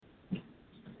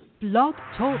Blog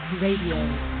Talk Radio.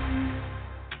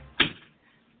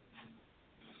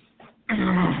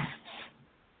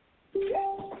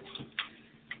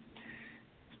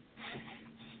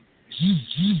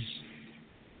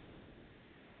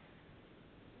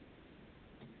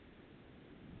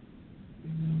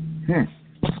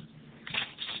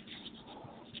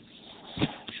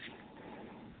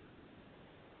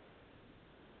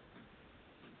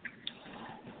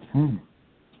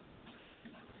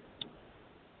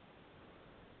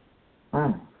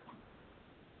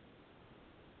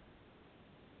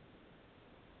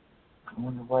 I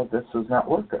wonder why this is not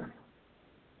working.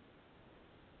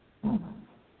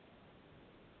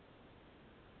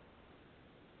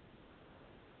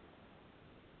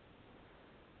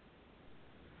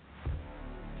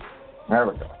 There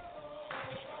we go.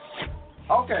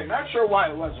 Okay, not sure why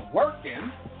it wasn't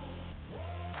working.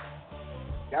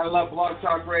 Gotta love Blog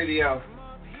Talk Radio.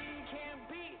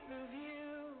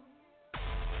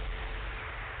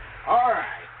 Alright.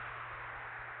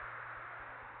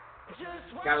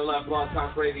 Gotta love Blog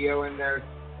Talk Radio and their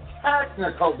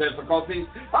technical difficulties.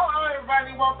 Hello,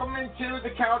 everybody. Welcome into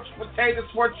the Couch Potato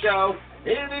Sports Show.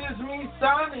 It is me,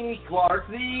 Sonny Clark,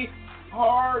 the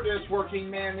hardest working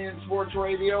man in sports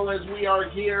radio, as we are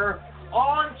here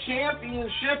on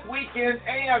Championship Weekend,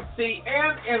 AFC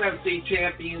and NFC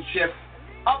Championship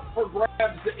up for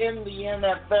grabs in the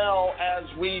NFL as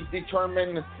we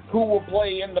determine who will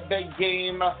play in the big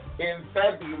game in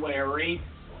February.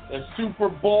 The Super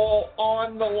Bowl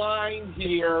on the line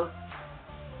here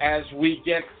as we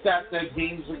get set. The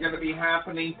games are going to be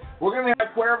happening. We're going to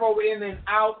have Cuervo in and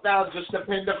out. That'll just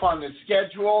depend upon the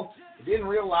schedule. I didn't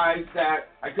realize that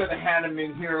I could have had him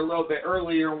in here a little bit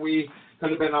earlier and we could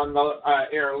have been on the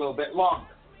air a little bit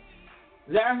longer.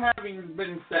 That having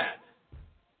been said,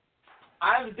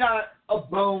 I've got a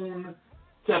bone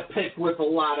to pick with a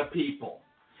lot of people.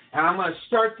 And I'm going to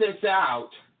start this out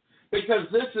because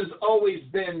this has always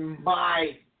been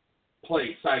my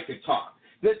place I could talk.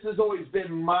 This has always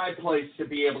been my place to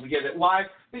be able to get it. Why?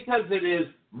 Because it is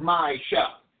my show.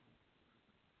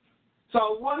 So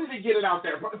I wanted to get it out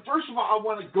there. First of all, I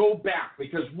want to go back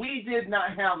because we did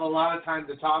not have a lot of time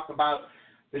to talk about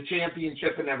the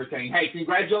championship and everything. Hey,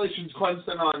 congratulations,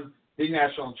 Clemson, on the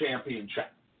national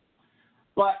championship.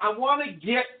 But I want to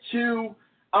get to,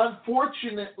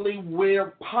 unfortunately,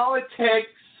 where politics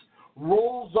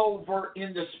rolls over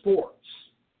into sports.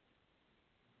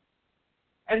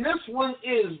 And this one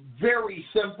is very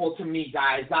simple to me,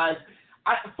 guys.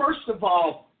 First of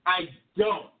all, I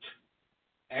don't.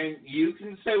 And you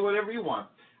can say whatever you want.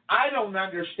 I don't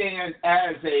understand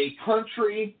as a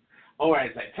country or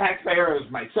as a taxpayer,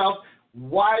 as myself,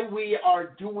 why we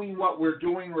are doing what we're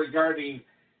doing regarding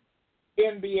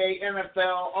NBA,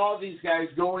 NFL, all these guys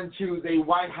going to the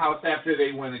White House after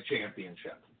they win a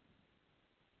championship.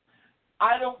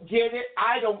 I don't get it.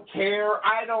 I don't care.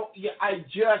 I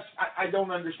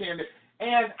don't understand it.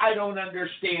 And I don't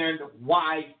understand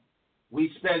why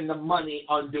we spend the money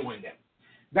on doing it.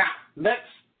 Now, let's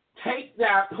take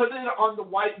that, put it on the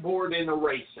whiteboard and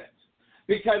erase it.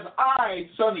 Because I,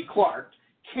 Sonny Clark,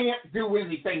 can't do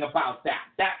anything about that.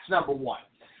 That's number one.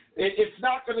 It's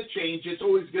not going to change. It's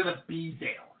always going to be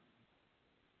there.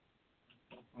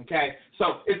 Okay?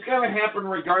 So it's going to happen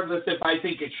regardless if I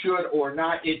think it should or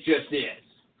not. It just is.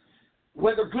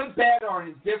 Whether good, bad, or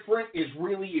indifferent is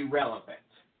really irrelevant.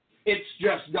 It's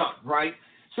just done, right?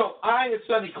 So I, as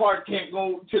Sonny Clark, can't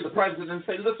go to the president and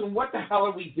say, listen, what the hell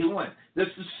are we doing? This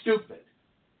is stupid.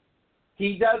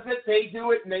 He does it, they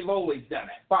do it, and they've always done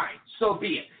it. Fine, so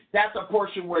be it. That's a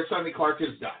portion where Sonny Clark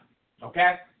is done.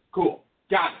 Okay? Cool.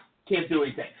 Got it. Can't do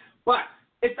anything. But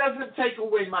it doesn't take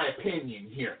away my opinion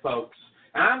here, folks.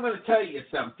 And I'm going to tell you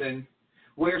something.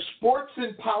 Where sports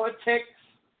and politics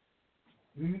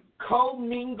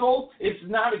co-mingle, it's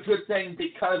not a good thing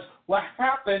because what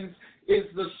happens is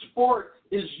the sport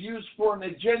is used for an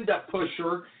agenda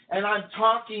pusher, and I'm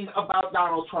talking about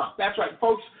Donald Trump. That's right,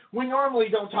 folks. We normally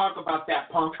don't talk about that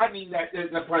punk. I mean, that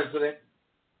the president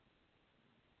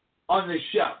on this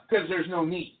show because there's no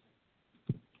need.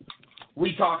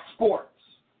 We talk sports.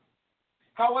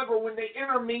 However, when they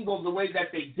intermingle the way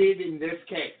that they did in this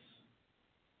case,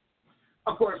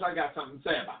 of course, I got something to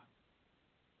say about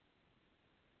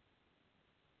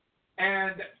it.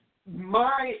 And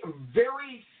my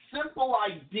very simple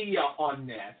idea on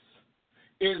this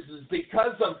is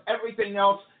because of everything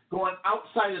else going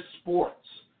outside of sports.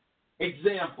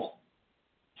 Example,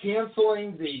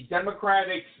 canceling the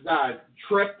Democratic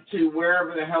trip to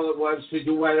wherever the hell it was to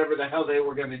do whatever the hell they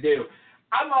were going to do.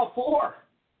 I'm all for.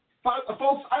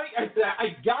 Folks,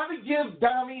 I got to give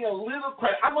Donnie a little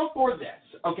credit. I'm all for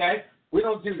this, okay? We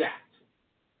don't do that.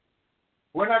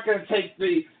 We're not going to take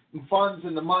the funds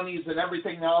and the monies and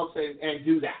everything else and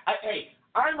do that. Hey,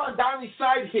 I'm on Donnie's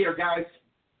side here, guys.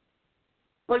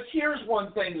 But here's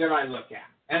one thing that I look at.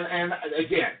 And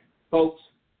again, folks,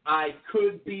 I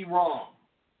could be wrong.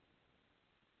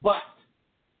 But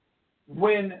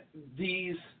when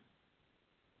these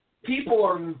people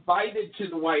are invited to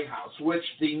the White House, which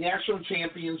the national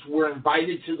champions were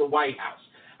invited to the White House,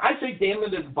 I say, damn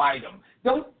it, invite them.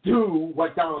 Don't do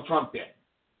what Donald Trump did,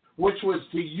 which was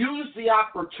to use the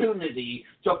opportunity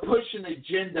to push an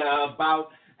agenda about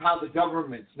how the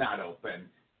government's not open.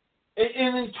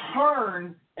 And in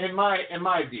turn, in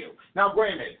my view, now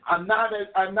granted, I'm not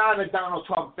a Donald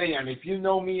Trump fan. If you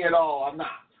know me at all, I'm not.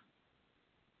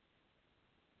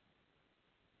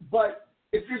 But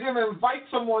if you're going to invite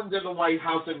someone to the White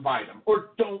House, invite them, or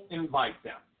don't invite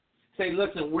them. Say,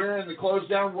 listen, we're in the close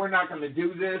down. We're not going to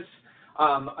do this.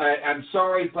 I'm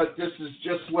sorry, but this is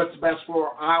just what's best for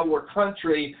our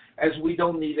country, as we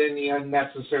don't need any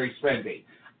unnecessary spending.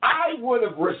 I would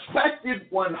have respected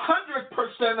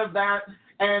 100% of that,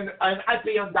 and I'd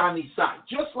be on Donnie's side.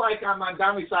 Just like I'm on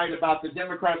Donnie's side about the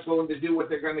Democrats going to do what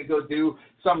they're going to go do,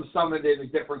 some summit in a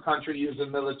different country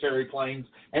using military planes,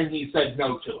 and he said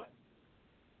no to it.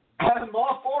 I'm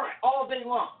all for it all day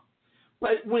long.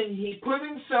 But when he put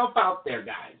himself out there,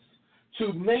 guys,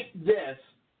 to make this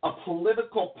a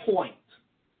political point,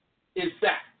 is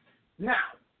that.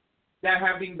 Now, that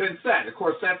having been said, of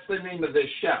course, that's the name of this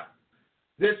show.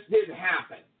 This did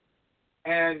happen.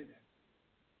 And,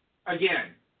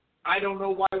 again, I don't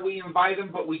know why we invite them,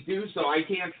 but we do, so I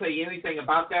can't say anything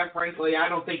about that. Frankly, I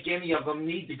don't think any of them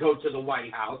need to go to the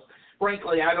White House.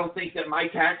 Frankly, I don't think that my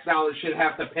tax dollars should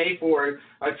have to pay for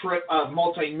a trip of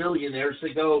multimillionaires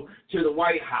to go to the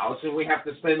White House, and we have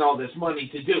to spend all this money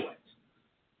to do it.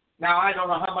 Now, I don't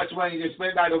know how much money to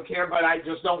spend. I don't care, but I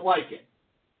just don't like it.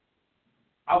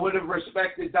 I would have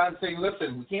respected Don saying,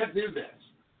 listen, we can't do this.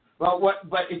 Well,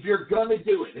 but if you're going to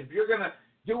do it, if you're going to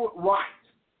do it right,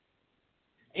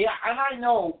 yeah, and I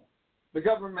know the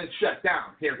government's shut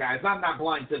down here, guys. I'm not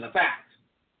blind to the facts.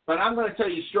 But I'm going to tell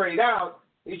you straight out,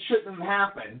 it shouldn't have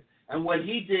happened. And what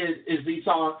he did is he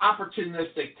saw an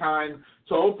opportunistic time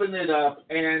to open it up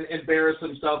and embarrass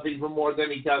himself even more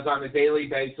than he does on a daily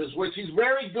basis, which he's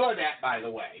very good at, by the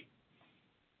way.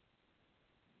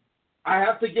 I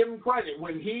have to give him credit.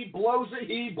 When he blows it,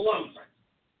 he blows it.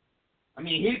 I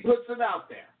mean, he puts it out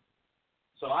there.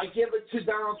 So I give it to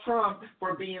Donald Trump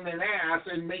for being an ass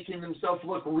and making himself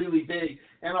look really big,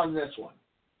 and on this one.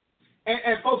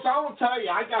 And folks, I will tell you,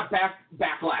 I got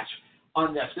backlash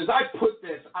on this because I put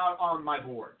this out on my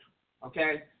board,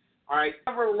 okay? All right,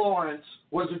 Trevor Lawrence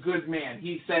was a good man.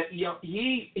 He said,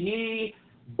 he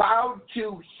bowed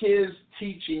to his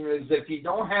teaching as if you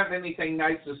don't have anything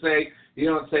nice to say, you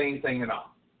don't say anything at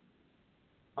all,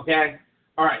 okay?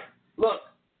 All right, look.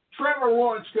 Trevor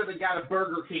Lawrence could have got a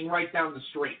Burger King right down the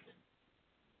street.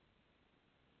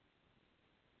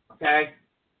 Okay?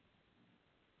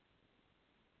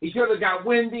 He could have got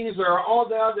Wendy's or all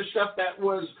the other stuff that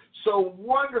was so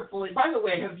wonderfully. By the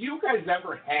way, have you guys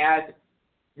ever had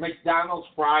McDonald's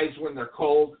fries when they're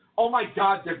cold? Oh my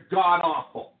God, they're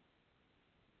god-awful.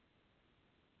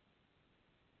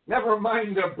 Never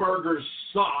mind the burgers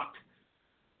suck.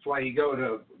 That's why you go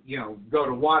to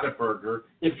Whataburger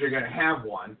if you're going to have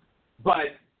one.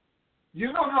 But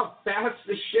you know how fast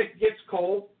the shit gets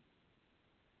cold?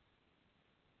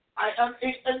 And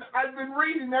I've been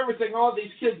reading everything. All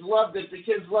these kids loved it. The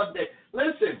kids loved it.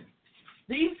 Listen,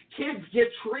 these kids get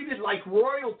treated like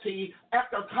royalty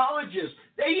at their colleges.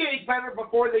 They ate better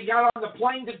before they got on the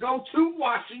plane to go to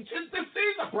Washington to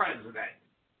see the president.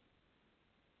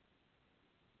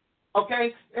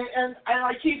 Okay, and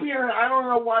I keep hearing, I don't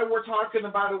know why we're talking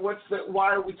about it.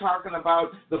 Why are we talking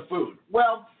about the food?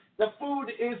 Well, the food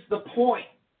is the point.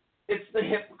 It's the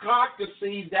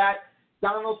hypocrisy that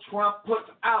Donald Trump puts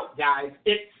out, guys.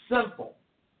 It's simple.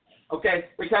 Okay,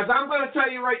 because I'm going to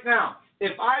tell you right now,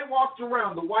 if I walked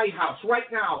around the White House right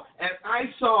now and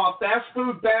I saw fast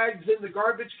food bags in the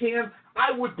garbage can,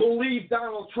 I would believe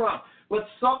Donald Trump. But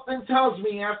something tells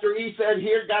me after he said,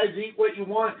 here, guys, eat what you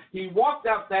want, he walked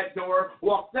out that door,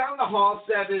 walked down the hall,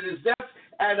 sat at his desk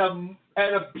at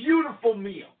a beautiful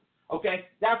meal. Okay?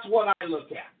 That's what I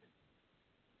look at.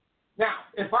 Now,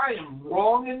 if I am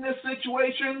wrong in this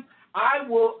situation, I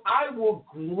will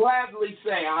gladly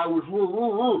say I was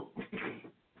wrong.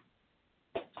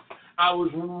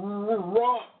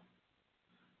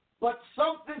 But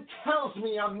something tells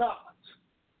me I'm not.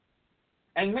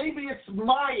 And maybe it's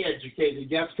my educated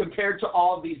guess compared to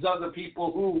all these other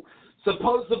people who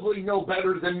supposedly know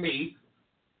better than me.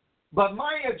 But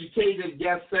my educated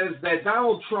guess says that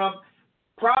Donald Trump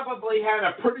probably had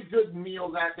a pretty good meal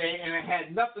that day, and it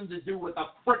had nothing to do with a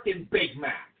frickin' Big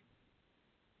Mac.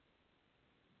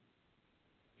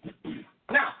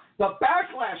 Now, the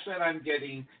backlash that I'm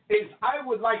getting is I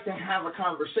would like to have a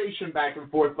conversation back and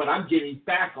forth, but I'm getting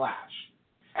backlash.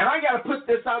 And I got to put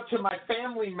this out to my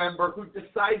family member who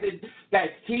decided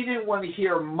that he didn't want to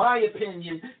hear my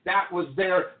opinion. That was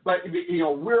there, but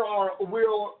we're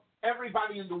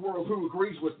everybody in the world who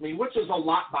agrees with me, which is a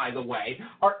lot, by the way,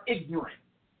 are ignorant.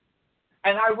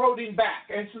 And I wrote him back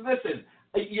and said, "Listen,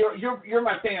 you're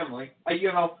my family.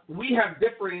 We have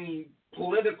differing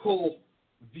political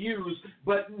views,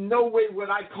 but no way would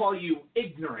I call you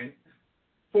ignorant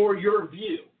for your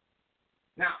view.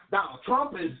 Now, Donald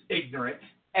Trump is ignorant,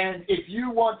 and if you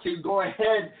want to go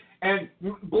ahead and,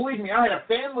 believe me, I had a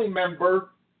family member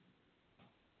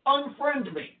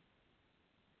unfriend me.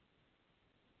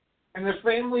 And this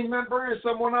family member is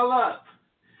someone I love.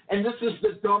 And this is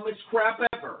the dumbest crap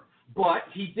ever, but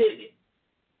he did it.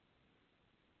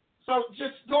 So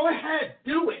just go ahead,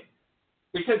 do it.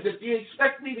 Because if you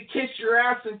expect me to kiss your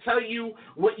ass and tell you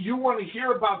what you want to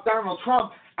hear about Donald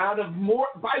Trump, out of more,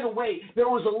 by the way, there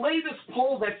was a latest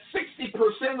poll that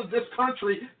 60% of this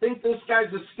country think this guy's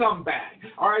a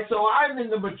scumbag. All right, so I'm in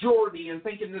the majority in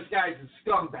thinking this guy's a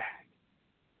scumbag.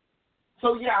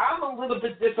 So, yeah, I'm a little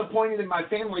bit disappointed in my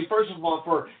family, first of all,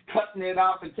 for cutting it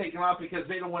off and taking it off because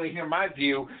they don't want to hear my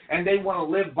view, and they want to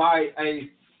live by a,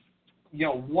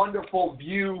 wonderful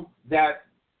view that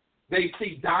they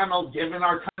see Donald giving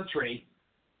our country.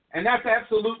 And that's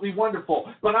absolutely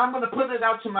wonderful. But I'm going to put it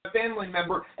out to my family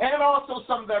member and also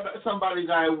somebody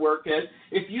that I work at.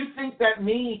 If you think that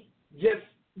me just,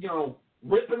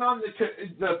 ripping on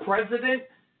the president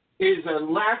is a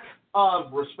lack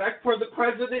of respect for the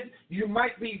president, you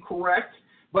might be correct.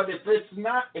 But if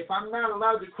I'm not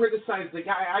allowed to criticize the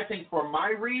guy, I think for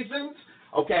my reasons,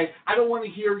 okay, I don't want to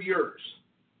hear yours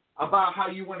about how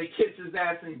you want to kiss his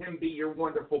ass and him be your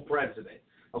wonderful president.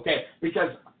 Okay, because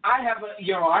I have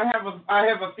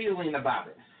a feeling about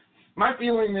it. My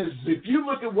feeling is if you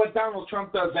look at what Donald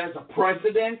Trump does as a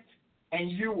president and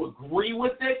you agree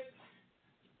with it,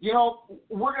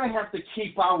 we're going to have to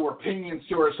keep our opinions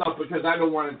to ourselves because I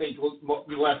don't want to think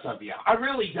less of you. I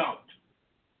really don't.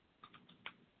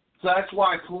 So that's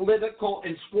why political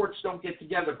and sports don't get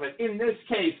together. But in this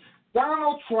case,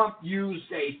 Donald Trump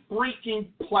used a freaking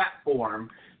platform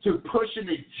to push an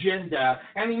agenda,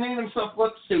 and he made himself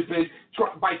look stupid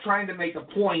by trying to make a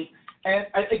point. And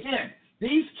again,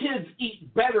 these kids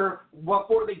eat better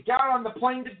before they got on the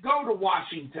plane to go to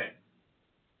Washington.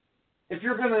 If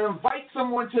you're going to invite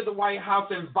someone to the White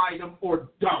House, invite them or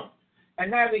don't.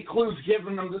 And that includes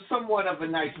giving them somewhat of a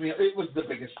nice meal. It was the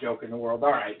biggest joke in the world.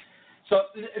 All right. So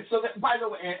that, by the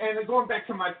way, and going back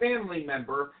to my family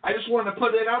member, I just want to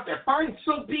put it out there. Fine,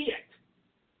 so be it.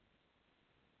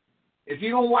 If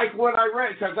you don't like what I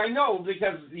read, because I know,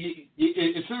 because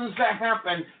as soon as that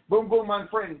happened, boom, boom,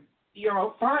 unfriend,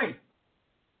 fine.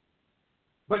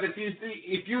 But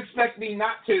if you expect me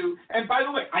not to, and by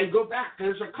the way, I go back.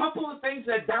 There's a couple of things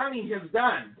that Donnie has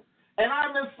done, and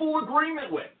I'm in full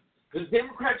agreement with. Is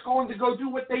Democrats going to go do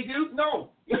what they do? No.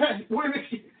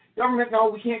 Government, no,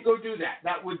 we can't go do that.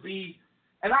 That would be,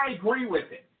 and I agree with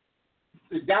it.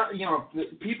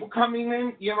 People coming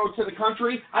in, to the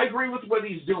country, I agree with what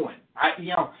he's doing.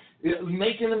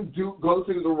 Making them go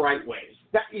through the right ways.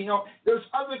 That, there's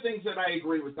other things that I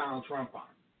agree with Donald Trump on.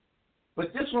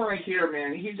 But this one right here,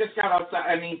 man, he just got outside.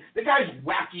 I mean, the guy's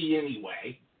wacky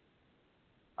anyway.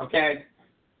 Okay?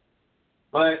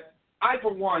 But I,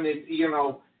 for one,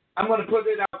 I'm going to put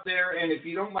it out there, and if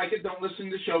you don't like it, don't listen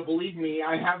to the show. Believe me,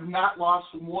 I have not lost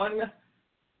one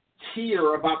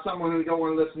tear about someone who don't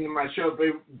want to listen to my show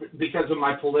because of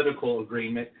my political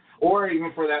agreement, or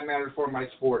even for that matter, for my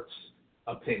sports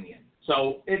opinion.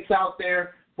 So it's out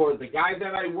there for the guy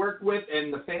that I work with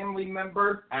and the family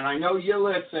member, and I know you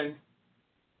listen,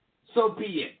 so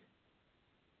be it.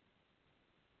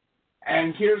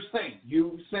 And here's the thing.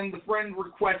 You send the friend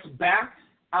request back,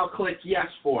 I'll click yes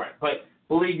for it. But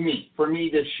believe me, for me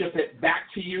to ship it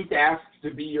back to you to ask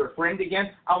to be your friend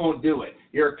again, I won't do it.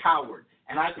 You're a coward.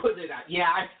 And I put it out. Yeah,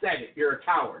 I said it. You're a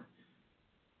coward.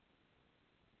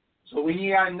 So when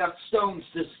you got enough stones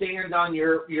to stand on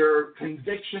your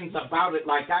convictions about it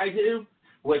like I do,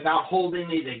 without holding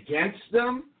it against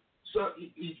them, so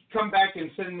you come back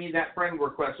and send me that friend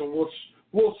request, and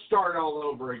we'll start all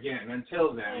over again.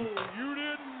 Until then. You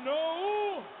didn't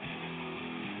know?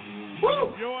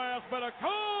 Woo! Your ass better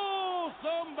call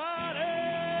somebody.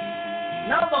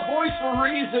 Now the voice for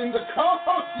reason, the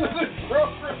co-host of the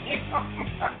program.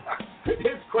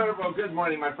 It's Cuervo. Good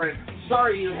morning, my friend.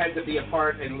 Sorry you had to be a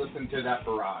part and listen to that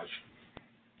barrage.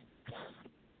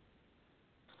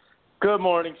 Good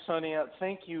morning, Sonny.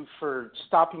 Thank you for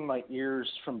stopping my ears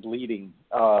from bleeding,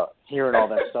 hearing all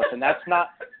that stuff. And that's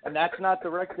not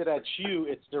directed at you.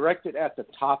 It's directed at the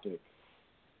topic.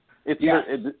 Yeah.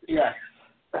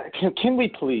 Can we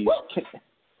please?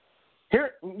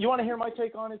 You want to hear my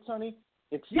take on it, Sonny?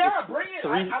 Bring it.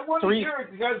 I want to hear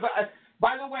it because,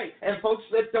 by the way, and folks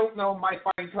that don't know, my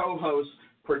fine co-host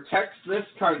protects this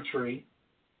country.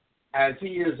 As he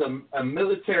is a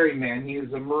military man, he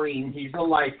is a Marine, he's a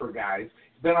lifer, guys.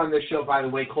 He's been on this show, by the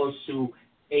way, close to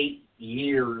 8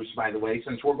 years, by the way.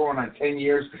 Since we're going on 10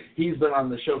 years, he's been on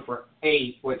the show for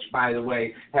 8, which, by the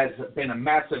way, has been a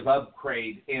massive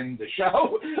upgrade in the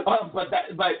show.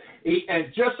 And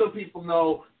just so people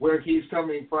know where he's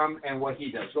coming from and what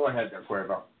he does. Go ahead there,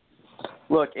 Cuervo.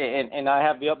 Look, and I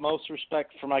have the utmost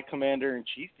respect for my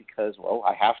commander-in-chief because, well,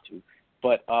 I have to.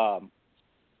 But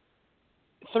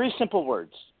 3 simple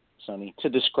words, Sonny, to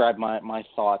describe my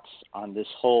thoughts on this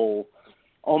whole,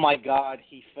 oh, my God,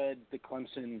 he fed the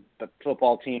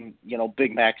football team,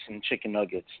 Big Macs and chicken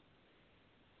nuggets.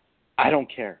 I don't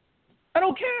care. I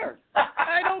don't care.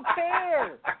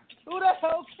 Who the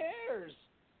hell cares?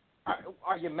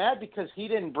 Are you mad because he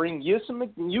didn't bring you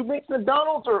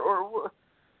McDonald's or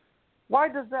why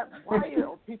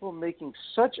are people making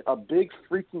such a big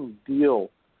freaking deal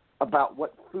about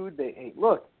what food they ate?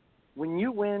 Look, when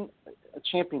you win a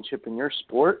championship in your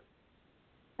sport,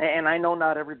 and I know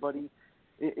not everybody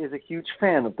is a huge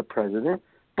fan of the president,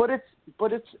 but it's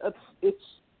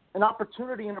an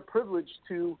opportunity and a privilege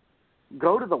to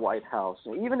go to the White House,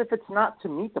 even if it's not to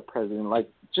meet the president, like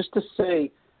just to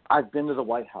say I've been to the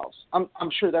White House.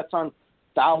 I'm sure that's on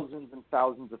thousands and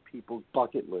thousands of people's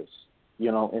bucket lists,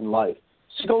 in life.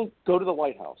 So go to the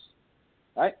White House,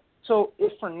 right? So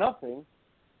if for nothing,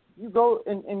 you go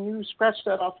and you scratch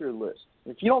that off your list.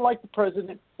 If you don't like the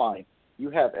president, fine. You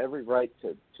have every right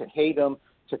to hate him,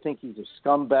 to think he's a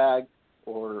scumbag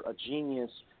or a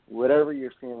genius, whatever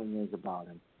your feeling is about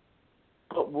him.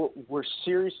 But we're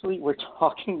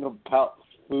talking about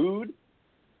food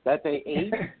that they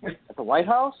ate at the White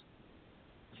House?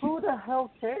 Who the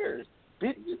hell cares?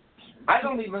 I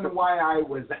don't even know why I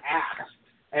was asked.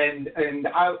 And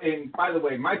by the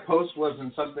way, my post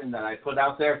wasn't something that I put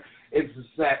out there. It's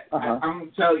that I'm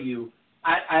going to tell you,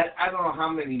 I don't know how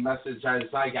many messages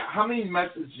I got. How many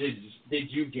messages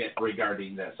did you get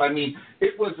regarding this? I mean,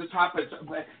 it was a topic.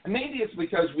 Maybe it's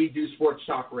because we do sports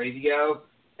talk radio,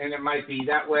 and it might be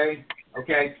that way.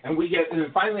 Okay, and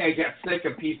finally I get sick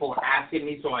of people asking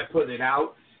me, so I put it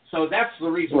out. So that's the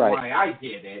reason why I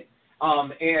did it.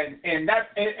 And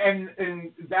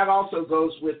that also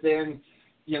goes within,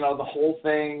 the whole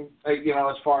thing,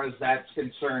 as far as that's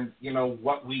concerned,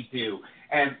 what we do.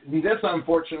 And this,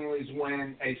 unfortunately, is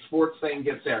when a sports thing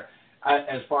gets there,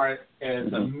 as far as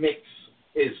a mix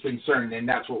is concerned, and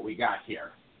that's what we got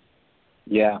here.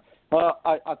 Yeah. Well,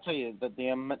 I'll tell you that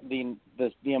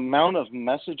the amount of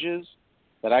messages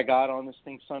that I got on this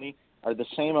thing, Sonny, are the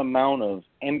same amount of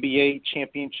NBA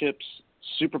championships,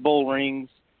 Super Bowl rings,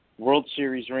 World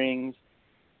Series rings,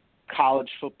 college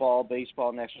football,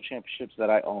 baseball, national championships that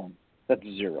I own. That's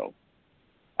 0.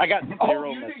 I got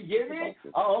 0 messages. You didn't get it?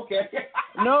 Oh, okay.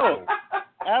 No,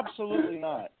 absolutely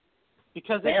not.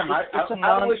 Because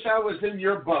I wish I was in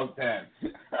your boat then.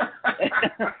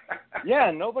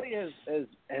 Yeah, nobody has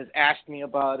asked me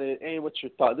about it. Hey, what's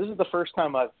your thought? This is the first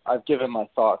time I've given my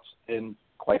thoughts, and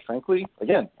quite frankly,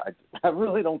 again, I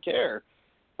really don't care.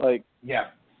 Like,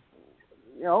 yeah,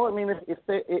 I mean,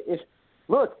 if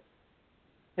look,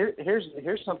 here's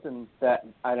something that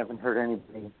I haven't heard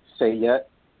anybody say yet.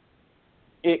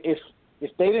 If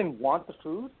they didn't want the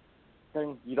food,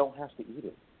 then you don't have to eat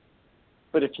it.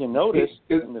 But if you notice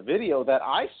in the video that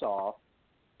I saw,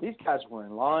 these guys were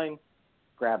in line,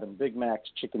 grabbing Big Macs,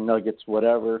 chicken nuggets,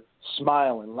 whatever,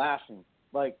 smiling, laughing.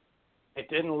 Like, it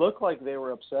didn't look like they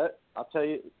were upset. I'll tell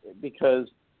you, because,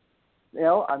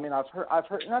 I mean, I've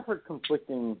heard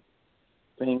conflicting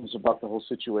things about the whole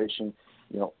situation.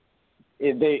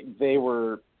 They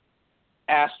were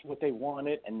asked what they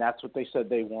wanted, and that's what they said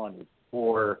they wanted.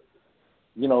 Or,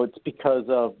 it's because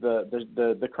of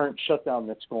the current shutdown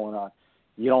that's going on.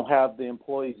 You don't have the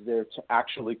employees there to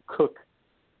actually cook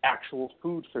actual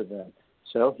food for them.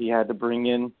 So he had to bring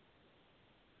in,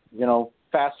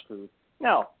 fast food.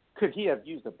 Now, could he have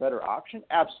used a better option?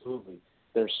 Absolutely.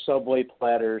 There's Subway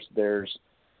platters. There's,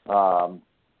 I'm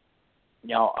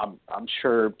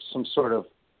sure some sort of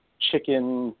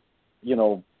chicken,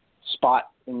 spot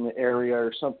in the area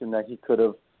or something that he could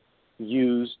have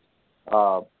used.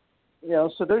 So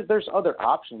there's other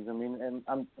options. I mean,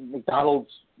 and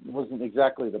McDonald's wasn't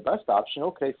exactly the best option.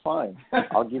 Okay, fine.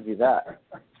 I'll give you that.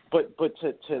 But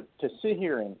to sit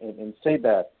here and say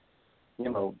that, you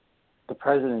know, the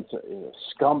president's a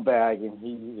scumbag and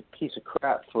he's a piece of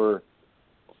crap for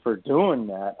doing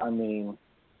that. I mean,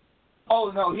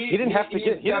 oh no, he didn't have to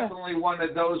get. He's definitely one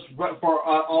of those. But for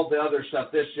all the other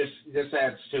stuff, this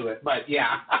adds to it. But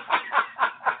yeah,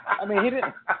 I mean, he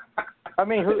didn't. I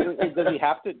mean, does he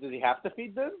have to? Does he have to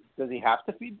feed them? Does he have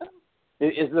to feed them?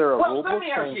 Is there a rule book? Let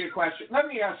me ask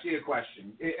you a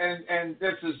question. And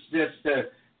this is just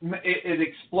it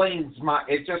explains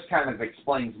it just kind of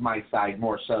explains my side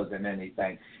more so than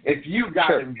anything. If you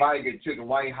got invited to the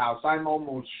White House, I'm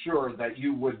almost sure that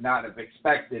you would not have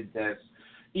expected this.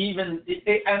 And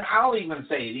I'll even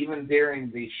say it, even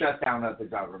during the shutdown of the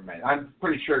government. I'm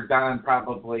pretty sure Don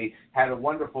probably had a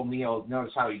wonderful meal.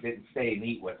 Notice how he didn't stay and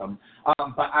eat with them.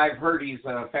 But I've heard he's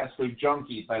a fast food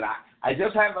junkie. But I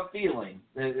just have a feeling,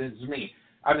 it's me.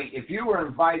 I mean, if you were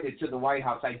invited to the White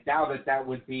House, I doubt that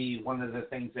would be one of the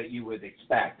things that you would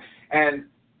expect. And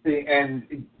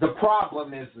the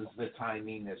problem is the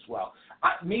timing as well.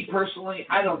 Me personally,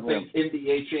 I don't think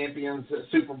NBA champions,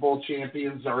 Super Bowl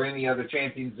champions, or any other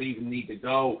champions even need to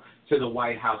go to the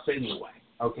White House anyway.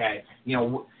 Okay, you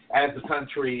know, as a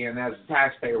country and as a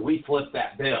taxpayer, we flip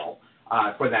that bill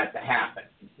for that to happen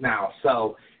now.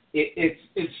 So it's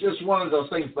just one of those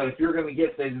things. But if you're going to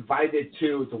get invited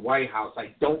to the White House,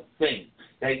 I don't think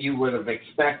that you would have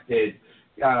expected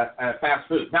fast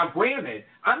food. Now, granted,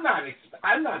 I'm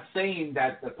not saying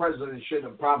that the president should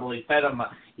have probably fed them,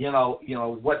 you know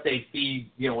what they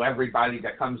feed, everybody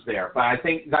that comes there. But I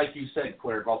think, like you said,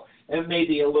 Cuervo, it may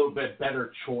be a little bit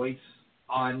better choice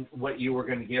on what you were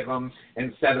going to give them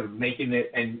instead of making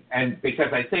it, and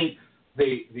because I think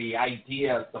the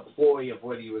idea, the ploy of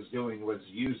what he was doing was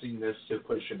using this to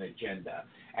push an agenda.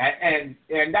 And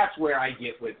that's where I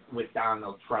get with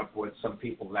Donald Trump, with some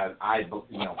people that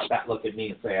that look at me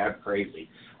and say I'm crazy.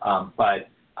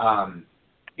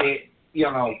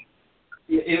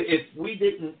 If we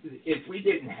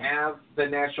didn't have the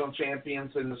national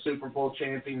champions and the Super Bowl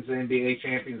champions and NBA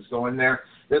champions going there,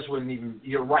 this wouldn't even.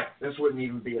 You're right. This wouldn't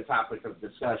even be a topic of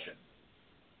discussion.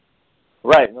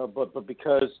 Right. No, but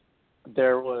because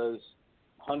there was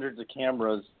hundreds of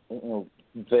cameras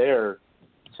there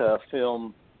to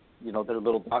film, their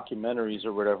little documentaries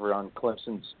or whatever on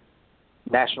Clemson's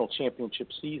national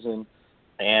championship season.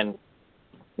 And,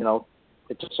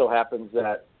 it just so happens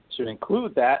that to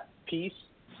include that piece,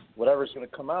 whatever's going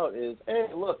to come out is, hey,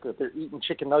 look, they're eating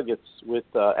chicken nuggets with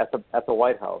at the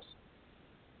White House.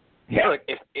 Yeah. Like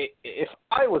if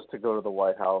I was to go to the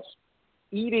White House,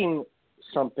 eating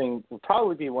something would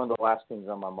probably be one of the last things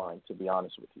on my mind, to be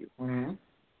honest with you. Mm-hmm.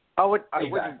 I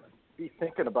wouldn't be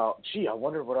thinking about, I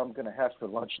wonder what I'm going to have for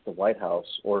lunch at the White House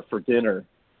or for dinner.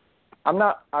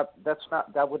 That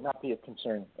would not be a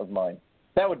concern of mine.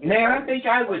 That would be. Man, I think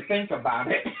I would think about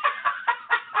it.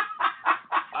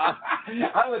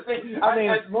 I would think. I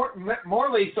mean,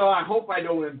 morely so. I hope I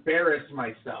don't embarrass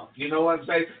myself. You know what I'm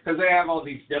saying? Because they have all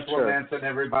these diplomats and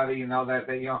everybody.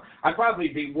 I'd probably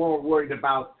be more worried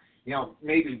about.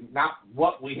 Maybe not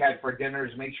what we had for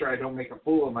dinners. Make sure I don't make a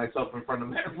fool of myself in front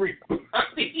of everybody.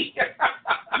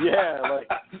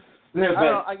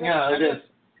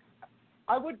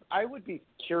 I would be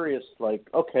curious. Like,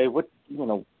 okay, what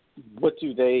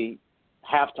do they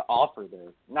have to offer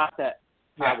there? Not that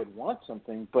I would want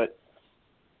something, but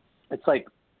it's like,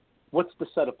 what's the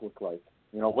setup look like?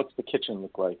 What's the kitchen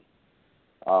look like?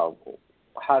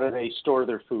 How do they store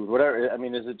their food? Whatever. I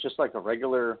mean, is it just like a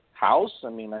regular house? I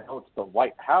mean, I know it's the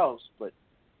White House, but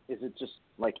is it just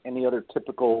like any other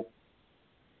typical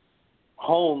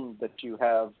home that you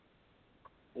have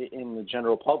in the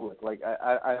general public? Like,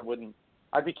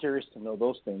 I'd be curious to know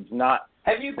those things. Not.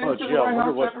 Have you been to the White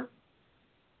House ever?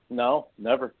 No,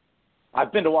 never.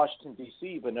 I've been to Washington,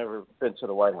 D.C., but never been to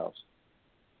the White House.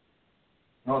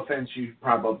 No offense, you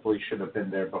probably should have been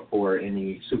there before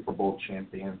any Super Bowl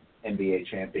champion, NBA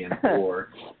champion, or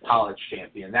college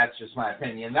champion. That's just my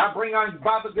opinion. Now bring on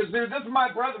Baba Gazoo. This is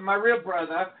my brother, my real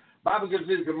brother. Baba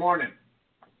Gazoo, good morning.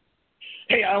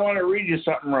 Hey, I want to read you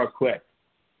something real quick.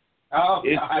 Oh,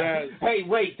 hey,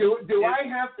 wait, do I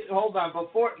have to, hold on,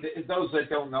 before, those that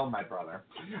don't know my brother,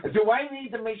 do I need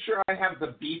to make sure I have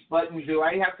the beep button? Do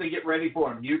I have to get ready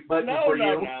for a mute button for you?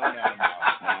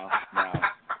 No.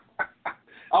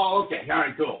 Oh, okay, all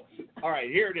right, cool. All right,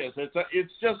 here it is.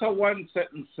 It's just a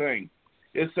one-sentence thing.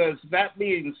 It says, that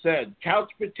being said,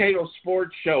 Couch Potato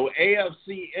Sports Show,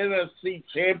 AFC NFC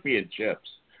Championships.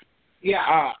 Yeah,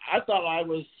 I thought I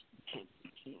was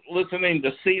listening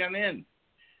to CNN.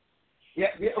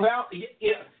 Well,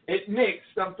 it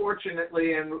mixed,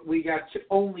 unfortunately, and we got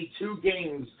only 2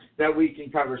 games that we can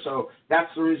cover. So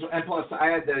that's the reason. And plus, I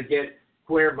had to get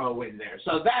Cuervo in there.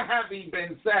 So that having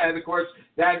been said, of course,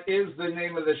 that is the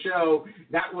name of the show.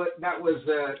 That was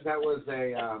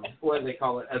a what do they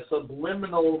call it? A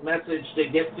subliminal message to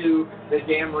get to the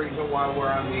damn reason why we're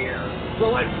on the air. So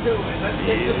let's do it. Let's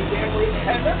get to the damn reason,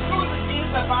 and let's go to the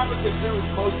team that Baba Kazoo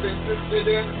is most interested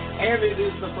in, and it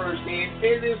is the first game.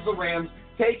 It is the Rams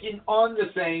taking on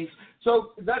the Saints.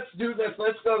 So let's do this.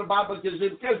 Let's go to Baba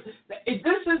Kazoo, because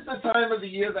this is the time of the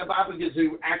year that Baba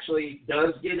Kazoo actually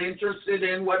does get interested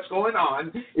in what's going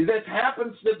on. This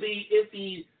happens to be, if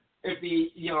he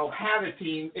had a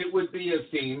team, it would be his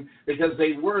team, because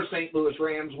they were St. Louis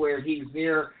Rams, where he's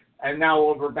near, and now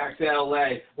over back to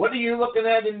L.A. What are you looking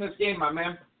at in this game, my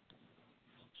man?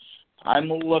 I'm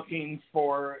looking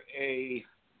for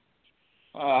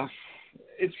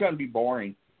it's going to be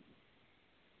boring,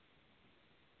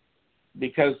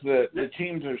 because the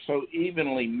teams are so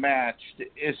evenly matched.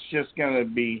 It's just going to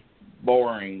be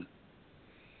boring.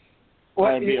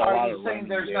 Are you saying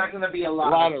there's not going to be a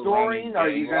lot of scoring? Are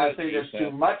you going to say there's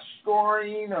too much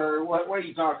scoring? Or what are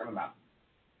you talking about?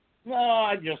 No,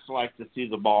 I just like to see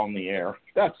the ball in the air.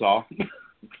 That's all.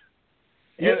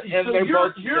 You're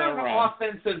an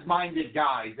offensive-minded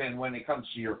guy then when it comes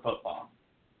to your football.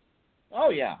 Oh,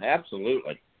 yeah,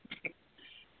 absolutely.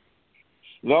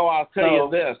 Though I'll tell you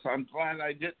this, I'm glad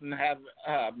I didn't have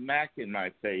Mac in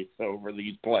my face over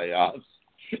these playoffs.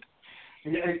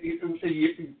 You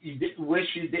wish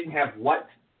you didn't have what?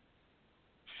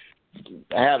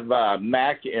 Have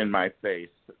Mac in my face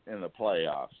in the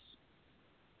playoffs.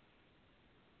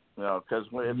 Because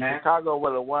if Chicago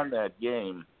would have won that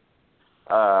game,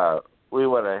 we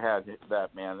would have had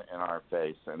that man in our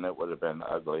face, and it would have been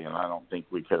ugly, and I don't think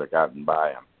we could have gotten by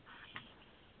him.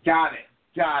 Got it.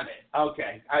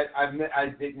 Okay,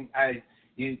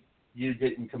 you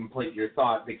didn't complete your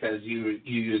thought because you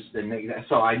used the negative.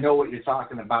 So I know what you're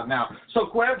talking about now. So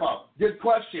Cuervo, good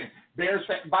question. Bears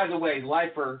fan, by the way,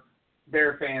 lifer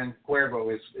Bear fan.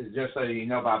 Cuervo is just so you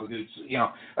know, Baba Goots.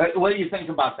 What do you think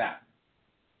about that?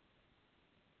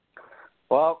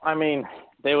 Well, I mean,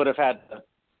 they would have had to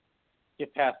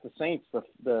get past the Saints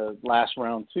the last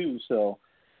round too. So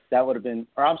that would have been,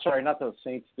 or I'm sorry, not the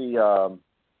Saints.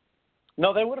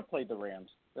 No, they would have played the Rams.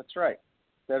 That's right.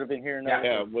 That would have been here now.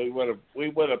 Yeah, we would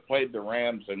have played the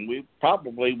Rams, and we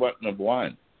probably wouldn't have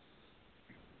won.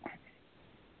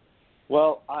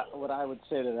 Well, what I would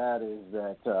say to that is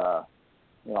that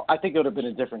I think it would have been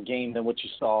a different game than what you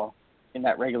saw in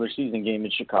that regular season game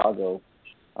in Chicago.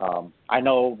 I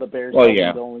know the Bears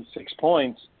had only 6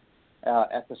 points.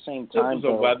 At the same time, it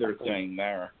was a weather thing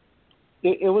there.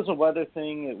 It was a weather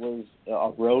thing. It was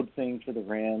a road thing for the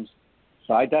Rams.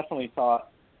 So I definitely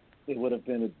thought it would have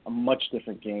been a much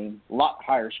different game, a lot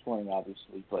higher scoring,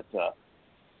 obviously. But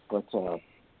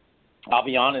I'll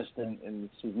be honest, and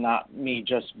this is not me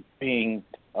just being,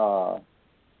 a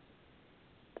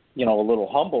little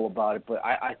humble about it. But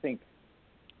I think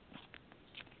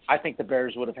the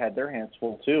Bears would have had their hands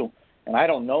full too, and I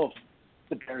don't know if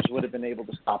the Bears would have been able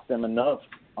to stop them enough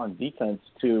on defense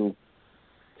to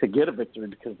get a victory,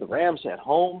 because the Rams at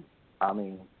home, I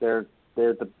mean, they're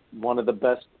one of the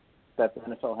best that the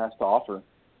NFL has to offer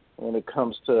when it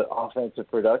comes to offensive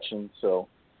production. So,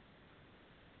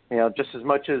 just as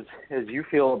much as you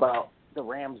feel about the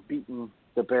Rams beating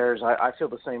the Bears, I feel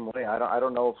the same way. I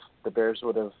don't know if the Bears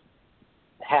would have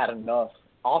had enough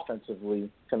offensively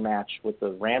to match what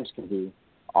the Rams can do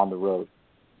on the road.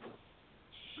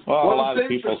 Well, a lot of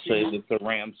people say that the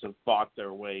Rams have fought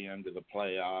their way into the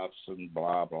playoffs and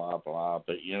blah, blah, blah.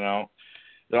 But,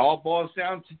 it all boils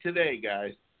down to today,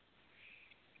 guys.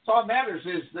 So all that matters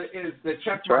is the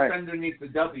check mark underneath the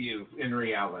W in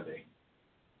reality.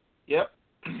 Yep.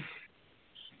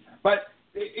 But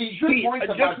good point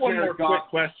about just one Jared more Goff. quick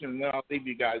question, and then I'll leave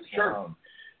you guys alone.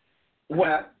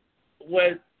 What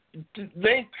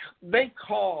they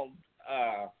called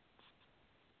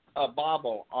a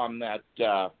bobble on that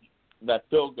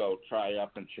field goal try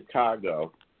up in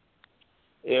Chicago.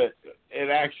 It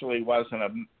actually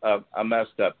wasn't a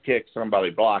messed up kick. Somebody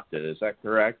blocked it. Is that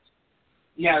correct?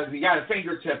 Yeah, you got a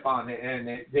fingertip on it, and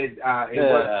it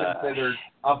was considered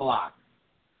a block.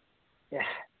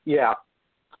 Yeah,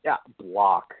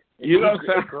 block. You don't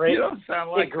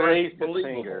sound like it grazed that's his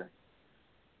finger.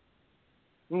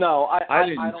 No, I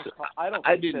don't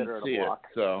consider it a block.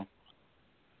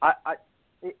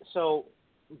 So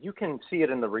you can see it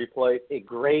in the replay. It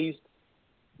grazed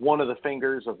one of the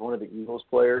fingers of one of the Eagles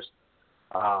players,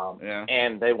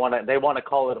 and they want to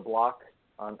call it a block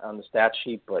on the stat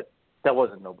sheet, but That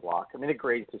wasn't no block. I mean, it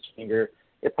grazed his finger.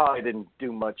 It probably didn't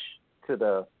do much to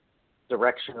the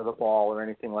direction of the ball or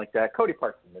anything like that. Cody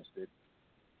Parkey missed it.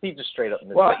 He just straight up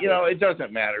missed it. Well, it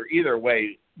doesn't matter. Either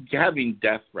way, having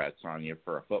death threats on you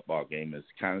for a football game is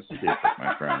kind of stupid,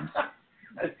 my friends.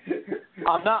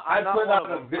 I'm not one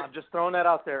of them. I'm just throwing that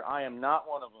out there. I am not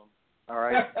one of them. All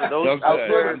right? For those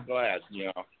I'm glad,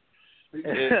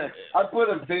 I put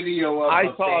a video of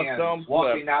a fan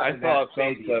walking out in that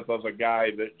stadium. Clip of a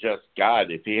guy that just,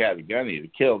 God, if he had a gun, he'd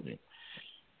have killed him.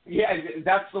 Yeah,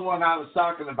 that's the one I was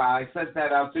talking about. I sent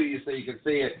that out to you so you can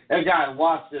see it. That guy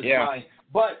lost his mind.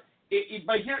 But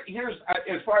here's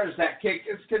as far as that kick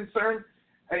is concerned,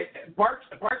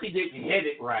 Parkey didn't hit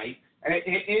it right.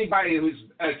 Anybody who's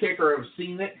a kicker has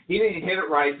seen it, he didn't hit it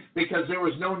right because there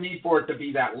was no need for it to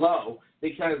be that low.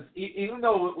 Because even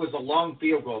though it was a long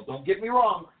field goal, don't get me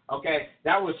wrong, okay,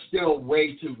 that was still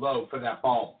way too low for that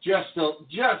ball. Just to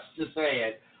say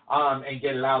it and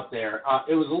get it out there,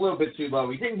 it was a little bit too low.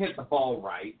 He didn't hit the ball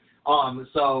right.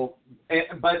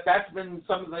 But that's been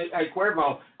some of the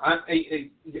Cuervo.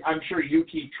 I'm sure you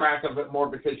keep track of it more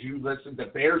because you listen to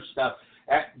Bears stuff.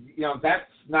 That's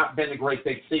not been a great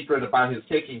big secret about his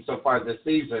kicking so far this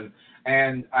season.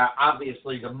 And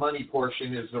obviously the money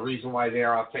portion is the reason why they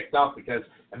are all kicked off, because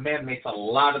a man makes a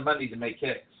lot of money to make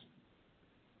kicks.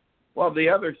 Well, the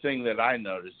other thing that I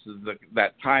noticed is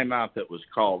that timeout that was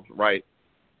called right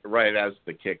as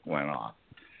the kick went off.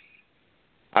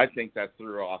 I think that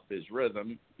threw off his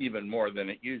rhythm even more than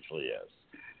it usually is.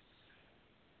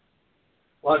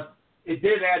 Well, it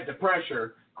did add the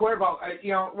pressure. Cuervo,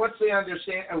 what's the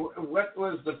what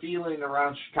was the feeling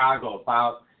around Chicago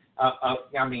about? I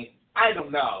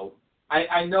don't know.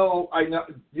 I know.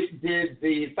 Did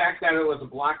the fact that it was a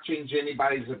block change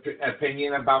anybody's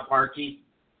opinion about Parkey?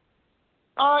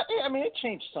 It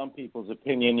changed some people's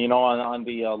opinion. On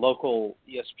the local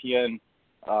ESPN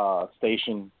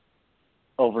station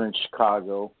over in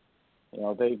Chicago,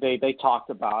 they talked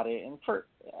about it, and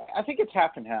I think it's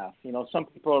half and half. Some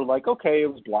people are like, okay,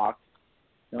 it was blocked.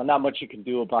 Not much you can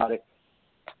do about it.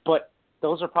 But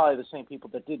those are probably the same people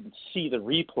that didn't see the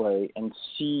replay and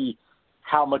see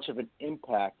how much of an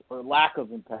impact or lack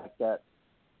of impact that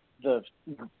the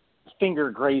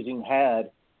finger grazing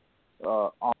had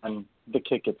on the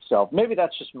kick itself. Maybe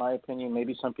that's just my opinion.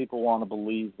 Maybe some people want to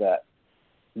believe that,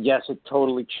 yes, it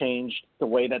totally changed the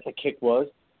way that the kick was.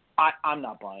 I'm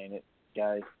not buying it,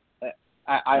 guys.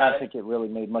 I don't think it really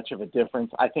made much of a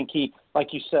difference. I think he,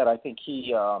 like you said, I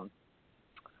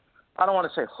don't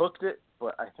want to say hooked it,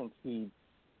 but I think he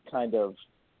kind of,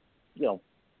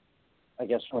 I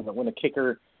guess when a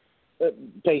kicker,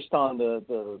 based on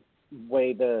the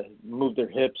way they move their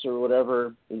hips or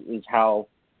whatever, is how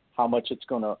much it's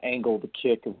going to angle the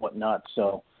kick and whatnot.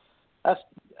 So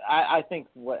I think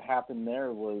what happened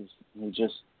there was he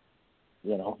just,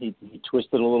 he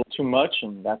twisted a little too much,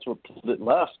 and that's what pulled it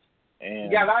left.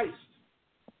 And he got iced.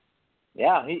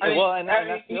 Yeah,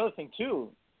 that's the other thing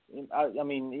too.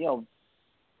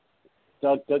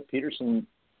 Doug Peterson,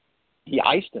 he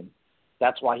iced him.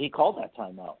 That's why he called that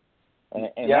timeout. And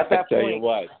at that point, tell you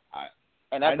what,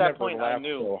 I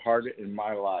knew so hard in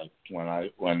my life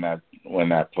when that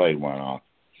play went off.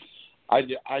 I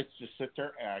just sit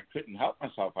there and I couldn't help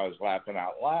myself. I was laughing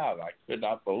out loud. I could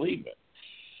not believe it.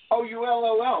 Oh, you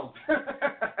LOL.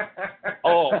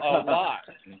 Oh, a lot.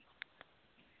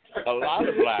 A lot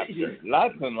of laughter.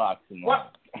 Lots and lots and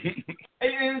lots.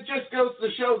 And it just goes to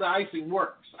show the icing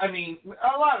works. A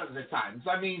lot of the times.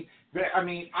 Obviously,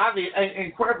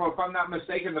 and Cuervo, if I'm not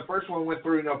mistaken, the first one went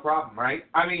through no problem, right?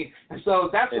 So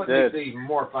that's what makes it even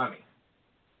more funny.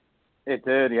 It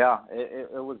did, yeah.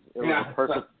 It was a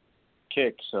perfect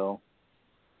kick. So,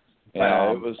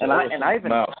 yeah, it was.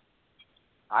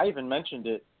 I even mentioned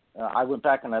it. I went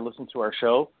back and I listened to our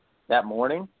show that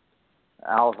morning.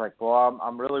 I was like, well,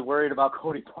 I'm really worried about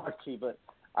Cody Parkey, but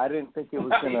I didn't think it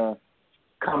was going to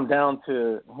come down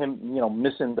to him,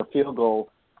 missing the field goal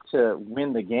to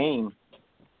win the game.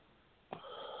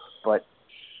 But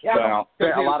a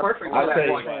lot of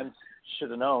fans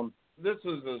should have known. This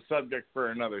is a subject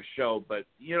for another show, but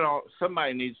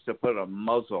somebody needs to put a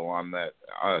muzzle on that.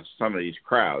 Some of these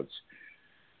crowds,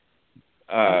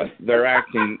 they're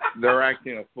acting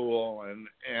a fool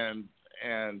and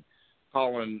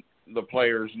calling the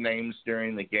players' names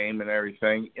during the game and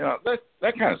everything.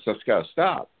 That kind of stuff's got to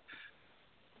stop.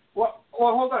 Well,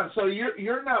 hold on. So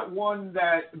you're not one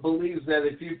that believes that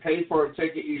if you pay for a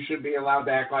ticket, you should be allowed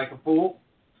to act like a fool?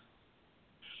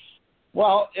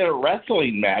 Well, in a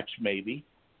wrestling match, maybe.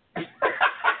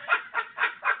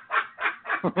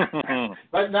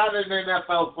 But not in an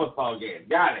NFL football game.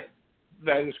 Got it.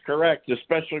 That is correct,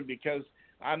 especially because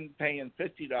I'm paying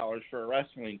 $50 for a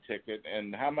wrestling ticket,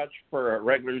 and how much for a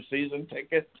regular season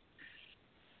ticket?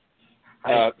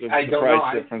 I don't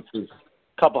know. Difference is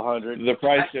couple hundred. The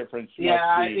price difference.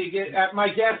 My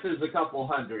guess is a couple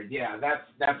hundred. Yeah,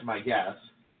 that's my guess.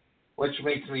 Which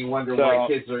makes me wonder why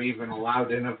kids are even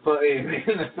allowed in a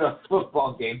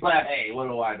football game. But hey, what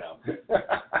do I know?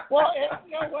 Well,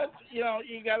 you know what?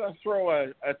 You got to throw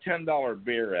a $10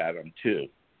 beer at them too.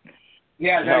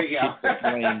 Yeah, there you go. Keep the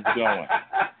flames going.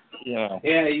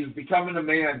 Yeah, he's becoming a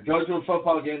man. Go to a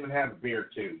football game and have a beer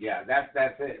too. Yeah,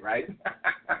 that's it, right?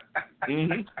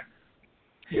 Mm-hmm.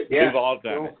 Yeah, we've all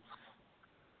done it.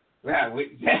 Yeah,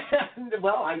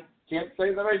 well, I can't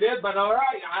say that I did, but all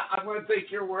right, I'm going to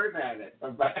take your word at it.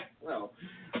 Though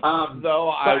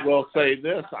I will say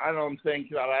this, I don't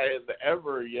think that I have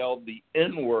ever yelled the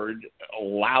N-word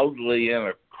loudly in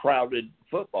a crowded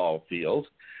football field.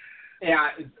 Yeah,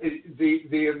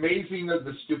 the amazing of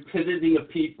the stupidity of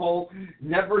people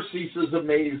never ceases to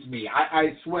amaze me.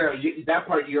 I swear, that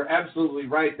part you're absolutely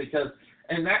right, because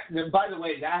and by the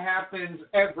way, that happens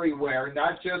everywhere,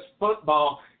 not just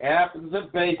football. It happens in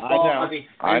baseball.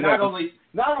 I know.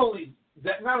 Not only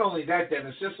that,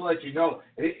 Dennis. Just to let you know,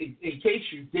 in case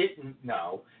you didn't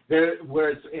know,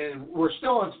 we're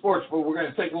still in sports, but we're going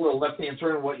to take a little left-hand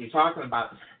turn on what you're talking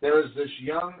about. There is this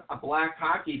young black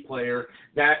hockey player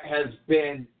that has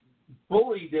been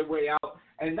bullied their way out.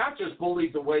 And not just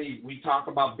bullied the way we talk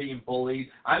about being bullied.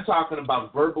 I'm talking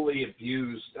about verbally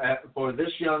abused for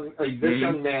this young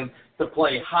man to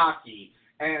play hockey.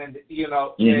 And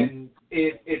and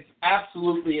it's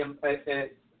absolutely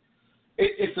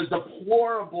it's a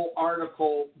deplorable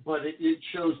article, but it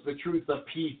shows the truth of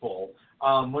people.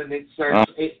 When it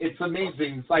starts, it's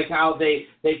amazing. It's like how they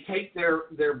take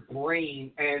their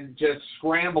brain and just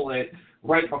scramble it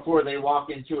right before they walk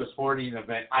into a sporting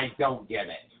event. I don't get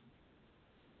it.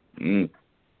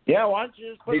 Yeah, why don't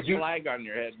you just put a flag on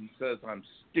your head and says I'm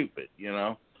stupid,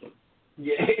 Yeah.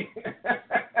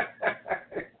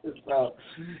 So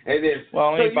it is.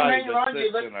 Well, anybody that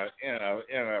sits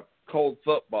in a cold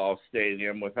football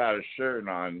stadium without a shirt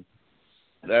on,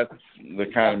 that's the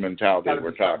kind of mentality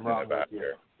we're talking about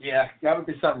here. Yeah, got to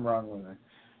be something wrong with it.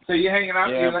 So you're hanging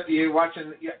out, you're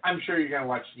watching. I'm sure you're going to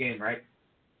watch the game, right?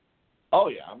 Oh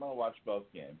yeah, I'm going to watch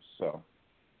both games. So.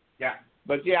 Yeah.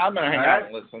 But yeah, I'm going to hang out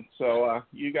and listen. So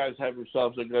you guys have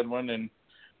yourselves a good one, and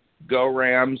go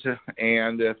Rams.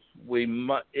 And if we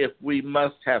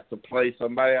must have to play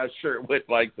somebody, I sure would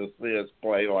like to see us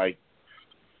play the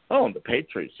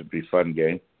Patriots would be a fun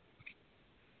game.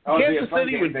 Kansas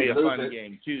City would be a fun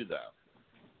game too, though.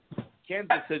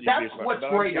 Kansas City would be fun. That's what's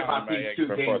great about these two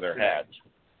games before they're hatched.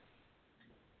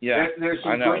 Yeah, there's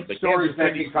some great stories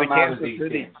that can come out of these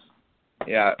games.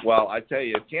 Yeah, well, I tell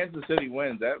you, if Kansas City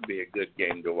wins, that would be a good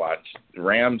game to watch.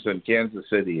 Rams and Kansas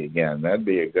City again. That'd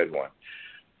be a good one.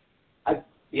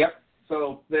 Yep.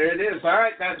 So there it is. All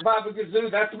right, that's Baba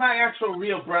Gazoo. That's my actual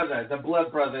real brother, the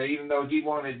blood brother, even though he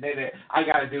won't admit it. I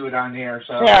got to do it on air.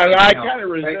 So yeah, I kind of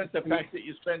resent the fact that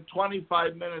you spent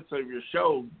 25 minutes of your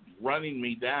show running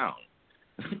me down.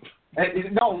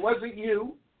 No, it wasn't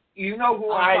you. You know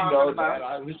who I'm talking about.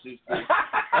 I was being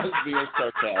sarcastic.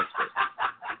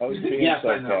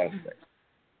 Sarcastic.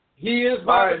 He is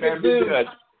Baba Gazoo. Good.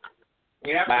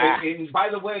 Yeah, and by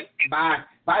the way,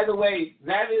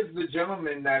 that is the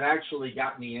gentleman that actually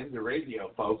got me into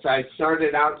radio, folks. I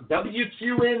started out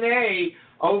WQNA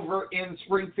over in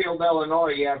Springfield,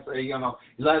 Illinois. Yes,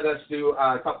 let us do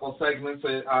a couple of segments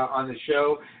on the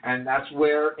show, and that's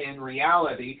where, in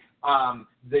reality,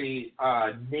 the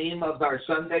name of our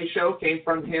Sunday show came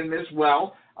from him as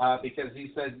well, because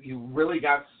he said, you really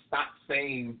got to stop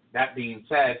saying that being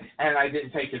said, and I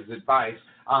didn't take his advice.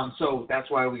 So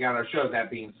that's why we got our show, That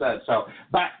Being Said. So,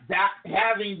 but that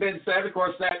having been said, of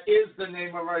course, that is the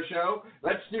name of our show.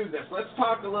 Let's do this. Let's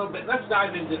talk a little bit. Let's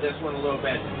dive into this one a little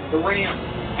bit. The Rams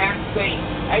at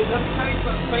Saints. Hey, let me tell you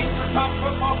something. Saints are a top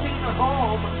football team at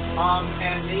home.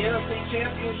 And the NFC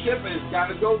Championship has got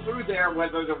to go through there,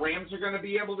 whether the Rams are going to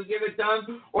be able to get it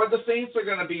done or the Saints are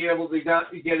going to be able to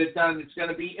get it done. It's going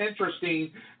to be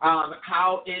interesting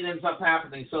how it ends up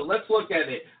happening. So let's look at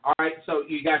it. All right, so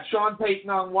you got Sean Payton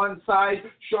on one side,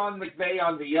 Sean McVay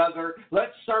on the other.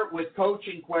 Let's start with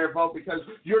coaching, Cuervo, because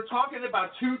you're talking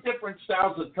about two different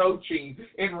styles of coaching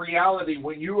in reality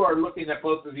when you are looking at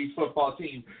both of these football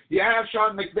teams. You have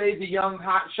Sean McVay, the young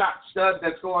hot shot stud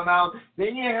that's going on.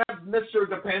 Then you have Mr.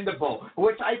 Dependable,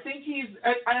 which I think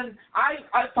and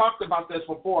I've talked about this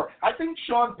before. I think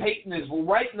Sean Payton is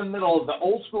right in the middle of the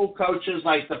old school coaches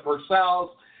like the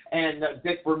Purcells and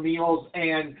Dick Vermeils,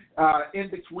 and in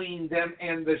between them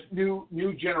and this new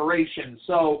generation.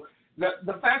 So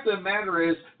the fact of the matter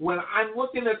is, when I'm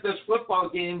looking at this football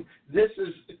game, this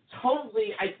is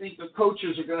totally, I think the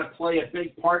coaches are going to play a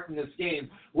big part in this game,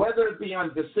 whether it be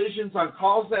on decisions, on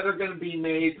calls that are going to be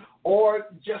made, or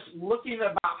just looking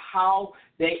about how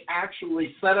they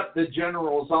actually set up the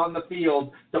generals on the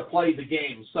field to play the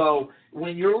game. So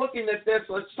when you're looking at this,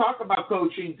 let's talk about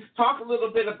coaching. Talk a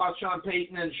little bit about Sean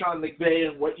Payton and Sean McVay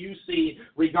and what you see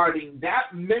regarding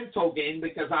that mental game,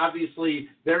 because obviously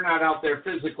they're not out there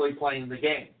physically playing the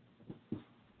game.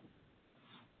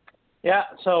 Yeah,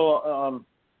 so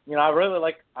I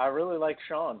really like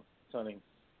Sean, Sonny.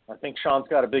 I think Sean's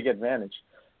got a big advantage.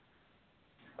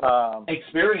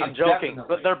 Experience. I'm joking, definitely.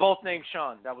 but they're both named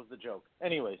Sean. That was the joke.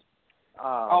 Anyways.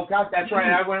 Oh God, that's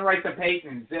right. I went right to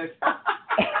Peyton.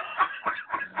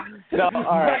 No, all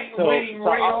right. Waiting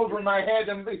right over my head,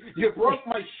 and you broke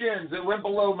my shins. It went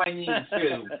below my knees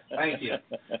too. Thank you.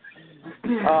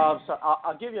 So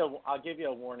I'll give you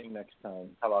a warning next time.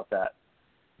 How about that?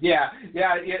 Yeah.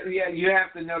 You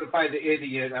have to notify the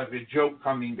idiot of a joke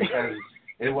coming because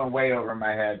it went way over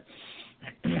my head.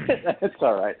 It's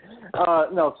all right.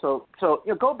 No, so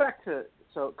go back to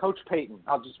Coach Payton.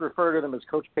 I'll just refer to them as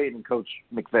Coach Payton and Coach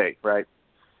McVay, right?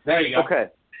 There you go.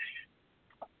 Okay.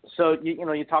 So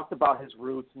you talked about his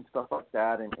roots and stuff like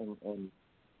that, and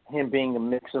him being a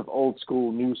mix of old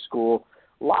school, new school.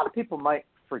 A lot of people might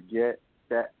forget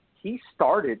that he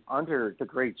started under the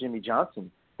great Jimmy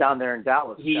Johnson down there in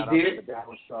Dallas. He Shout did. out to the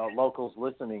Dallas locals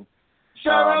listening.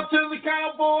 Shout out to the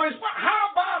Cowboys. How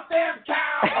about them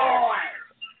Cowboys?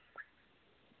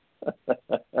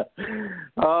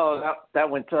 Oh, that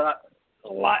went a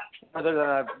lot further than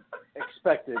I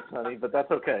expected, Sonny, but that's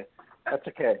okay. That's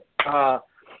okay.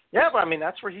 Yeah, but I mean,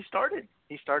 that's where he started.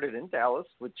 He started in Dallas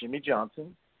with Jimmy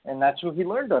Johnson, and that's who he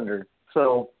learned under.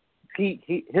 So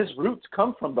his roots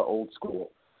come from the old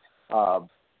school. But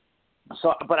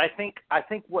I think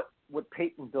what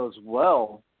Peyton does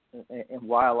well, and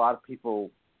why a lot of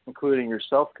people, including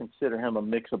yourself, consider him a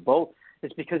mix of both,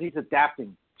 is because he's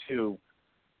adapting to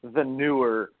the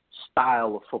newer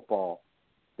style of football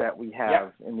that we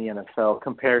have in the NFL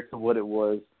compared to what it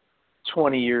was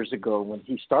 20 years ago when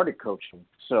he started coaching.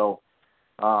 So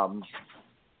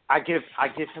I give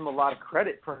him a lot of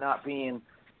credit for not being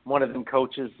one of them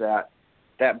coaches that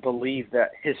believe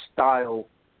that his style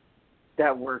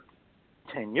that worked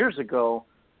 10 years ago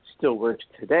still works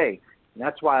today. And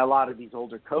that's why a lot of these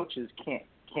older coaches can't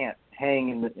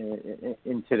hang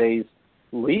in today's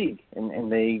league,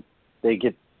 and they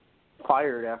get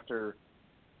fired after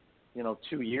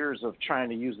 2 years of trying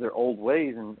to use their old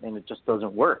ways, and it just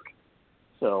doesn't work.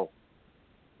 So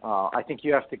I think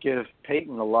you have to give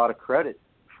Peyton a lot of credit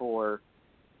for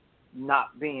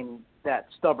not being that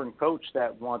stubborn coach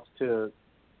that wants to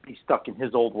be stuck in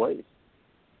his old ways.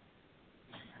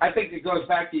 I think it goes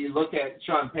back to, you look at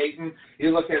Sean Payton,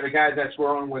 you look at a guy that's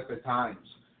growing with the times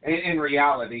in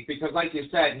reality, because like you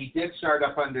said, he did start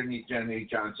up underneath Jimmy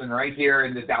Johnson right here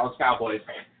in the Dallas Cowboys.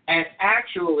 And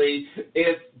actually,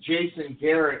 if Jason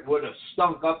Garrett would have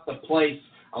stunk up the place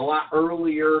a lot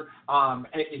earlier,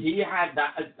 he had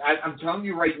that. I'm telling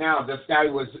you right now, this guy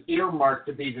was earmarked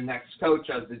to be the next coach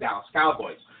of the Dallas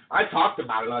Cowboys. I talked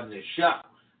about it on this show.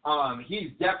 He's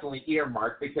definitely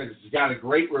earmarked because he's got a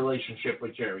great relationship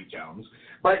with Jerry Jones.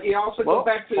 But he also go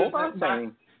back to. Hold on, Sonny.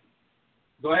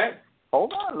 Go ahead.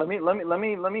 Hold on. Let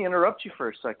me interrupt you for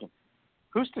a second.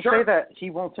 Who's to Sure. say that he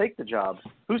won't take the job?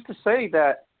 Who's to say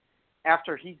that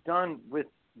after he's done with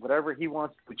whatever he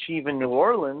wants to achieve in New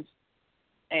Orleans,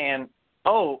 and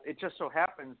it just so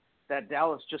happens that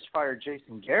Dallas just fired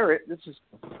Jason Garrett. This is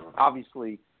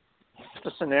obviously just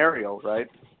a scenario, right?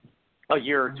 A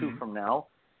year or two from now,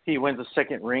 he wins a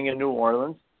second ring in New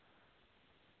Orleans.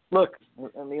 Look,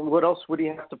 I mean, what else would he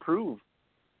have to prove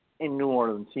in New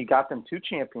Orleans? He got them 2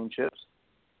 championships.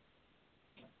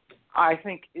 I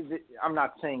think I'm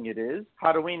not saying it is.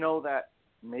 How do we know that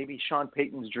maybe Sean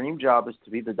Payton's dream job is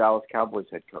to be the Dallas Cowboys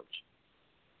head coach?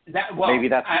 Maybe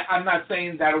that's. I'm not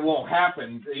saying that it won't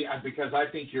happen, because I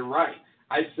think you're right.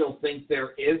 I still think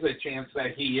there is a chance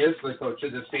that he is the coach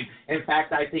of this team. In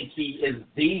fact, I think he is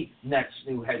the next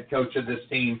new head coach of this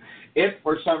team. If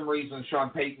for some reason Sean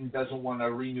Payton doesn't want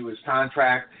to renew his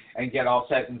contract and get all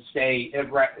set and stay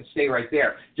right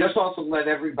there. Just also let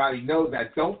everybody know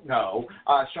that don't know,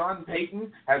 Sean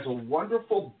Payton has a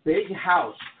wonderful big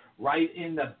house right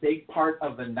in the big part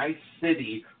of the nice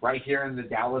city right here in the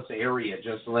Dallas area,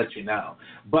 just to let you know.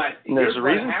 But there's a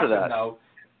reason for that. Though,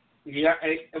 Yeah,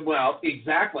 well,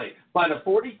 exactly. But a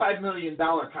 $45 million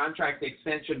contract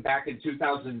extension back in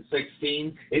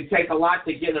 2016, it'd take a lot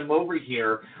to get him over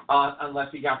here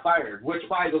unless he got fired, which,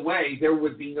 by the way, there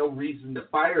would be no reason to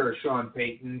fire Sean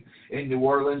Payton in New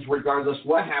Orleans regardless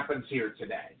what happens here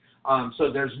today.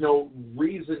 So there's no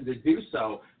reason to do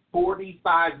so.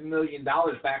 $45 million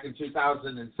back in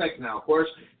 2006. Now, of course,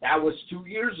 that was 2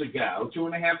 years ago,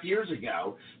 2.5 years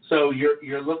ago. So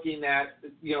you're looking at,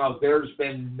 there's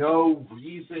been no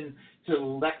reason to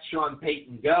let Sean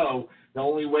Payton go. The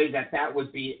only way that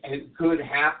could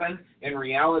happen in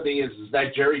reality is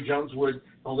that Jerry Jones would,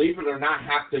 believe it or not,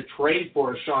 have to trade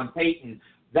for Sean Payton.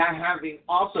 That having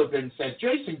also been said,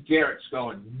 Jason Garrett's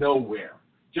going nowhere,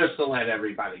 just to let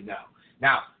everybody know.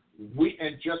 Now,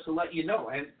 and just to let you know,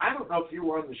 and I don't know if you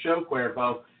were on the show,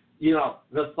 Cuervo,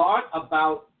 the thought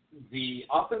about the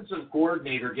offensive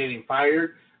coordinator getting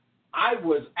fired, I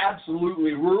was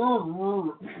absolutely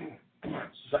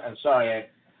sorry,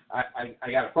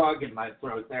 I got a frog in my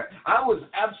throat there. I was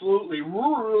absolutely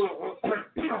wrong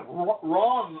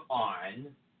on,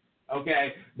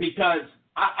 okay, because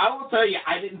I will tell you,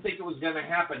 I didn't think it was going to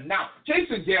happen. Now,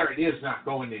 Jason Garrett is not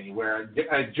going anywhere.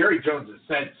 Jerry Jones has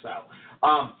said so.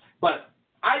 But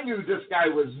I knew this guy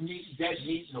was dead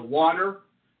meat in the water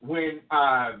when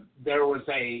there was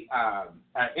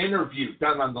an interview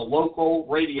done on the local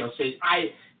radio station.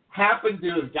 I happened to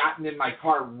have gotten in my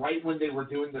car right when they were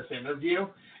doing this interview,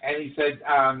 and he said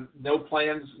no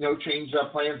plans, no change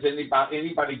of plans,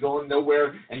 anybody going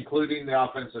nowhere, including the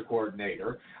offensive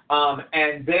coordinator.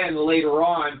 And then later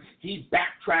on, he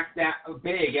backtracked that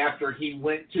big after he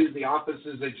went to the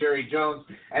offices of Jerry Jones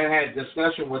and had a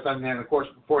discussion with him. And, of course,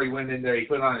 before he went in there, he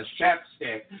put on his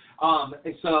chapstick.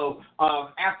 So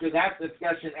after that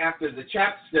discussion, after the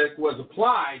chapstick was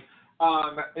applied,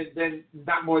 and then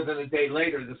not more than a day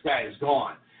later, this guy is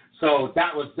gone. So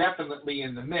that was definitely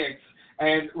in the mix.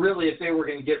 And really, if they were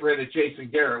going to get rid of Jason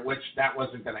Garrett, which that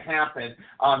wasn't going to happen,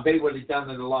 they would have done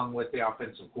it along with the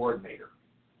offensive coordinator.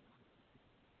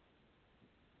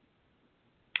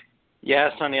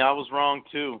 Yeah, Sonny, I was wrong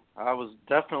too. I was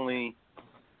definitely.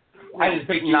 I didn't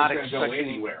think he was going to go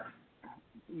anywhere.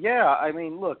 Yeah, I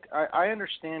mean, look, I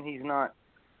understand he's not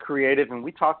creative, and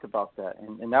we talked about that,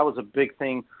 and that was a big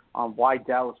thing on why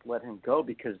Dallas let him go,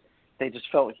 because they just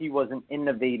felt he wasn't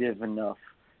innovative enough,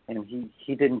 and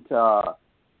he didn't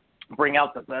bring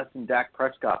out the best in Dak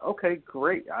Prescott. Okay,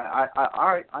 great. All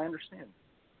right, I understand.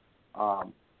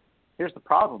 Here's the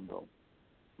problem, though.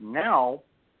 Now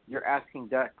you're asking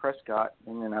Dak Prescott,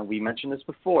 and then we mentioned this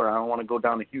before, I don't want to go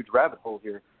down a huge rabbit hole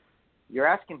here. You're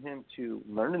asking him to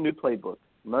learn a new playbook,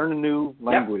 learn a new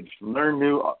language, learn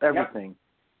new everything.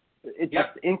 It's just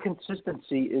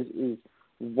inconsistency is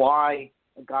why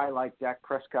a guy like Dak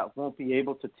Prescott won't be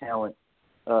able to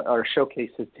or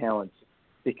showcase his talents,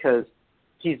 because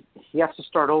he has to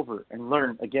start over and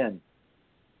learn again.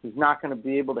 He's not going to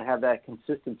be able to have that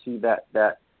consistency, that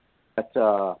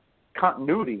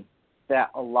continuity that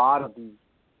a lot of these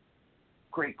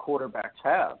great quarterbacks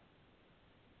have.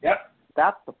 Yep.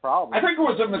 That's the problem. I think it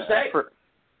was a mistake.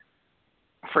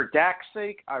 For Dak's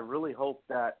sake, I really hope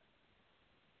that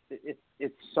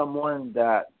it's someone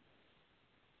that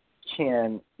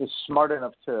is smart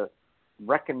enough to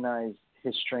recognize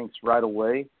his strengths right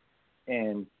away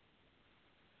and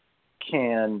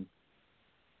can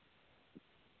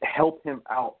help him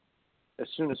out as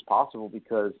soon as possible,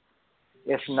 because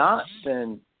if not,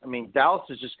 then Dallas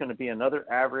is just going to be another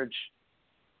average,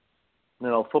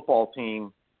 football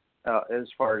team as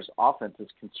far as offense is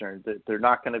concerned. They're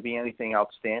not going to be anything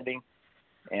outstanding,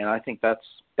 and I think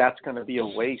that's going to be a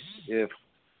waste if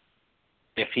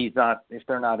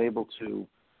they're not able to,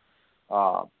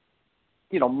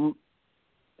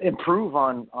 improve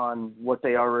on what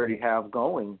they already have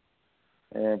going.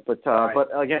 But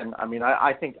again,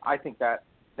 I think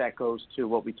that goes to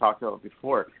what we talked about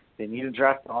before. They need to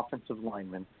draft an offensive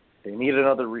lineman. They need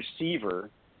another receiver,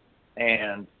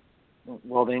 and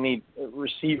they need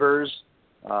receivers.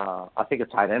 I think a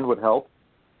tight end would help,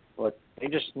 but they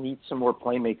just need some more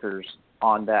playmakers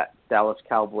on that Dallas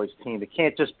Cowboys team. It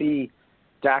can't just be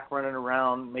Dak running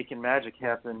around making magic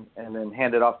happen and then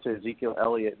hand it off to Ezekiel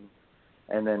Elliott,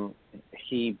 and then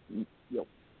he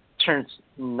turns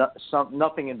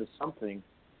nothing into something.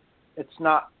 That's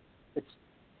not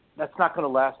going to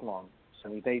last long. So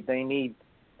they need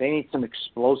some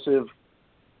explosive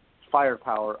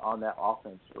firepower on that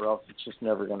offense, or else it's just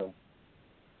never going to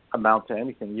amount to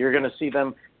anything. You're going to see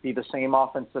them be the same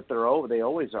offense that they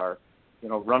always are,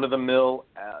 run of the mill,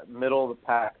 middle of the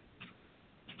pack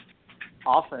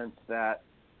offense that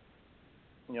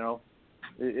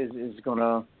is going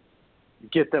to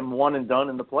get them one and done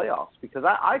in the playoffs. Because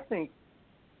I think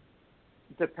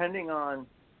depending on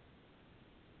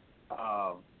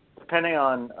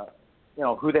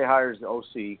who they hire as the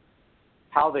OC,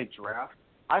 how they draft,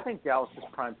 I think Dallas is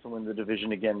primed to win the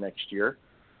division again next year.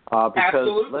 Because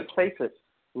Absolutely. let's face it,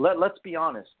 let's be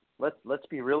honest. Let's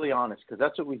be really honest, because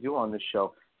that's what we do on this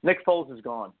show. Nick Foles is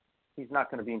gone. He's not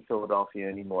going to be in Philadelphia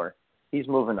anymore. He's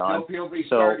moving on. Nope, he'll be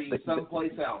starting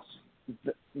someplace else.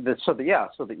 So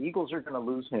the Eagles are going to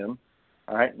lose him.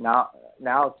 All right, now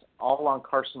it's all on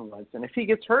Carson Wentz, and if he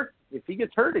gets hurt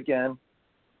again,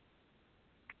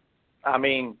 I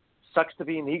mean, sucks to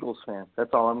be an Eagles fan.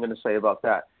 That's all I'm going to say about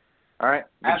that. All right,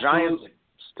 the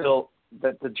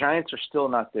Giants are still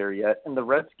not there yet, and the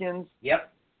Redskins.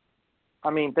 Yep. I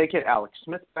mean, they get Alex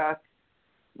Smith back.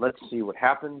 Let's see what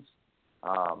happens.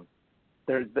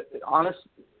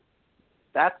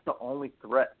 That's the only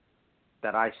threat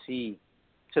that I see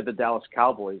to the Dallas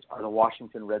Cowboys are the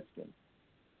Washington Redskins.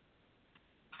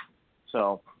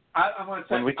 So I want to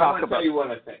tell you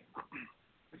what I think.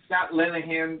 Scott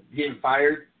Linehan getting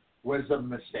fired was a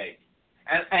mistake.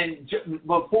 And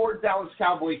before Dallas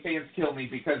Cowboy fans kill me,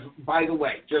 because, by the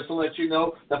way, just to let you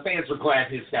know, the fans are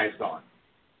glad his guy's gone.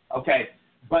 Okay?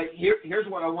 But here's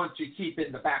what I want you to keep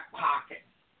in the back pocket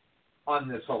on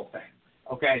this whole thing.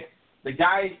 Okay? The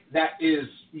guy that is,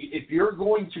 if you're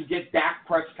going to get Dak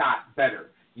Prescott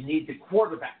better, you need the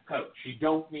quarterback coach. You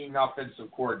don't need an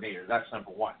offensive coordinator. That's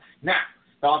number one. Now,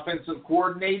 the offensive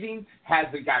coordinating, has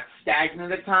it got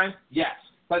stagnant at times? Yes.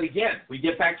 But again, we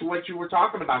get back to what you were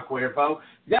talking about, Cuervo.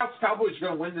 The Dallas Cowboys are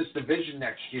going to win this division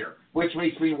next year, which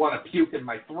makes me want to puke in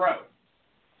my throat.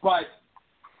 But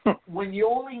when you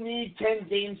only need 10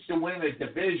 games to win a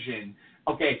division,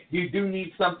 okay, you do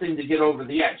need something to get over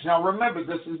the edge. Now, remember,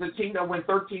 this is a team that went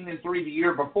 13-3 the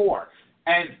year before.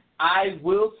 And I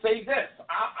will say this.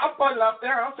 I'll put it up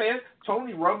there. I'll say it.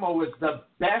 Tony Romo was the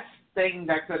best thing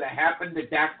that could have happened to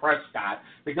Dak Prescott,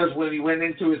 because when he went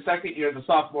into his second year, the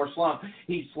sophomore slump,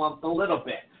 he slumped a little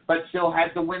bit, but still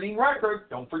had the winning record.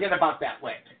 Don't forget about that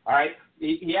win. All right?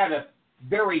 He had a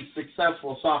very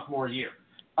successful sophomore year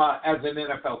as an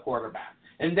NFL quarterback.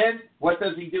 And then what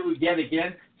does he do yet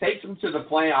again? Takes him to the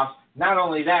playoffs. Not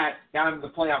only that, got him the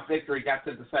playoff victory, got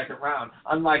to the second round,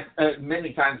 unlike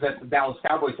many times that the Dallas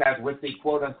Cowboys had with the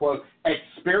quote-unquote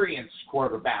experienced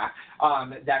quarterback,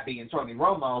 that being Tony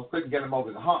Romo, couldn't get him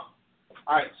over the hump.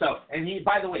 All right, so, and he,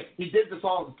 by the way, he did this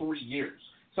all in 3 years.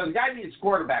 So the guy needs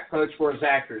quarterback coach for his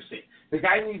accuracy. The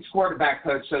guy needs quarterback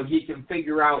coach so he can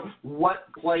figure out what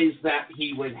plays that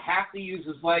he would have to use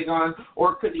his leg on,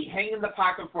 or could he hang in the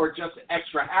pocket for just an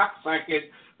extra half second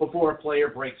before a player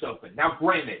breaks open. Now,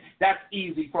 granted, that's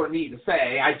easy for me to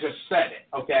say. I just said it,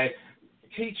 okay?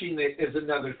 Teaching it is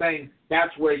another thing.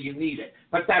 That's where you need it.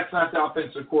 But that's not the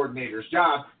offensive coordinator's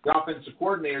job. The offensive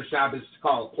coordinator's job is to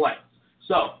call plays.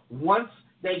 So once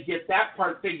they get that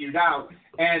part figured out,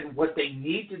 and what they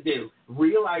need to do,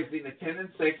 realizing that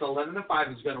 10-6,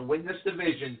 11-5 is going to win this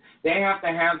division, they have to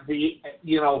have the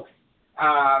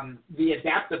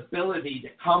adaptability to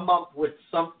come up with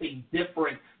something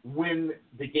different when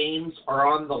the games are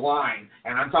on the line,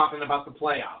 and I'm talking about the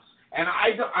playoffs. And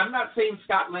I'm not saying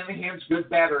Scott Linehan's good,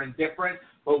 bad, or indifferent,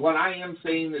 but what I am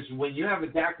saying is when you have a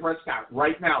Dak Prescott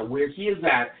right now where he is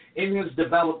at in his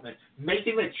development,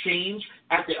 making a change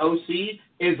at the OC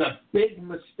is a big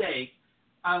mistake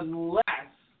unless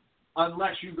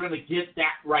you're going to get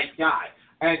that right guy.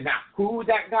 And now, who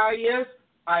that guy is,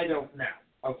 I don't know.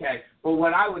 Okay, but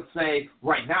what I would say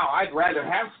right now, I'd rather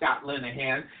have Scott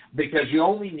Linehan because you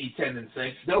only need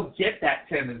 10-6. They'll get that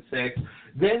 10-6.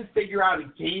 Then figure out a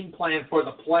game plan for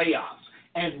the playoffs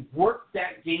and work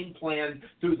that game plan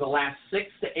through the last 6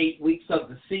 to 8 weeks of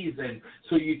the season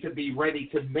so you can be ready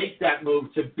to make that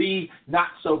move to be not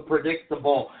so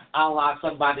predictable, a la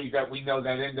somebody that we know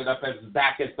that ended up as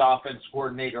back as the offense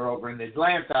coordinator over in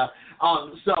Atlanta.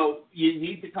 So you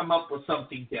need to come up with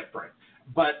something different.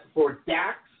 But for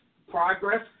Dak's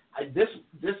progress, this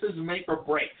is make or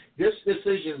break. This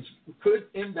decision could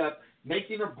end up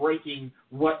making or breaking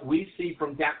what we see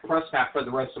from Dak Prescott for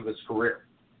the rest of his career.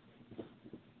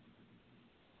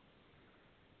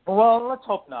 Well, let's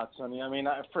hope not, Sonny. I mean,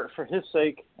 for his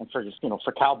sake and for just,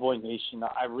 for Cowboy Nation,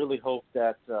 I really hope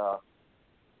that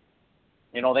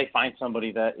they find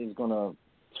somebody that is going to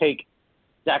take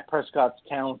Dak Prescott's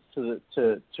talents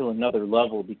to another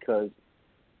level, because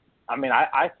I mean,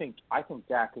 I think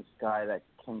Dak is a guy that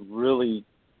can really,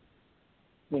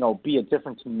 be a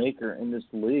difference maker in this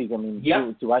league. I mean,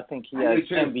 do I think he has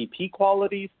MVP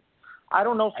qualities? I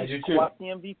don't know if he's quite the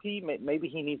MVP. Maybe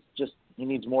he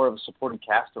needs more of a supporting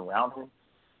cast around him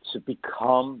to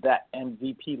become that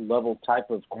MVP level type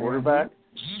of quarterback.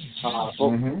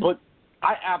 But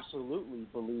I absolutely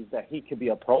believe that he could be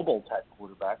a Pro Bowl type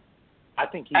quarterback. I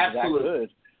think he's that good.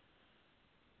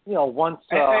 You know, once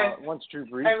Drew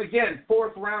Brees. And again,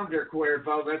 fourth rounder,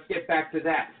 Cuervo. Let's get back to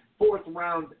that. Fourth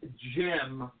round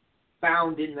Jim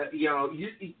found in the, you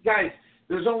guys,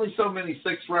 there's only so many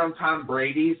sixth round Tom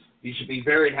Brady's. You should be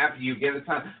very happy you get a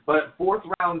ton. But fourth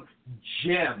round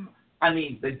Jim, I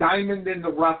mean, the diamond in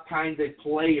the rough kind of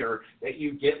player that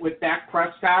you get with Dak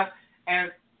Prescott.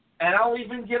 And I'll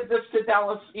even give this to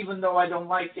Dallas, even though I don't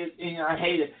like it and I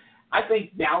hate it. I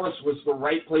think Dallas was the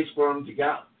right place for him to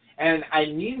go. And I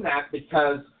mean that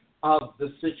because of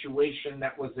the situation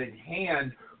that was in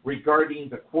hand regarding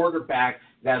the quarterback,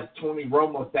 that Tony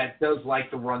Romo, that does like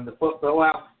to run the football.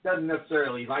 Well, doesn't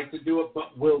necessarily like to do it,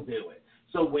 but will do it.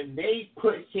 So when they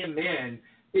put him in,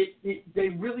 they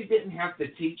really didn't have to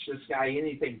teach this guy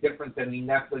anything different than he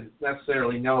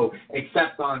necessarily know,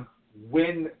 except on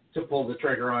when to pull the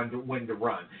trigger on when to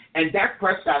run. And Dak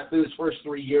Prescott, through his first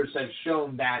 3 years, has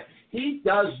shown that he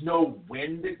does know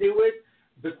when to do it.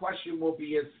 The question will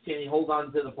be is, can he hold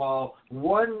on to the ball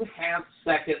 1/2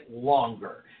 second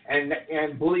longer? And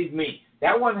believe me,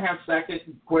 that 1/2 second,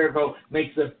 Cuervo,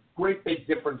 makes a great big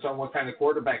difference on what kind of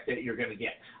quarterback that you're going to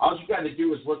get. All you got to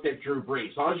do is look at Drew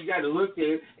Brees. All you got to look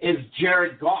at is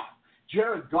Jared Goff.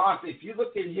 Jared Goff, if you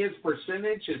look at his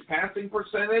percentage, his passing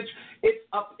percentage, it's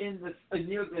up in the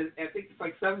near the, I think it's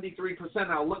like 73%.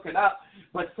 I'll look it up,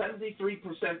 but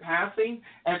 73% passing,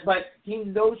 but he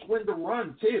knows when to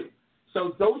run too.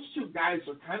 So those two guys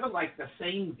are kind of like the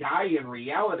same guy in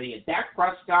reality. A Dak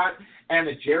Prescott and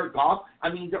a Jared Goff, I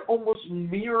mean, they're almost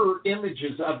mirror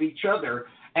images of each other.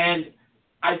 And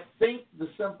I think the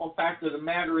simple fact of the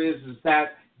matter is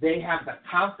that they have the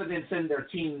confidence in their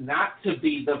team not to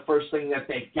be the first thing that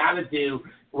they got to do,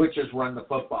 which is run the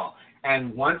football.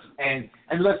 And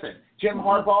listen, Jim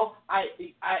Harbaugh,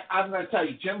 I'm going to tell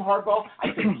you, Jim Harbaugh, I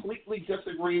completely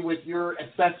disagree with your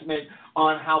assessment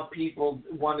on how people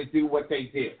want to do what they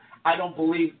do. I don't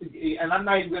believe, and I'm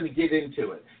not even going to get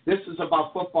into it. This is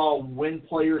about football when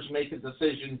players make a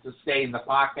decision to stay in the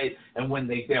pocket and when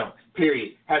they don't,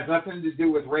 period. Has nothing to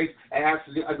do with race. It has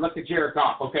to do, look at Jared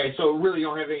Goff, okay? So it really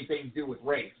don't have anything to do with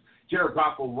race. Jared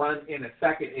Goff will run in a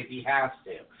second if he has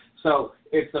to. So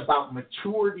it's about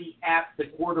maturity at the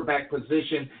quarterback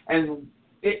position, and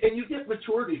you get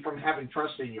maturity from having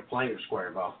trust in your players,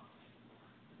 Cuervo.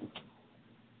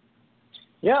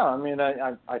 Yeah, I mean,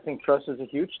 I think trust is a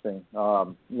huge thing.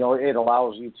 It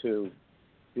allows you to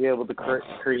be able to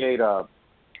create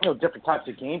different types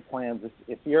of game plans.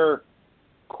 If your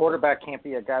quarterback can't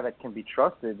be a guy that can be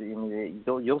trusted, I mean,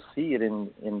 you'll see it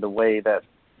in the way that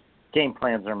game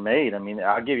plans are made. I mean,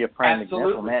 I'll give you a prime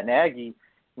example.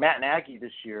 Matt Nagy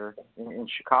this year in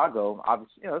Chicago,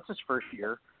 obviously, it's his first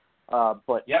year.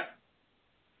 But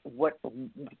what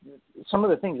some of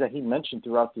the things that he mentioned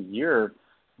throughout the year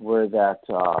were that,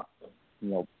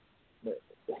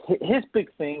 his big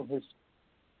thing,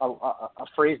 a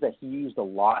phrase that he used a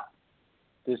lot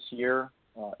this year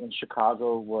in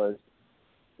Chicago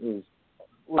is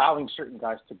allowing certain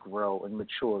guys to grow and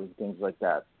mature and things like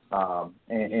that.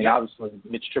 And obviously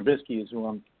Mitch Trubisky is who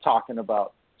I'm talking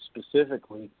about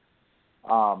specifically.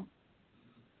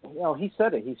 He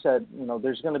said it. He said,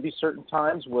 there's going to be certain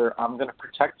times where I'm going to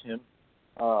protect him,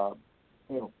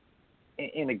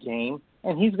 in a game,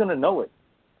 and he's going to know it.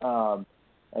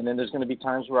 And then there's going to be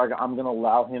times where I'm going to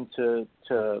allow him to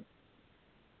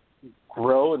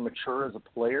grow and mature as a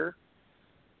player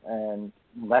and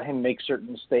let him make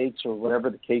certain mistakes or whatever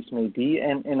the case may be.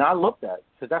 And I love that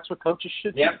because that's what coaches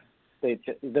should do.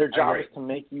 Their job is to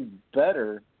make you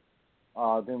better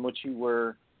than what you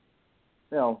were,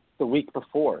 the week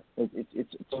before.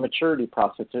 It's a maturity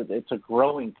process. It's a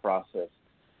growing process.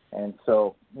 And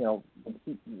so,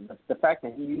 the fact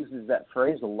that he uses that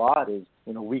phrase a lot is,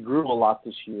 we grew a lot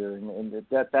this year, and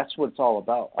that's what it's all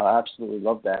about. I absolutely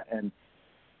love that. And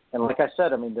like I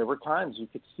said, I mean, there were times you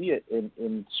could see it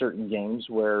in certain games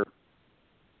where,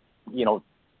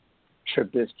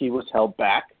 Trubisky was held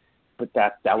back, but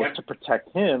that was to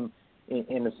protect him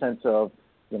in the sense of,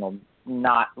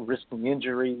 not risking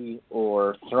injury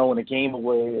or throwing a game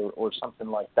away or something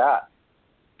like that.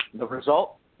 The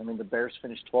result, I mean, the Bears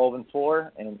finished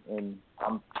 12-4, and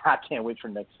I can't wait for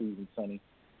next season, Sonny,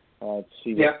 to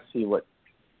see what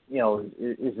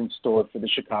is in store for the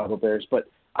Chicago Bears. But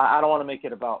I don't want to make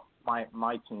it about my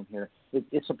team here.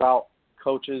 It's about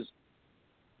coaches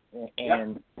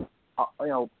and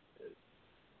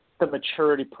the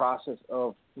maturity process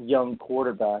of young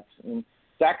quarterbacks. And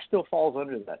Dak still falls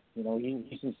under that. You know,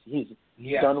 he's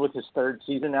done with his third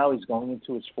season now. He's going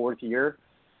into his fourth year.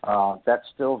 That's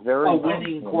still very a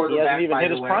winning quarterback. He hasn't even by hit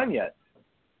the his way. prime yet.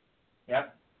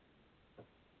 Yep.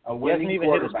 He hasn't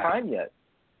even hit his prime yet.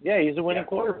 Yeah, he's a winning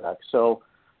quarterback. So,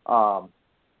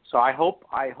 so I hope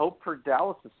for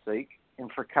Dallas' sake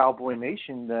and for Cowboy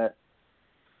Nation that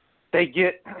they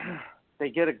get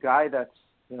a guy that's,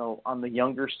 you know, on the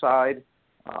younger side,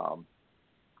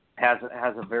 has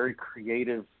a very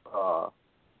creative,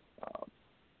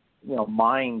 you know,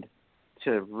 mind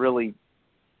to really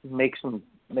make some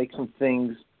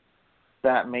things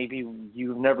that maybe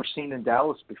you've never seen in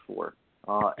Dallas before.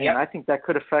 And I think that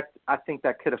could affect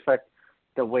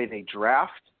the way they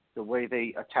draft, the way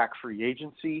they attack free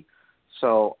agency.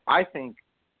 So I think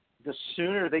the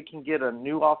sooner they can get a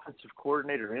new offensive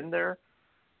coordinator in there,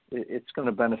 it's going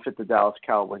to benefit the Dallas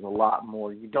Cowboys a lot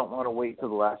more. You don't want to wait till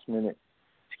the last minute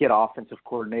to get an offensive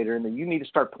coordinator in there. You need to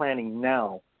start planning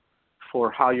now for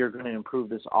how you're going to improve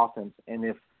this offense. And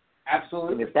if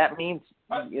that means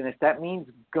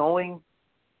going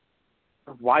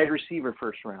wide receiver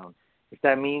first round, if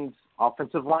that means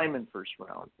offensive lineman first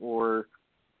round, or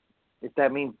if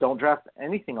that means don't draft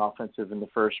anything offensive in the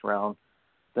first round,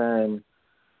 then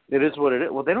it is what it is.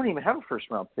 Well, they don't even have a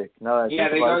first-round pick. No, they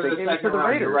go to the second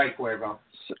round. You're right, Cuervo.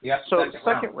 So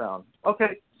second round.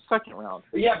 Okay, second round.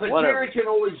 Yeah, but Whatever. Jerry can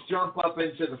always jump up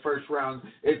into the first round.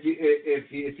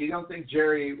 If you don't think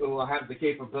Jerry will have the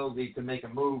capability to make a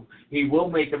move, he will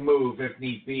make a move if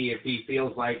need be. If he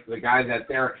feels like the guy that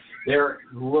they're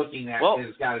looking at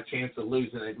has got a chance of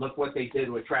losing it. Look what they did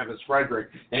with Travis Frederick.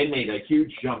 They made a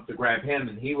huge jump to grab him,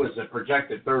 and he was a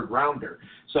projected third rounder.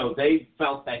 So they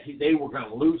felt that they were going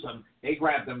to lose him. They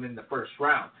grabbed him in the first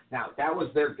round. Now, that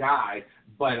was their guy,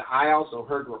 but I also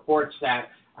heard reports that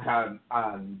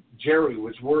Jerry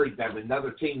was worried that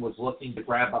another team was looking to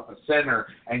grab up a center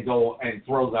and go and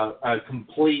throw a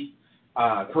complete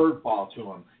curveball to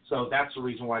him. So that's the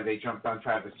reason why they jumped on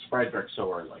Travis Frederick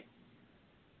so early.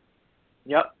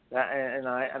 Yep, and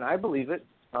I believe it.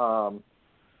 I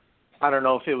don't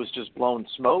know if it was just blown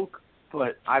smoke,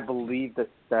 but I believe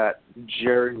that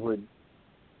Jerry would,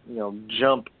 you know,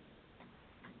 jump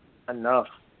enough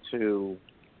to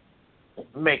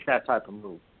make that type of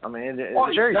move. I mean,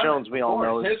 Jerry Jones, we all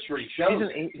know, history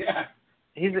shows.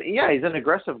 He's an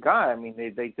aggressive guy. I mean,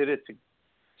 they did it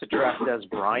to draft Des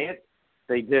Bryant.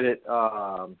 They did it.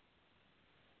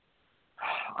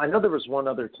 I know there was one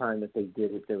other time that they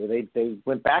did it. They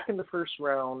went back in the first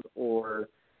round, or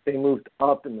they moved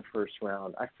up in the first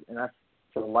round.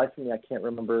 For the life of me, I can't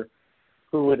remember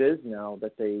who it is now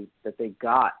that they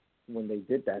got when they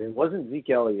did that. It wasn't Zeke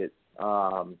Elliott.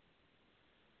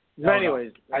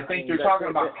 Anyways, I think you're talking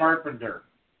about Carpenter.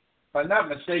 If I'm not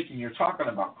mistaken, you're talking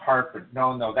about Carpenter.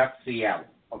 No, that's Seattle.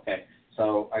 Okay,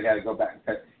 so I got to go back.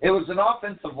 It was an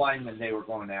offensive lineman they were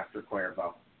going after,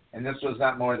 Cuervo, and this was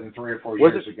not more than 3 or 4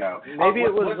 years ago. Maybe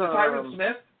it was Tyron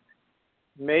Smith?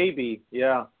 Maybe,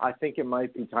 yeah. I think it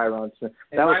might be Tyron Smith.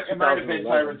 It might have been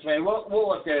Tyron Smith. We'll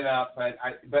look it up,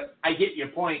 but I get your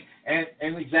point, and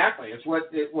exactly, it's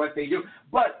what they do.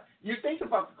 But you think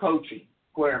about the coaching,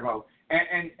 Cuervo,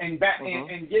 and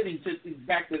getting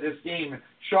back to this game,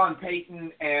 Sean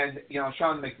Payton and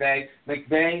Sean McVay.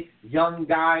 McVay, young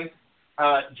guy,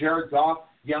 Jared Goff,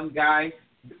 young guy.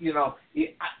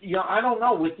 I don't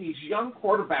know, with these young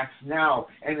quarterbacks now,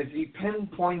 and if you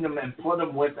pinpoint them and put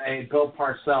them with a Bill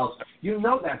Parcells,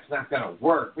 that's not going to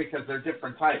work because they're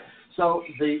different types. So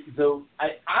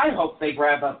I hope they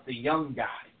grab up the young guy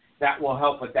that will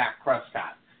help with Dak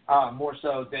Prescott, more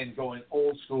so than going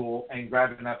old school and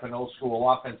grabbing up an old school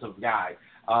offensive guy.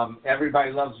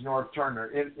 Everybody loves Norv Turner,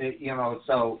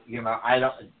 I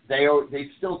don't. They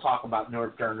still talk about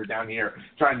Norv Turner down here,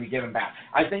 trying to get him back.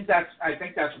 I think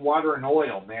that's water and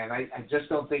oil, man. I just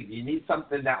don't think you need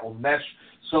something that will mesh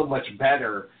so much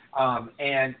better.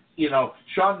 And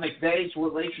Sean McVay's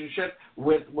relationship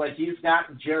with what he's got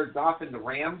and Jared Goff and the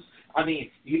Rams. I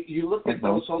mean, you look at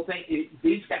those whole things.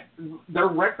 These guys, their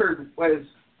record was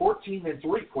 14-3,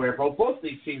 Cuervo. Both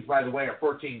these teams, by the way, are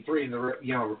 14-3 in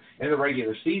the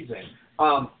regular season.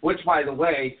 Which, by the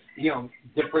way,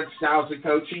 different styles of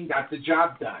coaching got the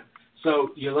job done. So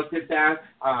you look at that.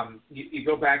 You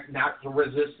go back, not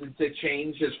resistant to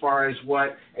change as far as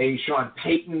what a Sean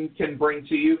Payton can bring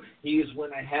to you. He just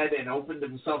went ahead and opened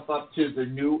himself up to the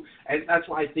new, and that's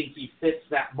why I think he fits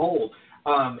that mold.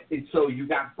 And so you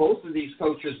got both of these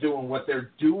coaches doing what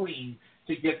they're doing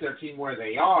to get their team where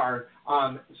they are.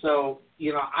 So,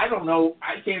 I don't know.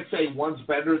 I can't say one's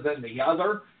better than the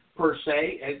other, per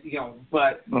se,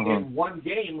 but in one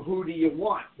game, who do you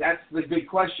want? That's the big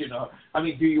question.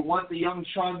 Do you want the young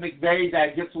Sean McVay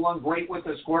that gets along great with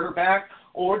his quarterback,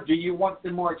 or do you want the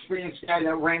more experienced guy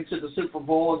that ran to the Super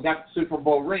Bowl and got the Super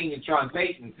Bowl ring in Sean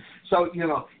Payton? So,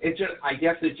 I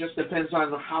guess it just depends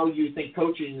on how you think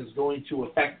coaching is going to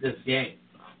affect this game.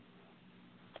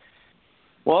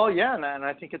 Well, yeah, and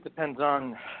I think it depends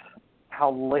on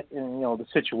how the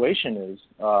situation is.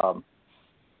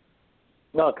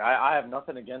 Look, I have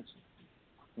nothing against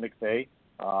McVay.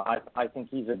 I think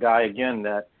he's a guy again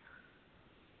that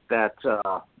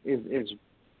is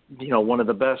one of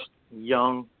the best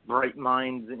young bright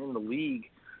minds in the league.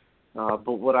 But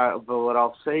what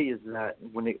I'll say is that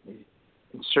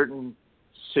in certain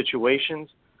situations,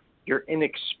 your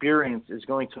inexperience is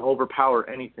going to overpower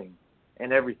anything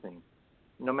and everything.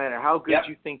 No matter how good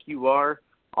you think you are,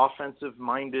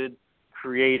 offensive-minded,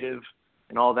 creative,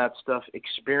 and all that stuff,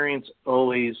 experience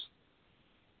always,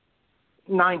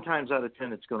 9 times out of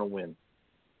 10, it's going to win.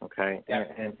 Okay? Yeah.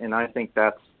 And I think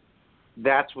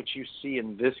that's what you see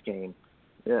in this game.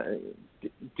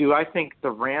 Do I think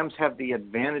the Rams have the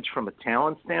advantage from a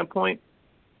talent standpoint?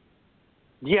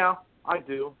 Yeah, I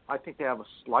do. I think they have a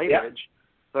slight edge,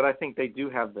 but I think they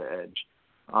do have the edge.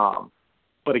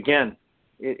 But again,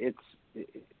 it's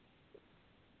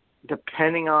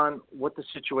depending on what the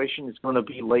situation is going to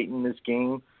be late in this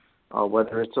game,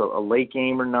 whether it's a late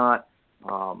game or not.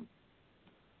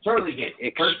 Early game,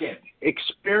 first game.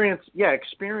 Experience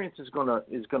is going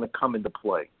to come into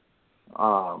play.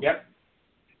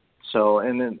 So,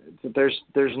 and then there's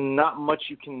not much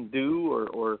you can do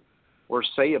or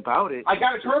say about it. I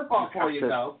got a curveball for you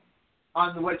though.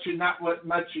 On what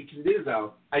much you can do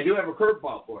though. I do have a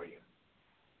curveball for you.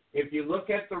 If you look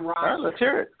at the roster, all right, let's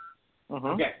hear it.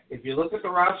 Okay, if you look at the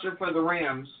roster for the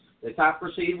Rams, the top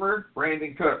receiver,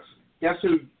 Brandon Cooks. Guess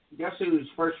whose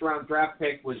first round draft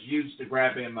pick was used to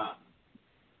grab him up?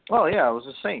 Oh yeah, it was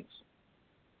the Saints.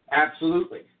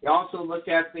 Absolutely. You also look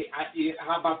at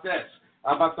how about this?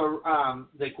 How about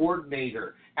the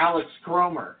coordinator, Alex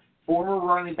Cromer, former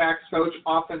running backs coach,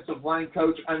 offensive line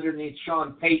coach underneath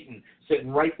Sean Payton,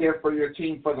 sitting right there for your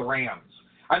team for the Rams.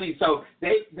 So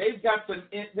they've got some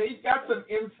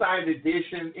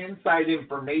inside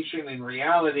information in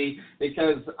reality,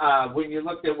 because when you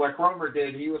looked at what Cromer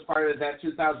did, he was part of that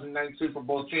 2009 Super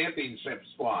Bowl championship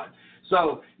squad.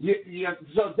 So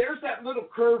so there's that little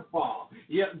curveball.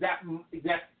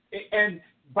 And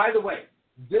by the way,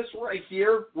 this right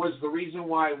here was the reason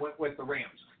why I went with the Rams.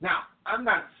 Now, I'm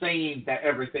not saying that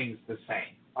everything's the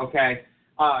same, okay,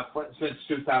 since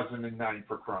 2009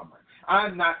 for Cromer.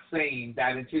 I'm not saying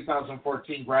that in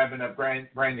 2014 grabbing up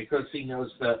Brandon Cooks, he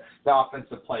knows the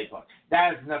offensive playbook.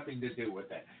 That has nothing to do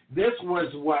with it. This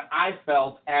was what I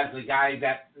felt as a guys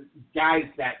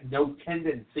that know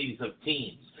tendencies of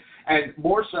teams. And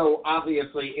more so,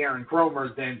 obviously, Aaron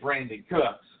Cromer than Brandon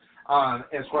Cooks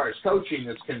as far as coaching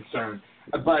is concerned.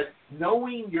 But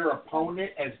knowing your opponent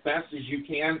as best as you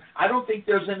can, I don't think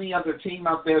there's any other team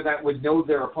out there that would know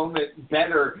their opponent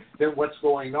better than what's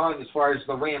going on as far as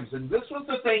the Rams. And this was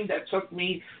the thing that took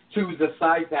me to the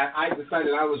side that I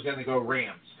decided I was going to go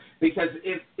Rams. Because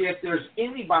if there's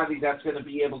anybody that's going to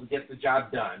be able to get the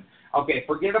job done, okay,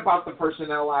 forget about the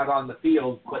personnel out on the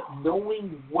field, but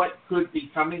knowing what could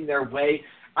be coming their way,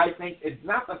 I think it's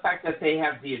not the fact that they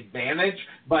have the advantage,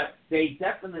 but they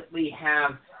definitely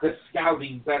have the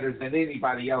scouting better than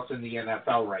anybody else in the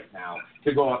NFL right now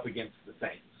to go up against the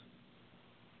Saints.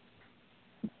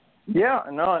 Yeah,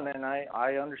 no, and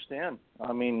I understand.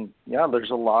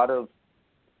 There's a lot of,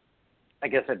 I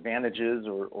guess, advantages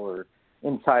or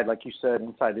inside, like you said,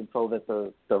 inside info that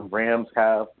the Rams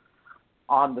have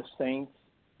on the Saints.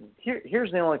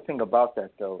 Here's the only thing about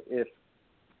that, though.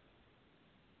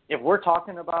 If we're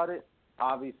talking about it,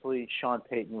 obviously Sean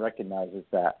Payton recognizes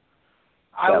that.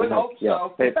 I would hope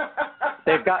so. They've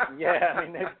got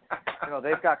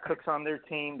they've got Cooks on their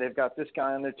team. They've got this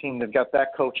guy on their team. They've got that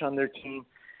coach on their team.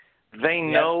 They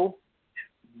know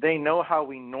how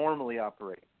we normally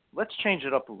operate. Let's change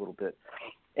it up a little bit,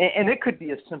 and it could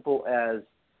be as simple as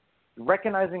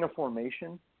recognizing a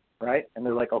formation, right? And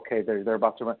they're like, okay, they're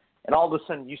about to run, and all of a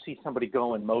sudden you see somebody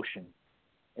go in motion,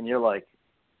 and you're like,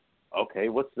 okay,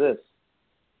 what's this?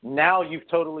 Now you've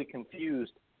totally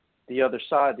confused the other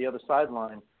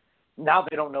sideline. Now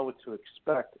they don't know what to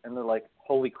expect, and they're like,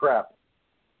 holy crap,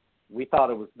 we thought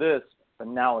it was this, but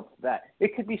now it's that.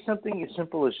 It could be something as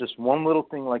simple as just one little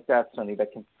thing like that, Sonny,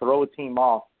 that can throw a team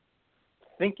off,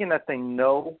 thinking that they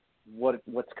know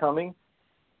what's coming,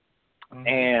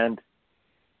 and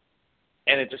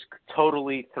it just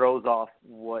totally throws off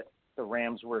what the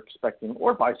Rams were expecting,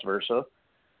 or vice versa.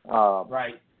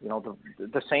 Right.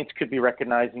 the Saints could be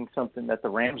recognizing something that the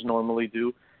Rams normally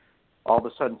do. All of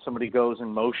a sudden somebody goes in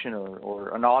motion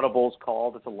or an audible's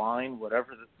called, it's a line, whatever.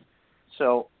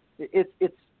 So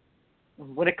it's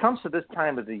when it comes to this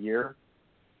time of the year,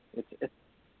 it's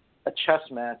a chess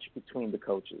match between the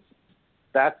coaches.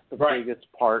 That's the biggest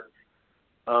part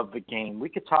of the game. We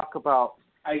could talk about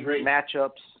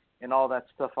matchups and all that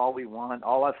stuff all we want.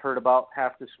 All I've heard about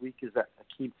half this week is that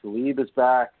Aqib Talib is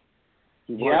back.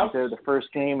 He wasn't there the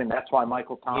first game, and that's why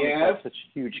Michael Thomas had such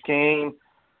a huge game.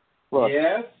 Look,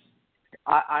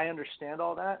 I understand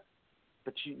all that,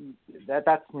 but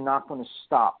that's not going to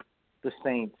stop the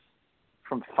Saints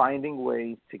from finding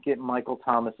ways to get Michael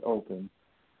Thomas open.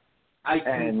 I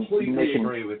completely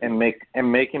agree with you.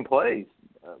 And making plays.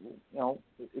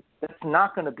 That's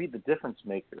not going to be the difference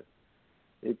maker.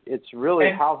 It's really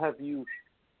how have you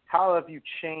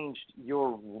changed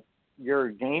your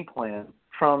game plan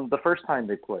from the first time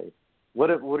they played?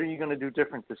 What are you going to do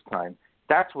different this time?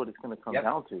 That's what it's going to come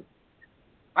down to.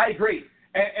 I agree.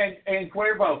 And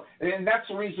Cuervo, and that's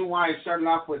the reason why I started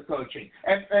off with coaching.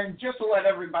 And just to let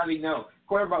everybody know,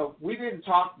 Cuervo, we didn't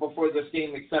talk before this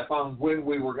game except on when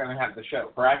we were going to have the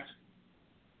show, correct?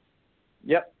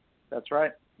 Yep, that's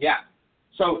right. Yeah.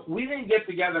 So we didn't get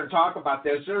together and talk about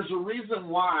this. There's a reason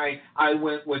why I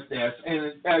went with this,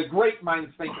 and great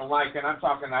minds think alike. And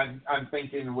I'm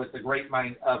thinking with the great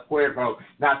mind of Cuervo,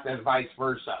 not the vice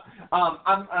versa.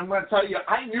 I'm going to tell you,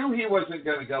 I knew he wasn't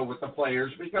going to go with the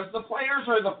players because the players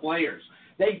are the players.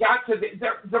 They got to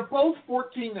they're both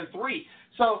 14-3.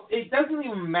 So it doesn't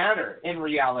even matter in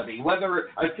reality whether,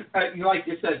 like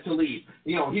you said, Talib,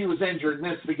 he was injured,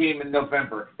 missed the game in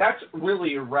November. That's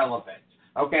really irrelevant.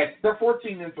 Okay, they're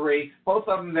 14-3, both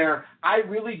of them there. I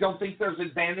really don't think there's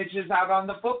advantages out on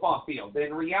the football field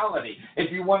in reality.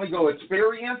 If you want to go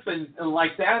experience and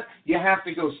like that, you have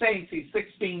to go Saints. He's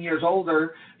 16 years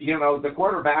older. The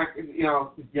quarterback.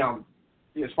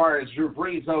 As far as Drew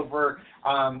Brees over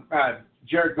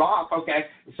Jared Goff. Okay,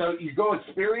 so you go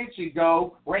experience, you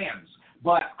go Rams.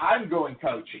 But I'm going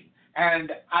coaching.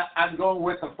 And I'm going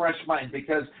with a fresh mind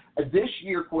because this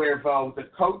year, Cuervo, the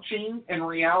coaching in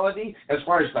reality, as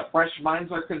far as the fresh minds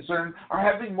are concerned, are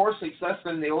having more success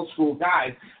than the old school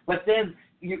guys. But then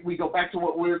we go back to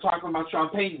what we were talking about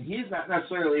Sean Payton. He's not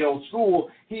necessarily old school.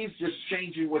 He's just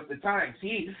changing with the times.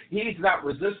 He's not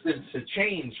resistant to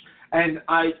change. And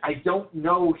I don't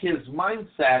know his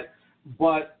mindset,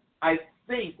 but I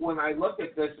think when I look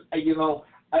at this,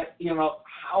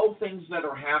 how things that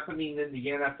are happening in the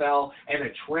NFL and a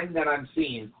trend that I'm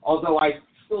seeing, although I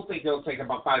still think it'll take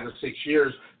about 5 or 6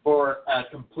 years for a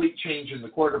complete change in the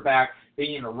quarterback,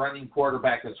 being a running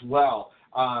quarterback as well.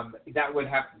 That would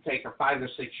have to take 5 or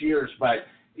 6 years, but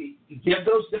give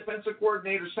those defensive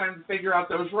coordinators time to figure out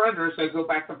those runners and go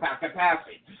back to pocket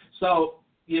passing. So,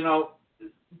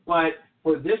 but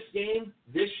for this game,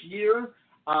 this year,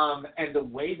 and the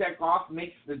way that Goff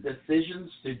makes the decisions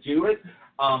to do it,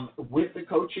 with the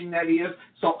coaching that he is.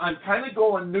 So I'm kind of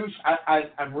going new.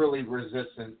 I'm really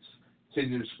resistant to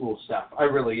new school stuff. I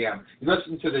really am. You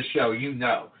listen to the show,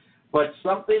 But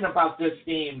something about this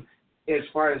game, as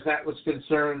far as that was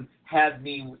concerned, had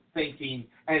me thinking.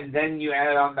 And then you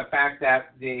add on the fact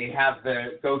that they have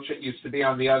the coach that used to be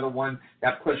on the other one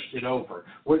that pushed it over.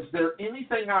 Was there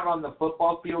anything out on the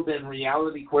football field in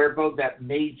reality, Cuervo, that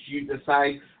made you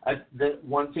decide that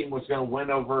one team was going to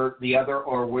win over the other?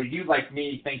 Or were you like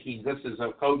me thinking this is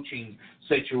a coaching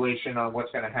situation on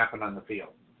what's going to happen on the field?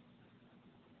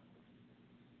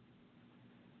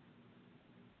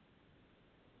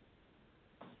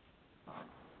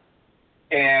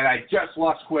 And I just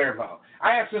lost Cuervo.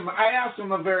 I asked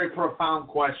him a very profound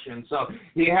question, so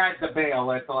he had to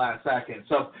bail at the last second.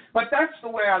 But that's the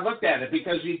way I looked at it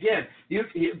because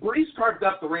Brees carved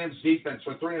up the Rams defense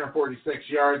for 346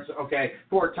 yards.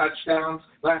 4 touchdowns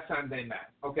last time they met.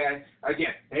 Again,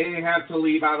 they didn't have to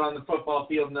leave out on the football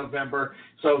field in November,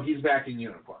 so he's back in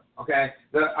uniform.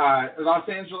 The Los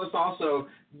Angeles also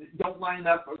don't line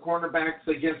up cornerbacks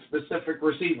against specific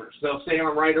receivers. They'll stay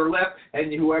on right or left,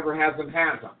 and whoever has them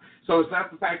has them. So it's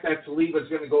not the fact that Talib is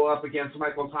going to go up against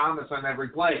Michael Thomas on every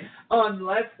play,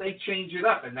 unless they change it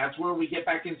up. And that's where we get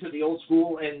back into the old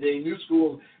school and the new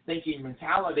school thinking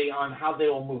mentality on how they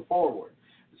will move forward.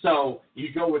 So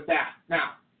you go with that.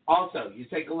 Now, also, you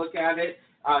take a look at it.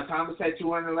 Thomas had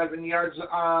 211 yards,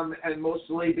 and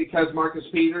mostly because Marcus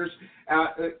Peters,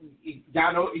 he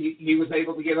was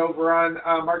able to get over on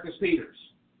Marcus Peters.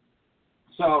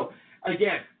 So,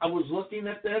 again, I was looking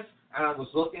at this, and I was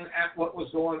looking at what was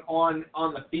going on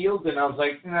the field, and I was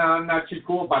like, no, I'm not too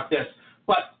cool about this.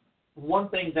 But one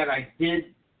thing that I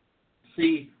did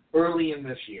see early in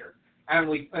this year, and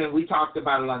we talked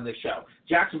about it on this show.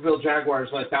 Jacksonville Jaguars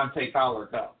let Dante Fowler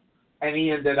go, and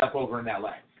he ended up over in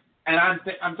L.A. And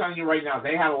I'm telling you right now,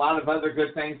 they had a lot of other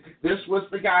good things. This was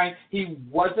the guy. He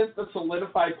wasn't the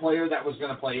solidified player that was going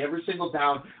to play every single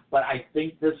down, but I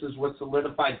think this is what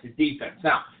solidified the defense.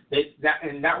 Now,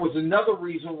 that was another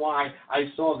reason why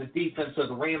I saw the defense of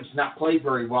the Rams not play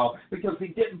very well, because they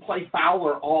didn't play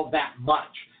Fowler all that much.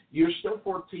 You're still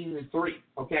 14-3,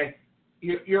 okay?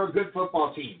 You're a good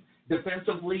football team.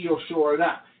 Defensively, you'll shore it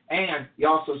up. And you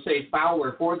also save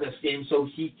Fowler for this game so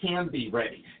he can be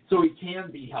ready, so he can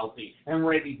be healthy and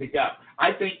ready to go.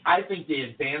 I think the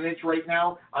advantage right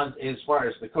now, as far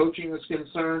as the coaching is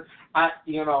concerned, I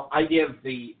give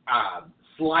the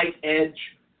slight edge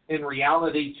in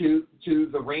reality to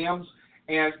the Rams.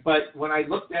 But when I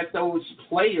looked at those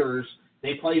players,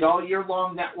 they played all year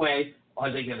long that way. Are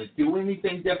they going to do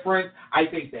anything different? I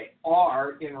think they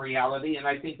are in reality, and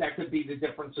I think that could be the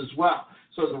difference as well.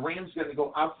 So the Rams going to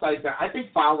go outside that. I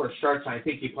think Fowler starts, and I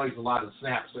think he plays a lot of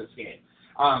snaps this game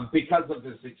because of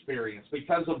his experience,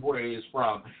 because of where he is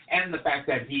from, and the fact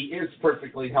that he is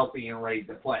perfectly healthy and ready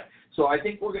to play. So I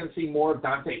think we're going to see more of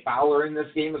Dante Fowler in this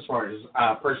game as far as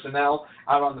personnel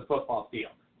out on the football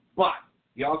field. But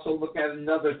you also look at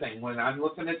another thing. When I'm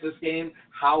looking at this game,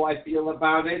 how I feel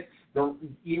about it,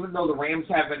 even though the Rams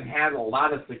haven't had a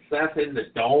lot of success in the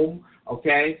dome,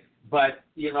 okay, but,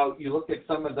 you look at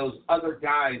some of those other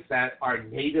guys that are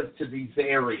native to these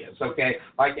areas, okay,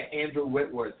 like Andrew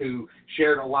Whitworth, who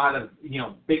shared a lot of,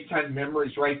 big-time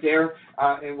memories right there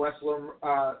in West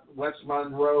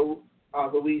Monroe,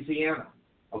 Louisiana,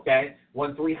 okay,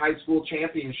 won 3 high school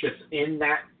championships in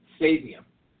that stadium.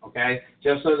 Okay,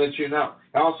 just so that you know.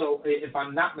 Also, if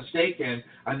I'm not mistaken,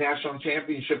 a national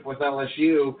championship with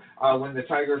LSU when the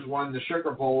Tigers won the Sugar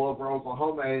Bowl over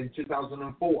Oklahoma in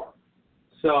 2004.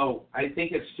 So I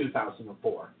think it's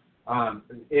 2004.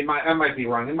 I might be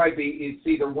wrong. It's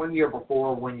either 1 year before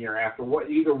or 1 year after.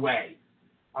 Either way,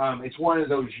 it's one of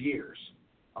those years.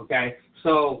 Okay,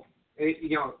 so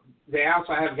they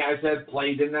also have guys that have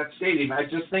played in that stadium. I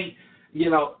just think,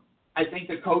 I think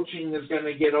the coaching is going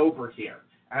to get over here.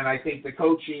 And I think the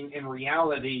coaching, in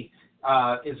reality,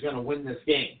 is going to win this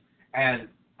game. And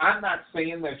I'm not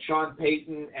saying that Sean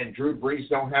Payton and Drew Brees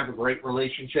don't have a great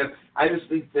relationship. I just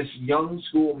think this young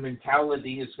school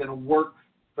mentality is going to work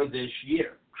for this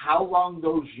year. How long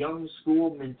those young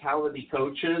school mentality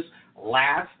coaches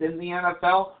last in the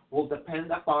NFL will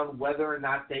depend upon whether or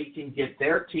not they can get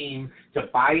their team to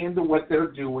buy into what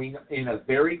they're doing in a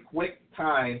very quick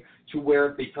time to where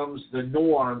it becomes the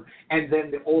norm, and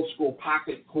then the old school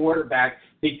pocket quarterback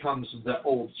becomes the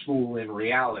old school in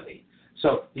reality.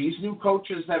 So these new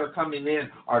coaches that are coming in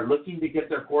are looking to get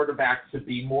their quarterbacks to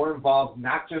be more involved,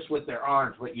 not just with their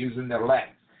arms, but using their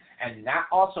legs. And that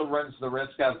also runs the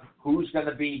risk of who's going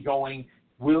to be going,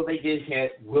 will they get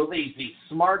hit, will they be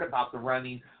smart about the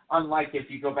running, unlike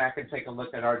if you go back and take a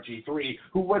look at RG3,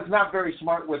 who was not very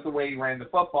smart with the way he ran the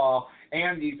football,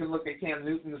 and you can look at Cam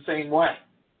Newton the same way.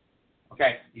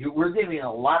 Okay, we're getting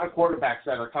a lot of quarterbacks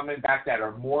that are coming back that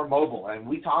are more mobile, and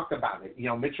we talked about it.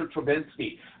 Mitchell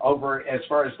Trubisky, over as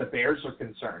far as the Bears are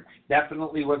concerned,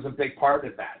 definitely was a big part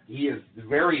of that. He is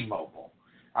very mobile.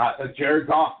 Jared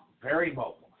Goff, very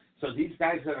mobile. So these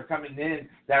guys that are coming in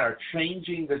that are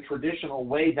changing the traditional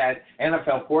way that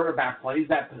NFL quarterback plays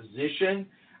that position,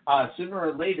 sooner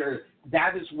or later,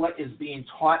 that is what is being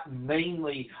taught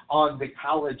mainly on the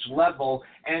college level,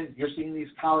 and you're seeing these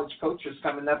college coaches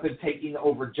coming up and taking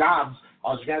over jobs.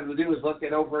 All you got to do is look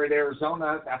at over at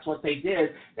Arizona. That's what they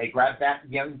did. They grabbed that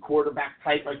young quarterback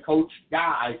type of coach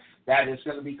guy that is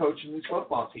going to be coaching these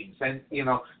football teams. And,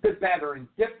 good, bad, or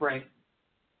indifferent,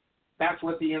 that's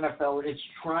what the NFL is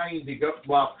trying to go.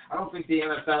 Well, I don't think the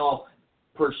NFL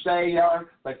per se are,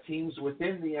 but teams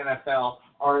within the NFL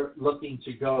are looking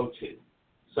to go to.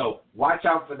 So watch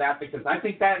out for that, because I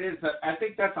think that's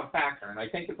a factor, and I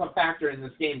think it's a factor in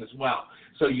this game as well.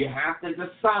 So you have to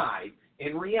decide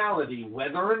in reality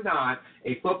whether or not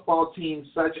a football team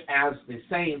such as the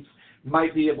Saints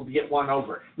might be able to get one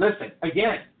over. Listen,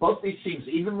 again, both these teams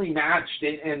evenly matched,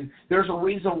 and there's a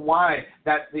reason why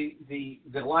that the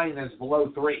line is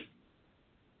below 3.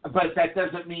 But that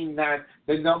doesn't mean that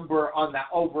the number on the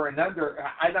over and under,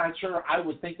 I'm not sure. I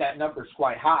would think that number is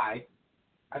quite high.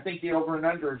 I think the over and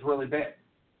under is really big.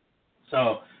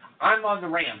 So I'm on the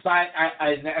Rams.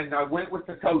 I went with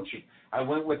the coaching. I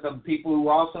went with the people who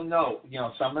also know,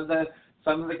 some of the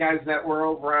guys that were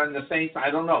over on the Saints.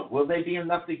 I don't know. Will they be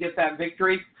enough to get that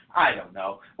victory? I don't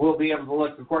know. We'll be able to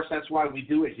look. Of course, that's why we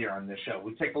do it here on this show.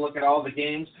 We take a look at all the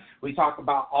games. We talk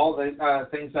about all the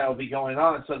things that will be going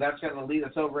on. So that's going to lead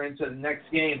us over into the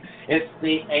next game. It's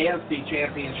the AFC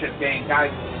Championship game,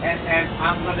 guys. And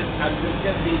I'm just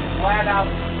going to be flat out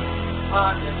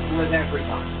honest with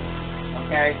everybody.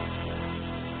 Okay?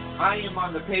 I am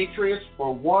on the Patriots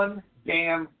for one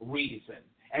damn reason,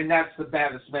 and that's the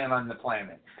baddest man on the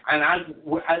planet. And I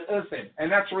listen,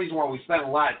 and that's the reason why we spent a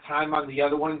lot of time on the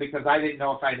other one, because I didn't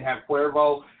know if I'd have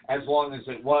Cuervo as long as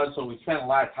it was, so we spent a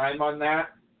lot of time on that.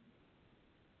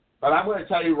 But I'm going to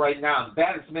tell you right now, the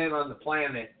baddest man on the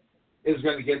planet is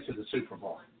going to get to the Super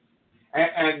Bowl.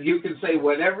 And you can say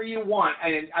whatever you want.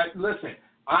 And listen,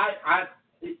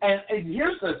 and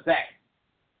here's the thing.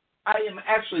 I am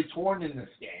actually torn in this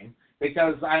game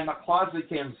because I'm a closet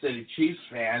Kansas City Chiefs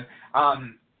fan.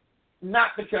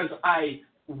 Not because I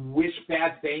wish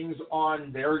bad things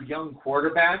on their young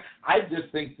quarterback. I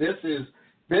just think this is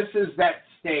that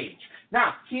stage.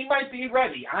 Now, he might be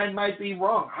ready. I might be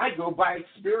wrong. I go by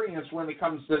experience when it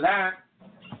comes to that.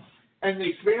 And the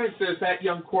experience is that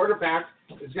young quarterback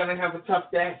is going to have a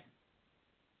tough day.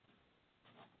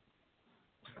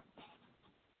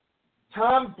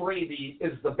 Tom Brady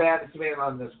is the baddest man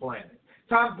on this planet.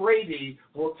 Tom Brady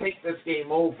will take this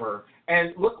game over.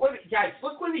 And look what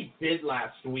he did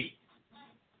last week.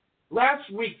 Last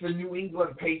week, the New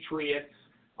England Patriots,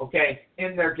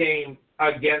 in their game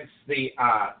against the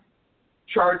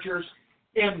Chargers,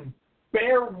 embarrassed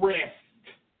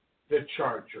the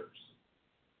Chargers.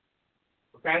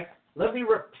 Okay? Let me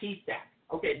repeat that.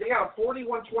 Okay, they got a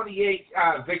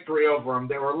 41-28 victory over them.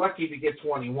 They were lucky to get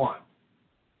 21.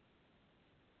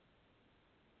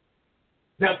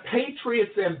 The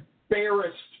Patriots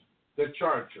embarrassed the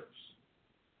Chargers.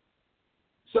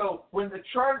 So when the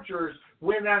Chargers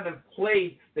went out and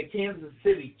played the Kansas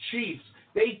City Chiefs,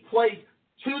 they played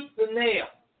tooth and nail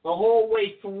the whole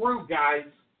way through, guys.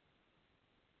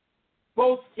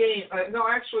 Both games,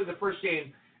 actually the first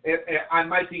game, I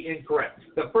might be incorrect.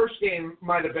 The first game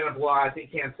might have been a blowout. I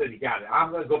think Kansas City got it.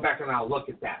 I'm going to go back and I'll look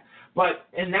at that. But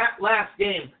in that last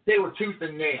game, they were tooth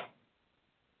and nail.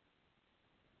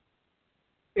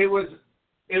 It was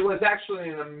actually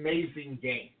an amazing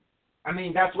game. I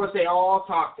mean, that's what they all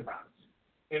talked about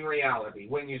in reality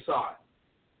when you saw it.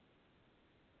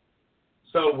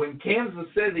 So when Kansas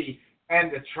City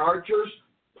and the Chargers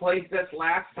played this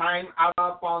last time out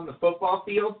up on the football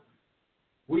field,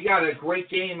 we got a great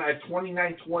game at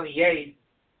 29-28,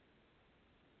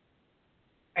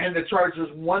 and the Chargers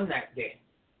won that game.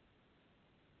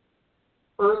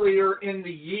 Earlier in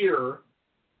the year,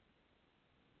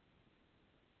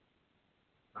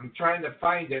 I'm trying to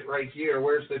find it right here.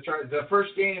 Where's the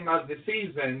first game of the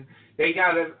season? They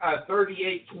got a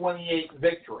 38-28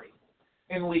 victory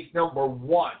in week number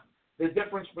 1. The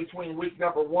difference between week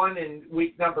number 1 and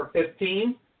week number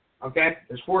 15,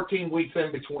 there's 14 weeks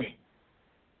in between.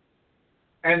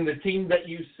 And the team that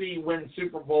you see win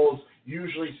Super Bowls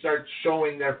usually starts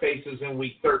showing their faces in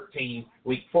week 13,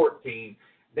 week 14.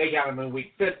 They got them in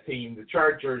week 15. The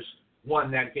Chargers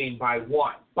won that game by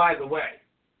 1. By the way,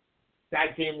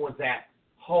 that game was at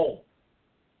home.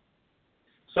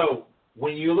 So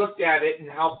when you looked at it and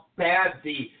how bad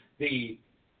the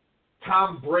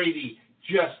Tom Brady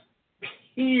just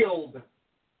peeled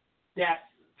that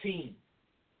team,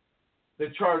 the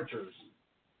Chargers,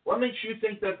 what makes you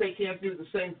think that they can't do the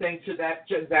same thing to that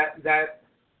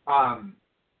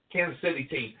Kansas City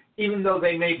team, even though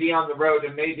they may be on the road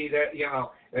and maybe that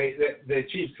the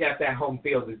Chiefs got that home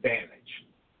field advantage?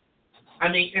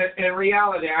 I mean, in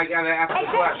reality, I got to ask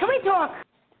the question. Can we talk?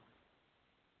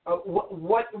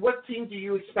 What team do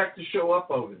you expect to show up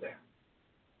over there?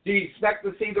 Do you expect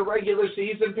to see the regular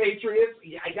season Patriots?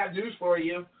 Yeah, I got news for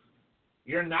you.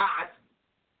 You're not.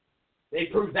 They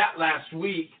proved that last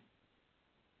week.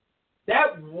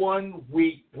 That 1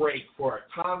 week break for a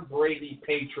Tom Brady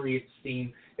Patriots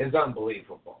team is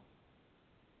unbelievable.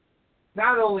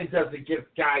 Not only does it get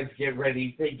guys get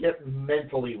ready, they get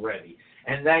mentally ready.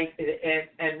 And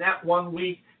that 1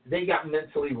 week, they got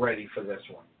mentally ready for this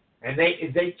one. And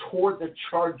they tore the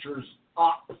Chargers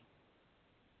up.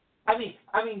 I mean,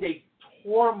 they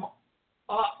tore them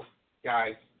up,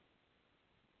 guys.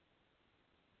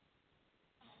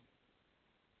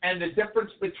 And the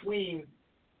difference between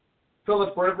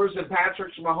Phillip Rivers and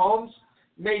Patrick Mahomes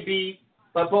may be,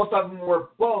 but both of them were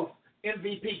both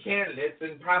MVP candidates,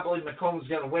 and probably Mahomes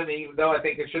going to win, even though I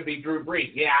think it should be Drew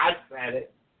Brees. Yeah, I said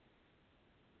it.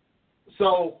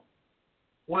 So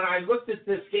when I looked at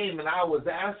this game and I was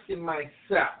asking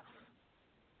myself,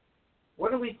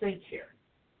 what do we think here?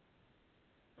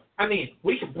 I mean,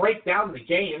 we can break down the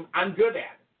game. I'm good at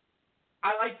it.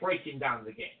 I like breaking down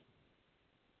the game.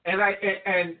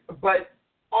 But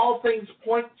all things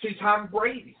point to Tom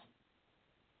Brady.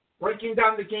 Breaking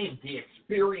down the game, the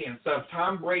experience of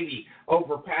Tom Brady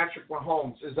over Patrick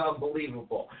Mahomes is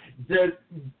unbelievable. The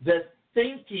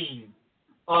thinking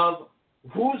of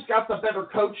who's got the better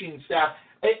coaching staff.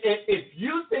 If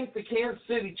you think the Kansas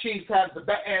City Chiefs have the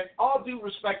best, and all due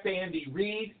respect to Andy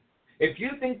Reid, if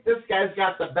you think this guy's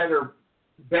got the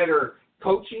better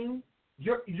coaching,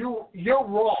 you're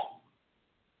wrong.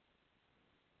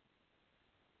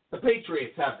 The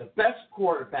Patriots have the best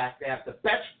quarterback. They have the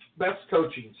best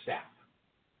coaching staff.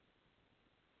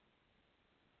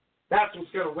 That's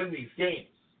what's going to win these games.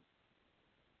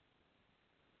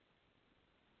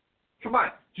 Come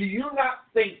on. Do you not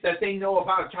think that they know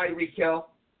about Tyreek Hill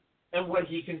and what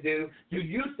he can do? Do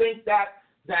you think that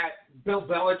Bill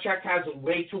Belichick has a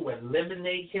way to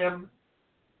eliminate him?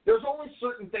 There's only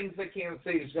certain things that Kansas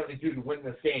City is going to do to win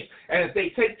this game. And if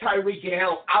they take Tyreek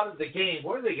Hill out of the game,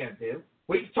 what are they going to do?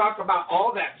 We can talk about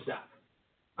all that stuff.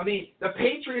 I mean, the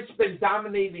Patriots have been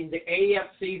dominating the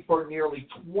AFC for nearly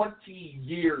 20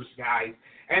 years, guys,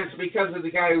 and it's because of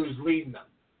the guy who's leading them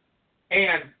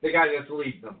and the guy that's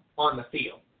leading them on the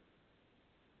field.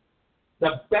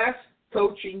 The best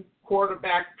coaching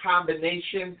quarterback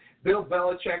combination, Bill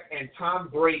Belichick and Tom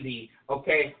Brady,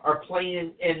 okay, are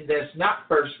playing in this not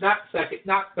first, not second,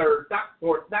 not third, not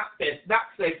fourth, not fifth, not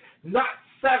sixth, not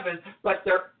seventh, but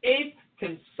their eighth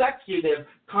consecutive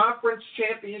conference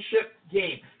championship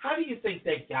game. How do you think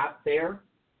they got there?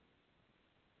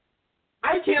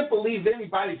 I can't believe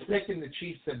anybody's picking the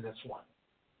Chiefs in this one.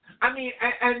 I mean,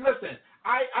 and listen,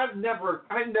 I've never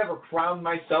crowned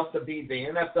myself to be the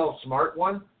NFL smart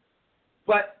one,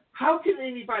 but how can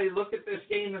anybody look at this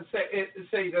game and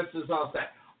say this is all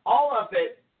set? All of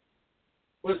it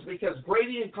was because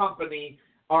Brady and company,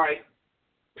 all right,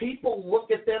 people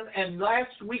look at them, and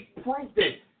last week proved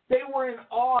it. They were in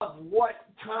awe of what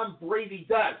Tom Brady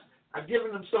does. I've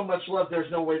given them so much love, there's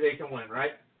no way they can win,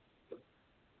 right?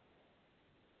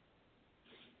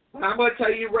 And I'm going to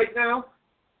tell you right now,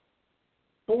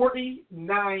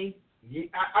 49,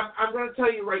 I'm going to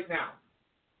tell you right now,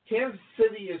 Kansas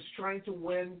City is trying to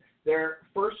win they're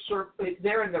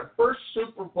in their first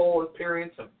Super Bowl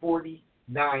appearance of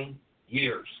 49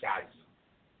 years, guys.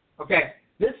 Okay,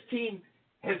 this team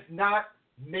has not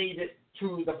made it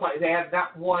to the play. They have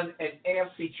not won an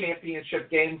AFC championship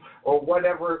game or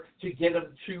whatever to get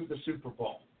them to the Super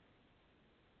Bowl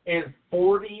in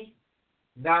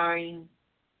 49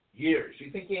 years.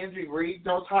 You think Andy Reid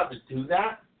knows how to do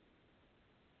that?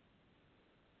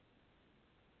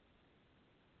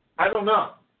 I don't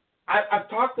know. I've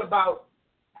talked about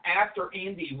after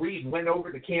Andy Reid went over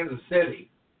to Kansas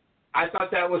City, I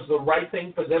thought that was the right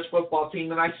thing for this football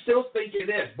team, and I still think it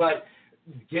is. But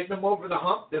getting them over the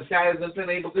hump, this guy hasn't been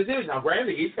able to do. Now,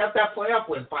 granted, he's got that playoff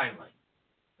win finally.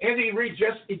 Andy Reid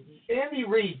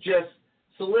just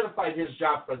solidified his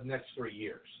job for the next 3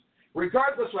 years,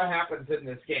 regardless what happens in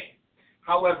this game.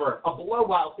 However, a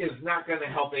blowout is not going to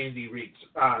help Andy Reid's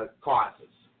causes.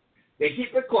 They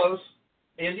keep it close.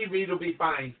 Andy Reid will be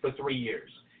fine for 3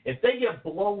 years. If they get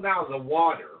blown out of the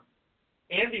water,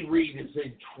 Andy Reid is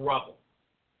in trouble.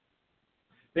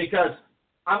 Because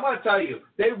I'm going to tell you,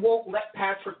 they won't let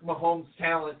Patrick Mahomes'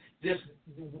 talent just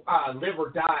live or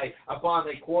die upon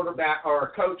a quarterback or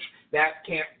a coach that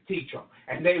can't teach them.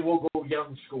 And they will go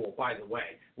young school, by the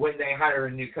way, when they hire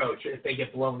a new coach if they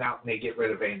get blown out and they get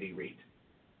rid of Andy Reid.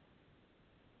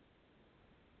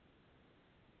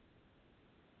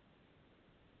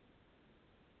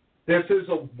 This is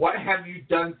a what have you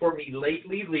done for me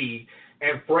lately league,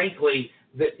 and frankly,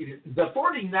 the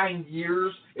 49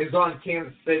 years is on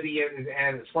Kansas City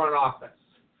and its front office.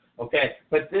 Okay,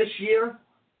 but this year,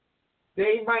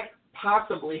 they might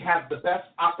possibly have the best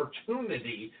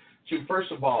opportunity to,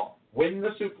 first of all, win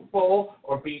the Super Bowl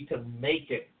or be to make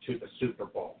it to the Super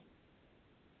Bowl.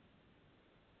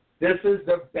 This is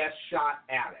their best shot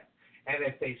at it. And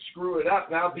if they screw it up,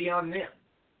 that'll be on them.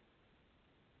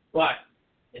 But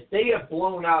if they have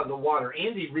blown out of the water,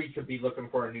 Andy Reid could be looking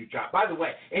for a new job. By the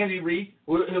way, Andy Reid,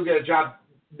 he'll get a job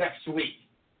next week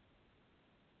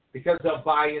because they'll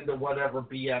buy into whatever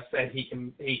BS that he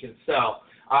can sell,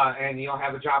 and he'll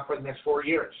have a job for the next 4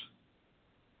 years.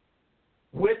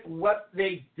 With what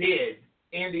they did,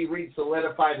 Andy Reid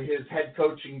solidified his head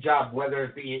coaching job, whether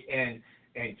it be in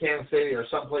Kansas City or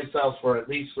someplace else, for at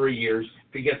least 3 years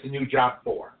if he gets a new job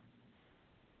for.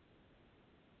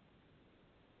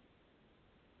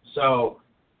 So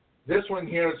this one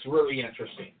here is really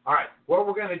interesting. All right, what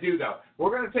we're going to do, though,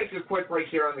 we're going to take a quick break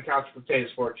here on the Couch Potato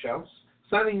Sports Show.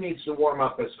 Sonny needs to warm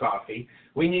up his coffee.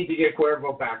 We need to get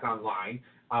Cuervo back online.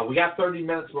 We got 30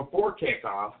 minutes before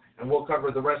kickoff, and we'll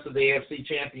cover the rest of the AFC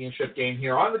Championship game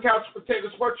here on the Couch Potato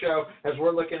Sports Show as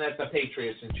we're looking at the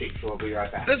Patriots and Chiefs. We'll be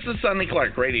right back. This is Sonny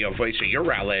Clark, radio voice of your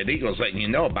Rowlett Eagles, letting you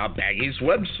know about Baggy's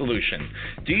Web Solution.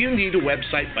 Do you need a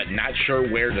website but not sure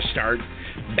where to start?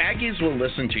 Baggy's will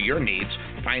listen to your needs,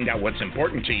 find out what's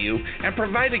important to you, and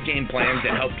provide a game plan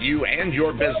to help you and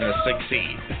your business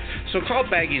succeed. So call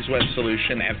Baggy's Web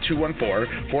Solution at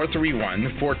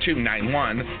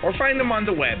 214-431-4291 or find them on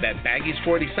the web at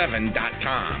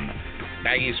baggies47.com.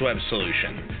 Baggy's Web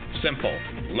Solution. Simple,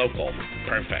 local,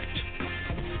 perfect.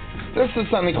 This is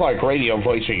Sonny Clark, radio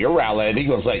voice of your Rowlett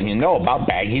Eagles, letting you know about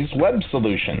Baggy's Web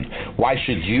Solution. Why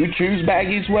should you choose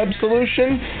Baggy's Web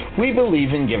Solution? We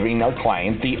believe in giving our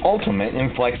client the ultimate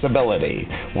in flexibility.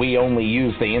 We only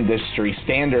use the industry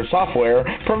standard software,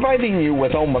 providing you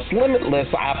with almost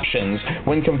limitless options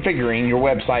when configuring your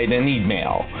website and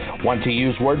email. Want to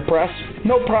use WordPress?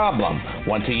 No problem.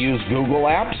 Want to use Google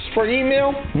Apps for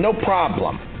email? No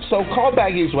problem. So call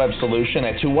Baggy's Web Solution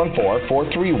at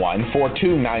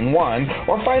 214-431-4291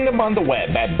 or find them on the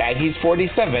web at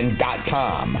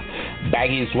baggies47.com.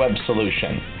 Baggy's Web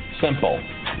Solution. Simple,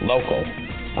 local,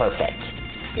 perfect.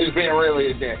 It's been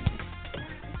really a day.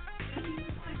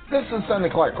 This is Sonny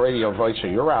Clark, radio voice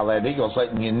of your Rowlett Eagles,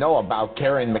 letting you know about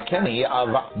Karen McKinney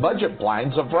of Budget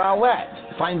Blinds of Rowlett.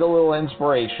 Find a little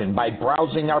inspiration by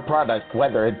browsing our product,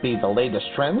 whether it be the latest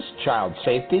trends, child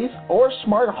safety, or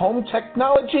smart home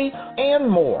technology, and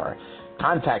more.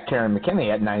 Contact Karen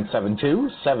McKinney at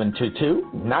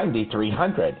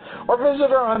 972-722-9300 or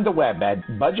visit her on the web at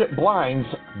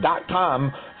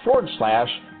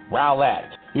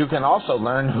budgetblinds.com/Rowlett. You can also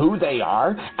learn who they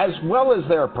are, as well as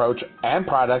their approach and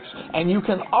products, and you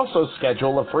can also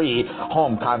schedule a free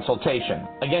home consultation.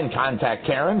 Again, contact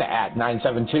Karen at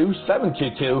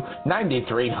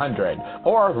 972-722-9300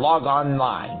 or log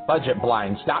online,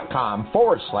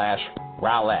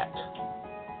 budgetblinds.com/Rowlett.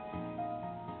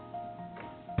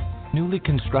 Newly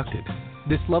constructed,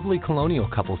 this lovely colonial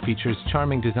couple features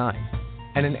charming design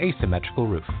and an asymmetrical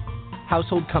roof.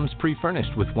 Household comes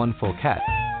pre-furnished with one full cat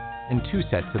and 2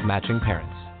 sets of matching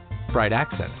parents. Bright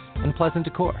accents and pleasant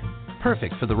decor.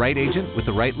 Perfect for the right agent with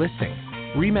the right listing.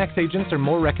 RE/MAX agents are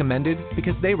more recommended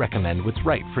because they recommend what's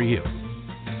right for you.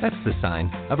 That's the sign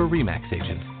of a RE/MAX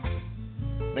agent.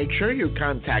 Make sure you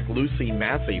contact Lucy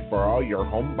Massey for all your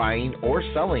home buying or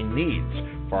selling needs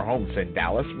for homes in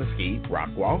Dallas, Mesquite,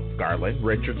 Rockwall, Garland,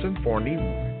 Richardson, Forney,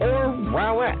 or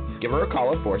Rowlett. Give her a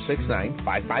call at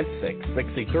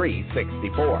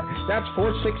 469-556-6364. That's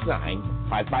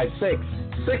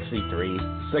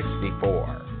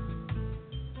 469-556-6364.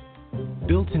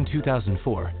 Built in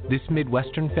 2004, this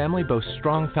Midwestern family boasts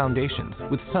strong foundations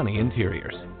with sunny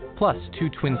interiors. Plus 2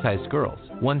 twin-sized girls,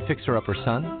 1 fixer-upper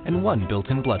son, and 1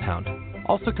 built-in bloodhound.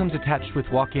 Also comes attached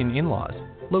with walk-in in-laws,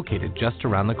 located just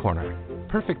around the corner.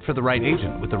 Perfect for the right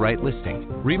agent with the right listing.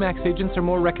 RE/MAX agents are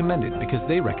more recommended because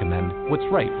they recommend what's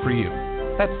right for you.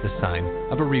 That's the sign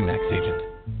of a RE/MAX agent.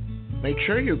 Make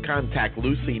sure you contact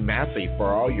Lucy Massey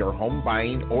for all your home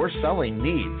buying or selling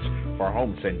needs for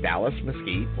homes in Dallas,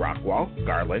 Mesquite, Rockwall,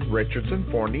 Garland, Richardson,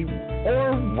 Forney,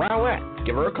 or Rowlett.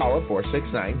 Give her a call at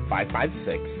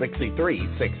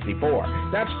 469-556-6364.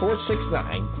 That's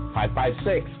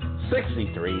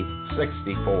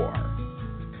 469-556-6364.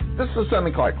 This is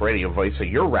Sonny Clark, radio voice of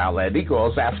your Rowlett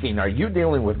Eagles, asking, are you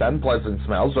dealing with unpleasant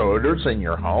smells or odors in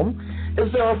your home? Is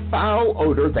there a foul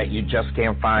odor that you just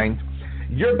can't find?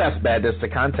 Your best bet is to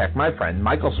contact my friend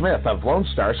Michael Smith of Lone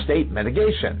Star State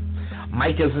Mitigation.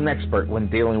 Mike is an expert when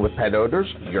dealing with pet odors,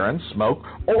 urine, smoke,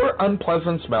 or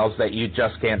unpleasant smells that you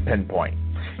just can't pinpoint.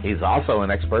 He's also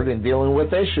an expert in dealing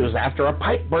with issues after a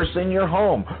pipe bursts in your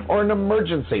home or an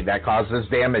emergency that causes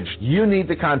damage. You need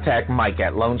to contact Mike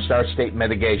at Lone Star State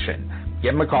Mitigation.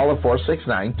 Give him a call at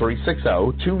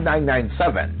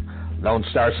 469-360-2997. Lone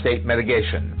Star State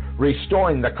Mitigation,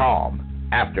 restoring the calm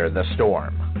after the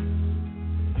storm.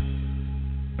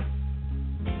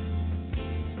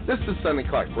 This is Sonny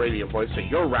Clark, radio voice of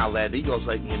your Rowlett Eagles,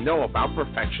 letting you know about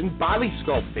Perfection Body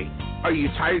Sculpting. Are you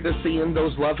tired of seeing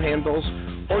those love handles?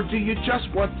 Or do you just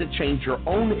want to change your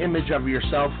own image of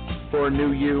yourself for a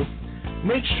new you?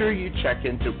 Make sure you check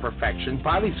into Perfection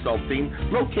Body Sculpting,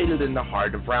 located in the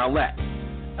heart of Rowlett.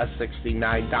 A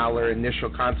 $69 initial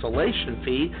consultation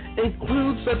fee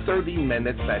includes a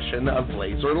 30-minute session of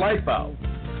laser lipo.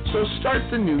 So start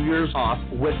the New Year's off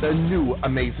with a new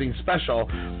amazing special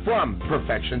from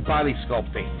Perfection Body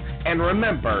Sculpting. And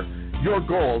remember, your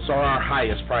goals are our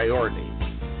highest priority.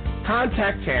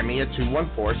 Contact Tammy at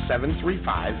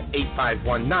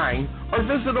 214-735-8519 or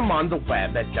visit them on the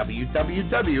web at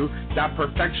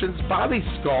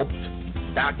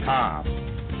www.perfectionsbodysculpt.com.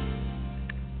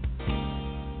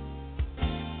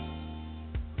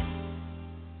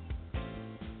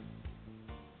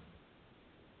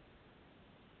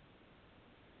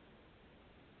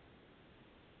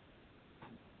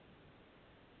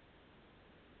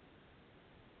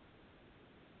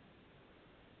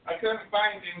 couldn't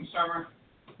find him, Summer.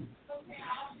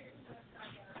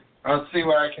 Let's see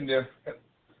what I can do.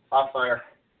 Off fire.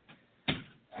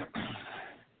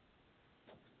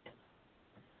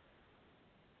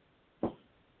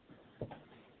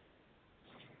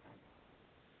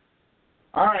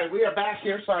 All right, we are back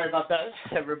here. Sorry about that,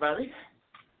 everybody.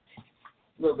 A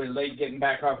little bit late getting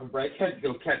back off a break. Had to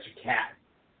go catch a cat.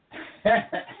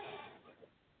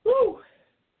 Woo!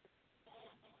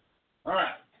 All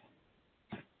right.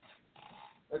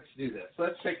 Let's do this.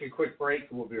 Let's take a quick break,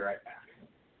 and we'll be right back.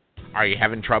 Are you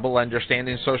having trouble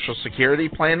understanding Social Security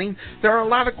planning? There are a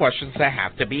lot of questions that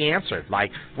have to be answered,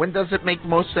 like when does it make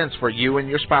most sense for you and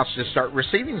your spouse to start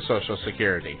receiving Social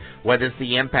Security? What is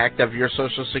the impact of your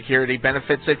Social Security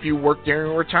benefits if you work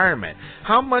during retirement?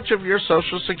 How much of your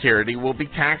Social Security will be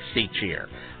taxed each year?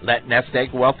 Let Nest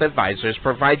Egg Wealth Advisors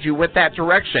provide you with that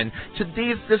direction to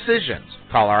these decisions.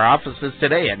 Call our offices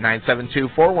today at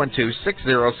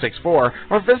 972-412-6064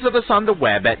 or visit us on the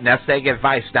web at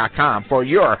nesteggadvice.com for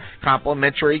your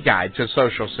complimentary guide to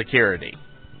Social Security.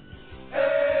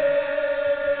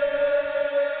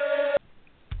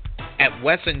 At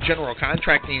Wesson General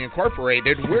Contracting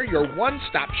Incorporated, we're your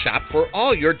one-stop shop for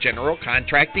all your general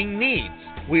contracting needs.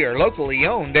 We are locally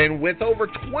owned and with over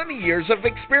 20 years of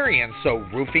experience, so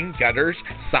roofing, gutters,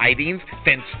 sidings,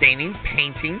 fence staining,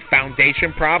 painting,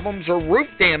 foundation problems, or roof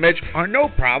damage are no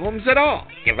problems at all.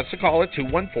 Give us a call at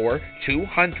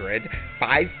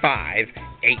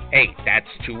 214-200-5588. That's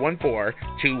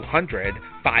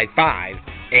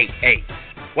 214-200-5588.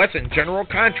 Wesson General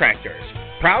Contractors,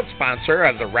 proud sponsor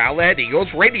of the Rowlett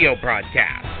Eagles radio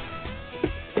broadcast.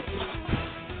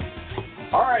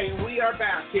 All right, we are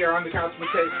back here on the Couch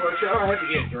Potato Sports Show. I had to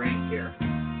get a drink here.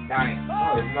 Dying.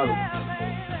 Oh, there's another one.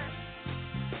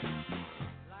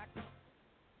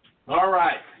 All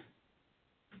right.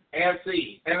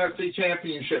 AFC NFC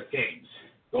Championship games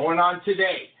going on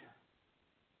today.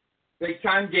 Big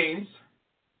time games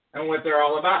and what they're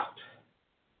all about.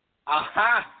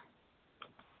 Aha!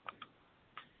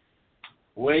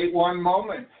 Wait one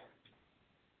moment.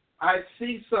 I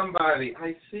see somebody.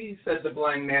 I see, said the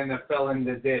blind man that fell in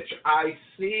the ditch. I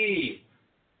see.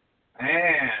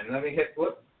 And let me hit,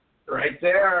 whoop, right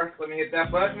there. Let me hit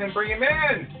that button and bring him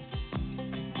in.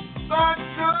 The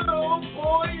good old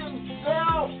boy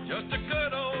himself. Just a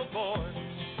good old boy.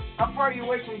 How far are you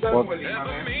away from done with him, my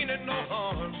man? Meaning no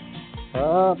harm.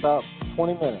 About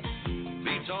 20 minutes.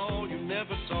 Beats all you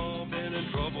never saw. Been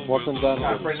in trouble. Wasn't done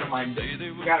Got a with friend of mine.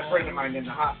 Got a friend of mine in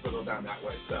the hospital down that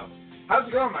way. So, how's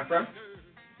it going, my friend?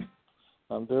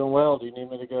 I'm doing well. Do you need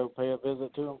me to go pay a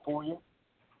visit to him for you?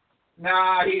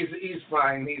 Nah, he's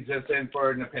fine. He's just in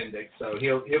for an appendix, so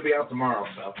he'll be out tomorrow.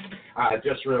 So,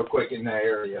 just real quick in that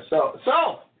area. So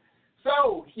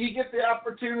you get the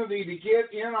opportunity to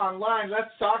get in online.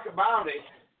 Let's talk about it.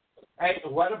 Hey,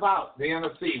 what about the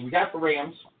NFC? We got the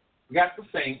Rams. We got the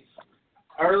Saints.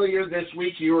 Earlier this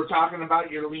week, you were talking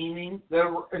about your leaning the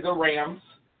Rams.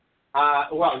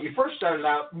 Well, you first started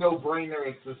out no-brainer.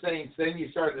 It's the Saints. Then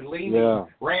you started leaning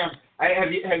Rams.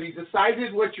 Have you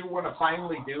decided what you want to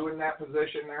finally do in that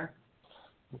position there?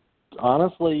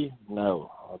 Honestly,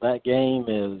 no. That game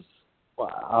is.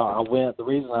 I went. The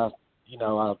reason I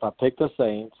picked the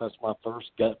Saints. That's my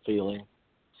first gut feeling.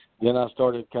 Then I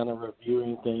started kind of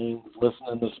reviewing things,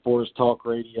 listening to sports talk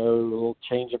radio, a little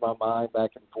changing my mind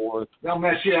back and forth. They'll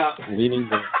mess you up. Leaning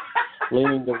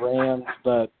the Rams,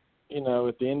 but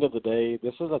at the end of the day,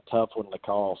 this is a tough one to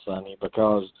call, Sonny,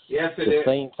 because the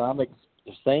Saints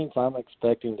I'm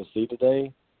expecting to see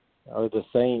today are the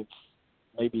Saints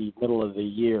maybe middle of the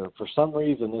year. For some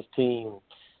reason, this team,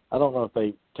 I don't know if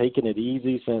they've taken it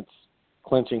easy since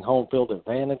clinching home field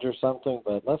advantage or something,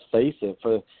 but let's face it,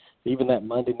 for even that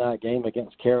Monday night game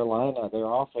against Carolina, their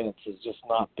offense has just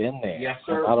not been there. Yes,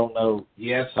 sir. I don't know.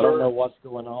 Yes, sir. I don't know what's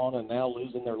going on, and now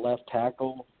losing their left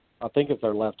tackle. I think it's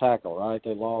their left tackle, right?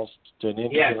 They lost to an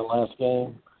injury in the last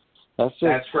game. That's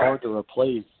hard to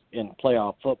replace in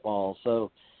playoff football. So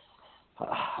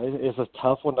it's a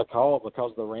tough one to call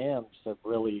because the Rams have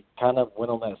really kind of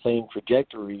went on that same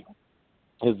trajectory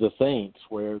as the Saints,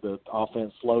 where the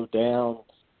offense slowed down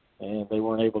and they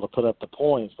weren't able to put up the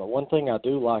points. But one thing I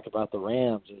do like about the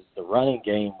Rams is the running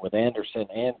game with Anderson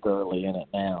and Gurley in it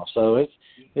now. So it's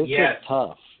just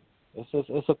tough.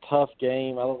 It's a tough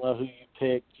game. I don't know who you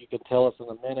picked. You can tell us in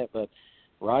a minute, but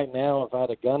right now, if I had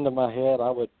a gun to my head,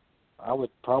 I would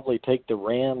probably take the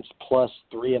Rams plus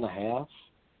 3.5,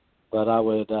 but I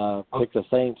would pick the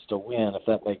Saints to win, if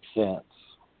that makes sense.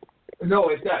 No,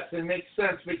 it does. It makes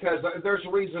sense because there's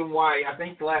a reason why. I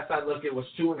think the last I looked, it was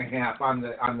 2.5 on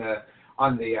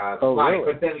on the slide.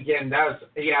 Really? But then again, that's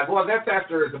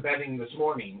after the betting this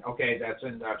morning. Okay,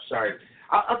 sorry.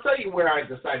 I'll tell you where I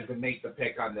decided to make the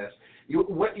pick on this.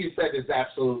 What you said is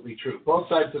absolutely true. Both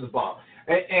sides of the ball.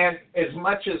 And as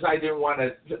much as I didn't want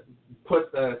to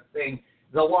put the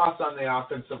loss on the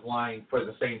offensive line for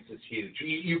the Saints is huge.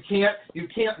 You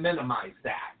can't minimize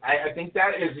that. I think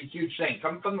that is a huge thing.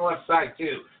 Coming from the left side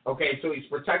too. Okay, so he's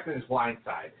protecting his blind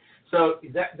side. So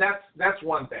that's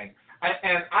one thing.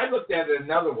 And I looked at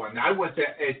another one. I went to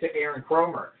Aaron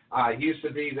Cromer. He used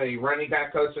to be the running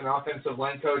back coach and offensive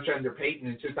line coach under Peyton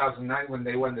in 2009 when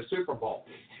they won the Super Bowl.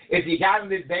 If you got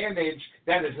an advantage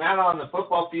that is not on the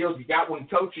football field, you got one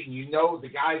coaching. You know the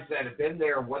guys that have been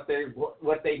there and what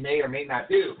they may or may not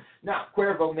do. Now,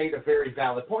 Cuervo made a very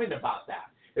valid point about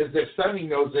that. Is if Sonny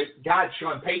knows it, God,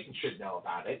 Sean Payton should know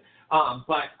about it.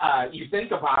 But you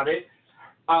think about it,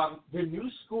 the new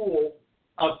school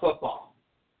of football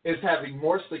is having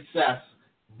more success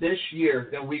this year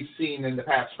than we've seen in the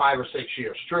past 5 or 6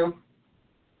 years. True?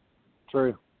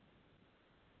 True.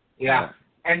 Yeah.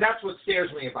 And that's what scares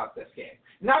me about this game.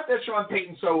 Not that Sean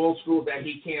Payton's so old school that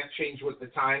he can't change with the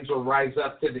times or rise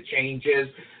up to the changes.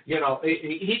 You know,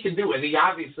 he can do it. He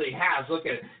obviously has. Look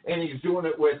at it. And he's doing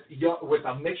it with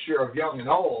a mixture of young and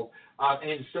old,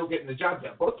 and he's still getting the job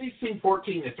done. Both these teams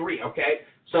 14-3, okay?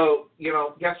 So, you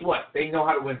know, guess what? They know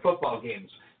how to win football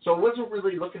games. So it wasn't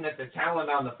really looking at the talent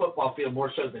on the football field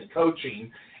more so than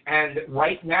coaching. And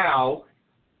right now,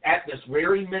 at this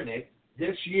very minute,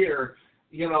 this year,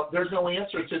 you know, there's no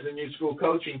answer to the new school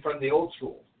coaching from the old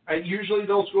school. Usually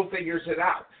the old school figures it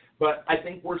out. But I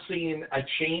think we're seeing a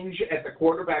change at the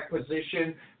quarterback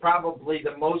position, probably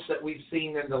the most that we've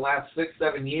seen in the last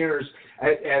 6-7 years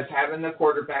as having a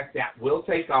quarterback that will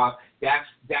take off.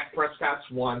 Dak Prescott's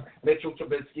one. Mitchell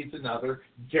Trubisky's another.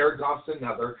 Jared Goff's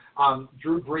another.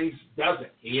 Drew Brees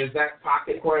doesn't. He is that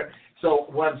pocket quarterback. So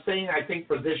what I'm saying, I think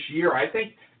for this year, I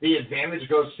think the advantage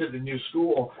goes to the new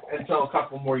school until a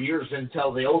couple more years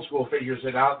until the old school figures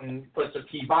it out and puts a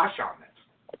kibosh on it.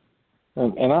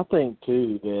 And I think,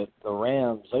 too, that the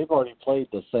Rams, they've already played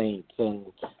the Saints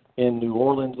in New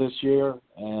Orleans this year,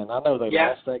 and I know they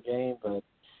lost that game,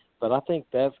 but I think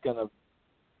that's going to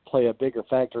play a bigger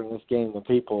factor in this game than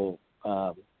people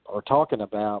are talking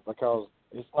about, because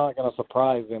it's not going to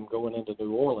surprise them going into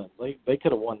New Orleans. They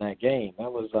could have won that game.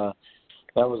 That was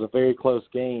a very close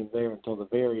game there until the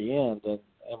very end. And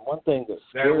one thing that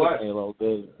scares me a little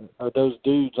bit are those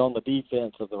dudes on the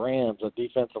defense of the Rams, the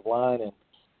defensive line, and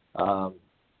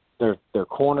their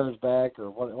corners back, or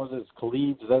what was it,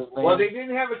 Khalid? Is that his name? Well, they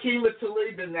didn't have Akeem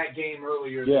Talib in that game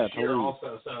earlier this year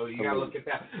also, so you got to look at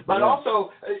that. But also,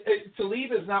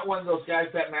 Talib is not one of those guys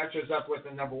that matches up with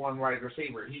the number one wide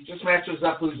receiver. He just matches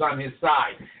up who's on his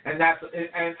side. And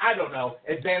I don't know,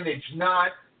 advantage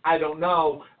not, I don't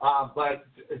know, but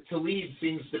Talib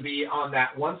seems to be on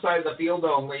that one side of the field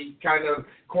only kind of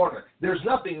corner. There's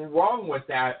nothing wrong with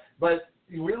that, but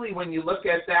really when you look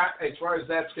at that, as far as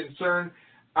that's concerned,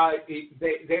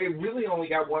 they really only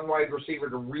got one wide receiver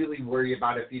to really worry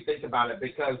about if you think about it,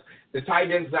 because the tight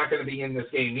end's not going to be in this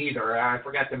game either. I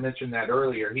forgot to mention that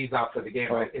earlier. He's out for the game.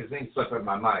 His name's slipping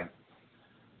my mind.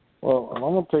 Well, I'm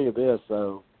going to tell you this,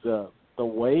 though. The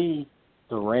way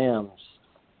the Rams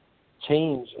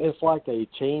changed, it's like they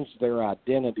changed their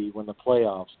identity when the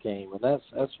playoffs came, and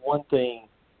that's one thing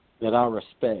that I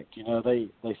respect. You know, they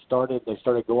started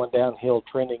going downhill,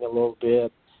 trending a little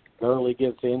bit. Gurley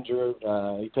gets injured.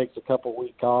 He takes a couple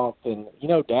weeks off. And, you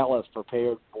know, Dallas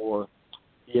prepared for,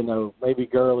 you know, maybe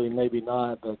Gurley, maybe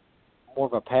not, but more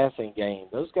of a passing game.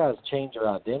 Those guys changed their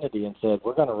identity and said,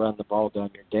 we're going to run the ball down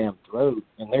your damn throat,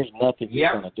 and there's nothing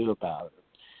you're going to do about it.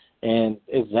 And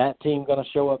is that team going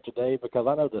to show up today? Because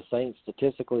I know the Saints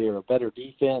statistically are a better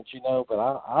defense, you know, but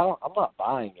I'm not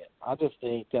buying it. I just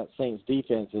think that Saints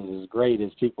defense is as great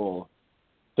as people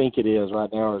think it is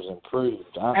right now, or is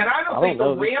improved. I don't think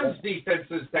the Rams' defense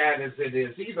is bad as it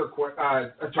is either,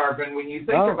 Tarvin, when you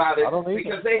think about it,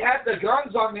 because they had the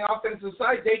guns on the offensive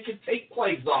side. They could take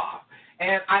plays off.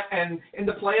 And in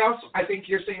the playoffs, I think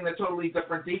you're seeing a totally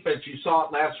different defense. You saw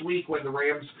it last week when the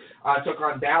Rams took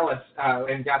on Dallas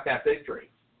and got that victory.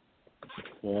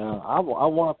 Yeah, I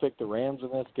want to pick the Rams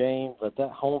in this game, but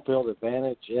that home field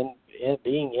advantage in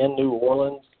being in New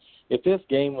Orleans, if this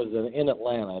game was in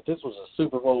Atlanta, if this was a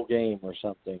Super Bowl game or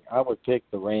something, I would pick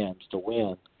the Rams to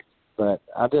win. But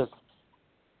I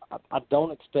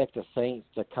don't expect the Saints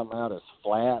to come out as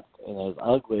flat and as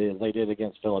ugly as they did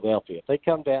against Philadelphia. If they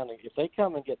come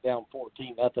and get down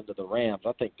 14-0 to the Rams,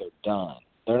 I think they're done.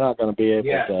 They're not going to be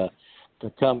able to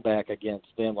come back against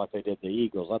them like they did the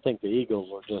Eagles. I think the Eagles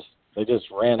were just They just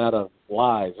ran out of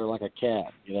lives. They're like a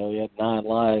cat. You know, he had 9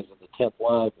 lives, and the 10th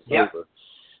life is over.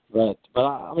 But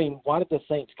I mean, why did the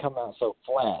Saints come out so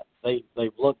flat?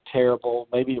 They've looked terrible.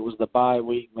 Maybe it was the bye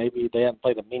week. Maybe they haven't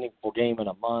played a meaningful game in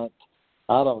a month.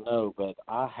 I don't know, but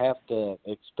I have to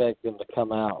expect them to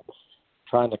come out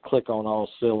trying to click on all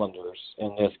cylinders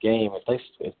in this game.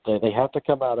 If they have to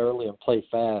come out early and play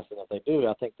fast, and if they do,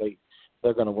 I think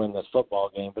they're going to win this football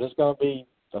game. But it's going to be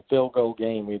a field goal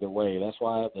game either way. That's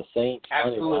why I have the Saints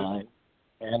money line,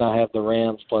 and I have the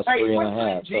Rams plus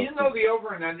 3.5. Do you know the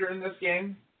over and under in this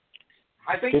game?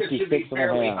 I think it should be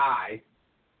fairly high.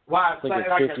 Well, like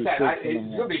I said,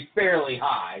 it's going to be fairly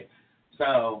high.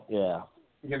 So yeah,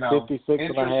 you know,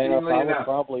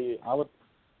 56.5.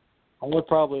 I would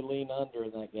probably lean under in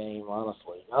that game,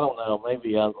 honestly. I don't know.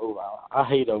 Maybe I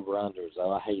hate over-unders,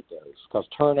 though. I hate those because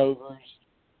turnovers,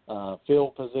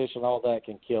 field position, all that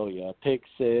can kill you. A pick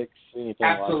six, anything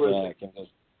like that can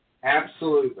just.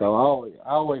 Absolutely. So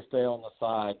I always stay on the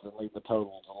sides and leave the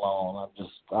totals alone.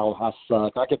 I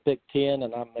suck. I could pick 10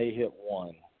 and I may hit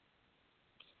 1.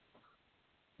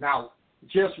 Now,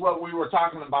 just what we were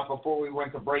talking about before we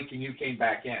went to break and you came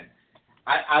back in.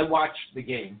 I watched the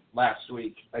game last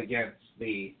week against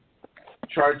the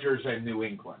Chargers and New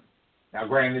England. Now,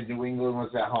 granted, New England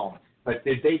was at home, but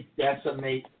did they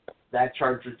decimate that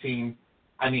Charger team?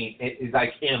 I mean, it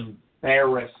like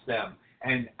embarrassed them.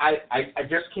 And I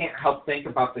just can't help think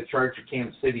about the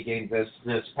Charger-Kansas City game this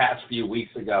past few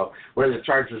weeks ago where the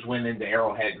Chargers went into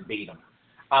Arrowhead and beat them.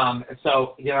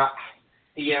 So, I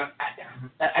can't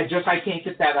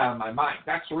get that out of my mind.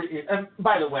 And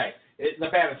by the way, the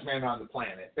baddest man on the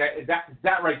planet.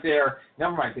 That right there,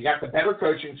 never mind. They got the better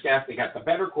coaching staff. They got the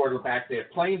better quarterback. They're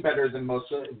playing better than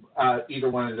most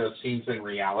either one of those teams in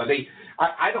reality.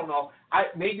 I don't know.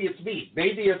 Maybe it's me.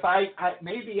 Maybe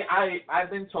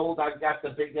I've been told I've got the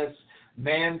biggest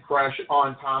man crush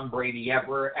on Tom Brady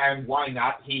ever, and why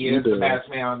not? He is the best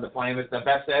man on the planet, the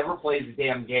best that ever plays the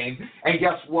damn game. And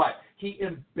guess what? He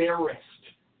embarrassed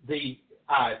the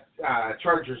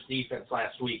Chargers defense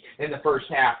last week in the first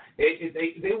half.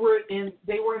 They were in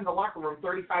the locker room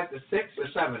 35-6 or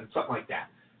 7, something like that.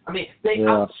 I mean, they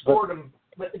outscored them.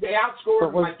 They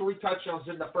outscored them by 3 touchdowns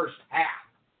in the first half.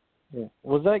 Yeah.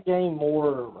 Was that game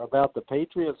more about the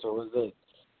Patriots, or was it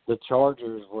the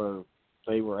Chargers where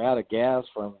they were out of gas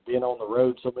from being on the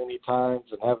road so many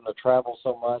times and having to travel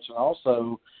so much? And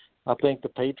also, I think the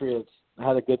Patriots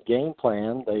had a good game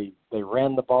plan. They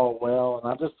ran the ball well, and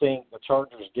I just think the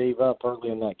Chargers gave up early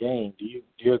in that game. Do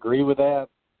you agree with that?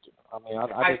 I mean,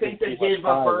 I think they gave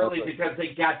up early because they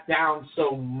got down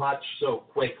so much so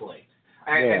quickly.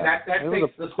 And that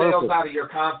takes the sails out of your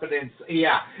confidence.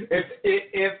 Yeah,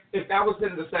 if that was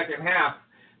in the second half,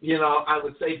 I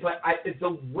would say. But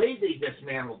the way they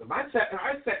dismantled them, I sat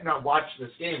and I watched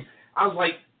this game. I was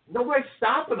like, nobody's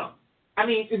stopping them. I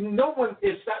mean, no one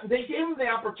is stopping. They gave them the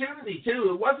opportunity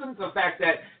too. It wasn't the fact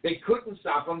that they couldn't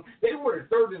stop them. They were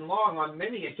 3rd and long on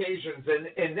many occasions,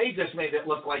 and they just made it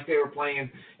look like they were playing,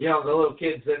 the little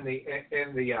kids in the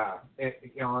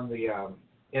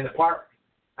park.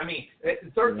 I mean,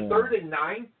 third and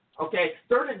 9. Okay,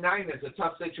 3rd and 9 is a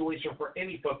tough situation for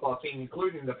any football team,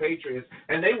 including the Patriots,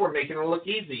 and they were making it look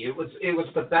easy. It was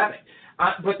pathetic.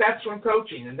 But that's from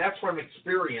coaching, and that's from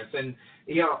experience. And,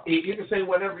 you can say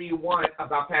whatever you want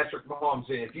about Patrick Mahomes.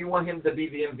 And if you want him to be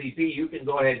the MVP, you can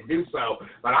go ahead and do so.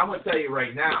 But I'm going to tell you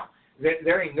right now,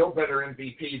 there ain't no better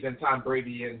MVP than Tom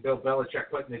Brady and Bill Belichick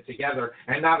putting it together.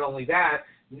 And not only that,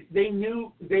 they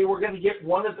knew they were going to get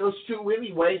one of those two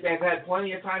anyway. They've had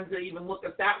plenty of time to even look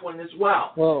at that one as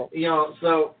well. Well,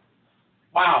 so,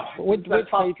 wow. Which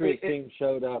Patriots team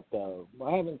showed up, though?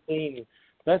 I haven't seen –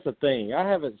 that's the thing. I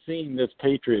haven't seen this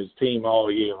Patriots team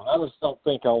all year. I just don't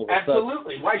think all of a sudden –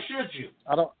 Absolutely. Why should you?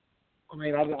 I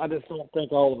just don't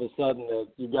think all of a sudden that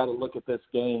you got to look at this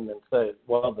game and say,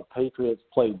 well, the Patriots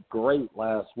played great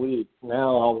last week. Now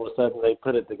all of a sudden they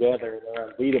put it together and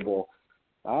they're unbeatable.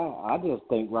 I just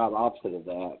think right opposite of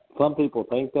that. Some people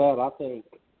think that. I think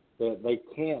that they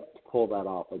can't pull that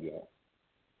off again.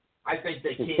 I think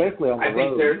they can. Especially on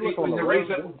the road.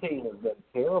 This team has been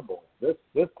terrible. This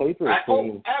Patriots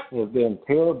team has been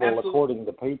terrible according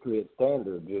to Patriot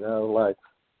standards.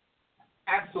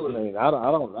 Absolutely. I mean, I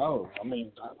don't know. I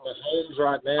mean, Mahomes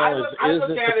right now I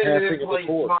look at it and play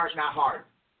smart, not hard.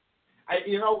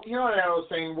 You know what I was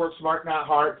saying? Work smart, not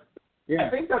hard. Yeah. I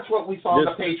think that's what we saw in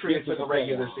the Patriots in the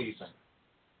regular season.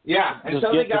 Yeah,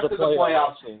 until they got to the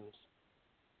playoffs.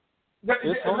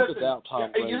 It's hard to doubt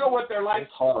Tom Brady. You know what they're like?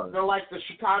 It's hard. They're like the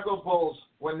Chicago Bulls.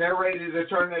 When they're ready to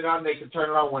turn it on, they can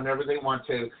turn it on whenever they want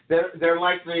to. They're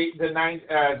like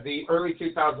the early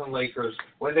 2000 Lakers.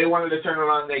 When they wanted to turn it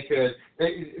on, they could.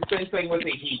 Same thing with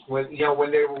the Heat. When they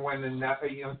were winning,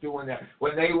 doing that.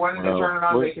 When they wanted to turn it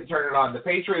on, they could turn it on. The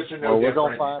Patriots are no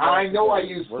different. I know I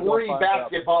use 40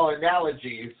 basketball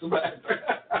analogies, but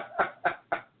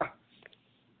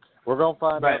we're going to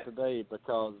find out today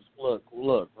because, look,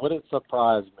 would it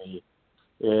surprise me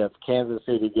if Kansas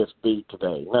City gets beat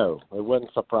today? No, it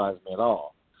wouldn't surprise me at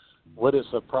all. Would it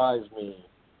surprise me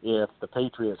if the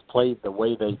Patriots played the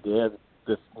way they did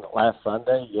this last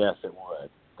Sunday? Yes, it would.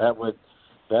 That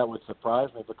would surprise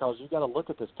me because you got to look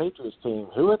at this Patriots team.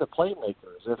 Who are the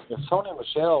playmakers? If Sony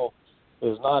Michel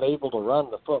is not able to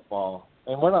run the football,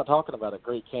 and we're not talking about a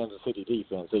great Kansas City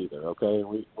defense either, okay?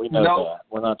 We know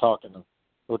that.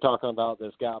 We're talking about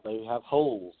this guy. They have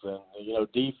holes,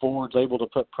 and D Ford's able to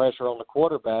put pressure on the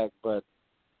quarterback. But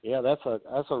yeah, that's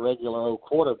a regular old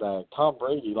quarterback. Tom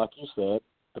Brady, like you said,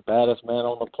 the baddest man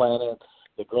on the planet,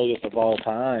 the greatest of all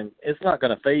time. It's not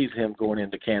going to faze him going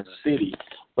into Kansas City.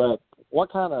 But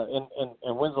what kind of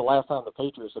and when's the last time the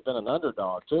Patriots have been an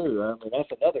underdog too? I mean,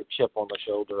 that's another chip on the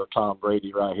shoulder of Tom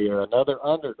Brady right here. Another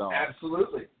underdog.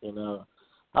 Absolutely.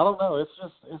 I don't know.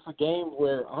 It's a game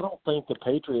where I don't think the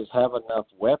Patriots have enough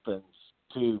weapons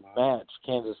to match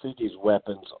Kansas City's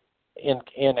weapons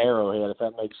in Arrowhead, if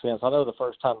that makes sense. I know the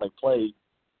first time they played,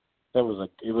 it was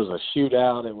a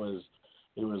shootout. It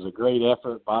was a great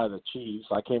effort by the Chiefs.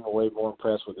 I came away more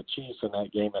impressed with the Chiefs in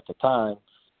that game at the time.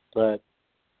 But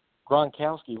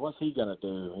Gronkowski, what's he going to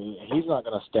do? He's not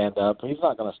going to stand up. He's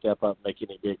not going to step up and make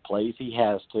any big plays. He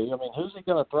has to. I mean, who's he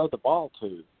going to throw the ball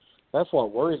to? That's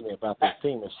what worries me about this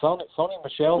team. If Sony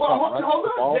Michel's not running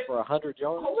the ball for 100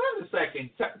 yards. Hold on a second.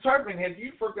 Tarvin, have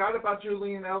you forgot about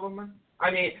Julian Edelman?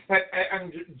 I mean,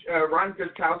 and Ron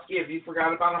Gronkowski, have you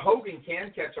forgot about it? Hogan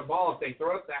can catch a ball if they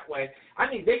throw it that way.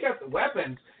 I mean, they got the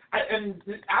weapons. And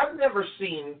I've never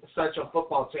seen such a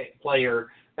football player,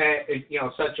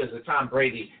 such as a Tom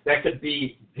Brady, that could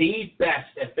be the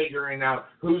best at figuring out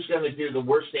who's going to do the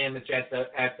worst damage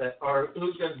or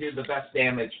who's going to do the best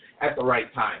damage at the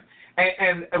right time.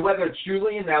 And whether it's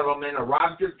Julian Edelman or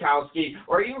Rob Gronkowski,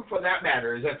 or even for that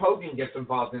matter, if Hogan gets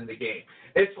involved in the game,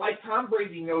 it's like Tom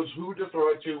Brady knows who to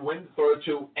throw it to, when to throw it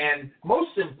to, and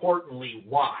most importantly,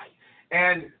 why.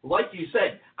 And like you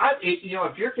said,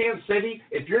 if you're Kansas City,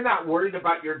 if you're not worried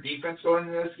about your defense going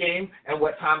into this game and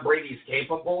what Tom Brady's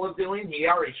capable of doing, he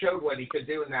already showed what he could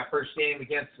do in that first game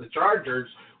against the Chargers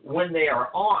when they are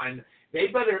on.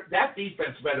 That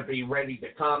defense better be ready to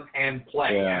come and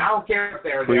play. Yeah. And I don't care if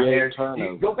they're there.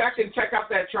 Go back and check out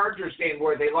that Chargers game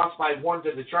where they lost by 1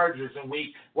 to the Chargers in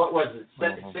week,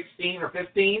 16 or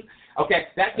 15? Okay,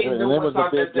 that game, no one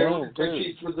thought that the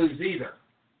Chiefs would lose either.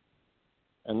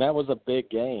 And that was a big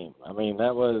game. I mean,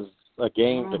 that was a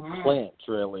game to clinch,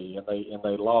 really, and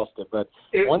they lost it. But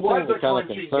one thing that kind of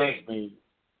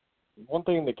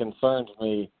concerns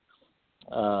me,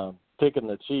 picking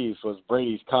the Chiefs was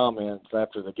Brady's comments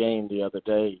after the game the other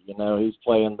day. He's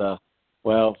playing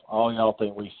all y'all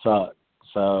think we suck.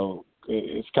 So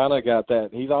it's kind of got that.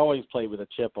 He's always played with a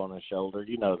chip on his shoulder.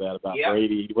 You know that about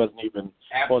Brady. He wasn't even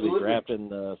drafted in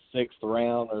the 6th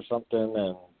round or something,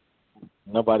 and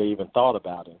nobody even thought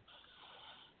about him.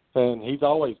 And he's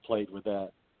always played with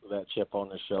that chip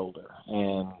on his shoulder.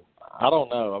 And I don't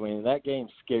know. I mean, that game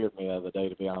scared me the other day,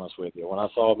 to be honest with you. When I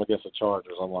saw him against the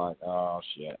Chargers, I'm like, oh,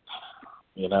 shit.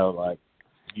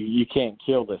 You can't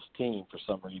kill this team for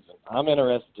some reason. I'm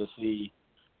interested to see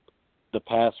the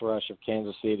pass rush of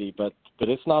Kansas City, but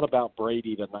it's not about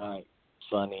Brady tonight,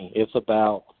 Sonny. It's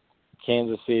about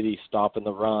Kansas City stopping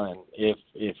the run. If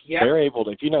they're able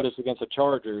to, if you notice against the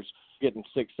Chargers, getting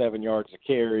 6-7 yards a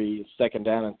carry, 2nd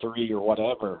down and 3 or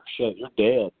whatever, shit, you're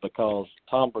dead because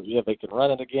Tom Brady, if they can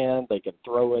run it again, they can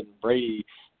throw it, and Brady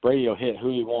will hit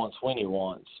who he wants when he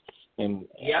wants. And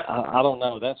I don't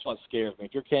know. That's what scares me.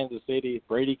 If you're Kansas City, if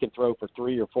Brady can throw for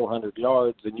 300 or 400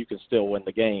 yards, then you can still win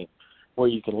the game. Where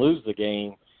you can lose the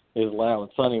game is allowing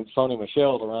Sony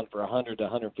Michel to run for 100 to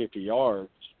 150 yards,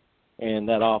 and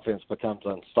that offense becomes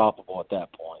unstoppable at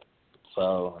that point.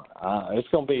 So it's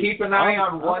going to be. Keep an eye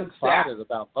on one stat. I'm excited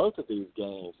about both of these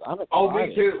games. I'm excited. Oh,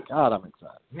 me too. God, I'm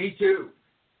excited. Me too.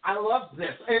 I love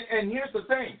this. And here's the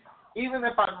thing. Even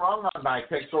if I'm wrong on my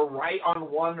picks or right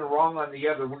on one or wrong on the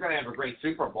other, we're going to have a great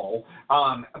Super Bowl.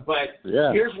 But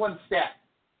here's one stat.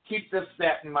 Keep this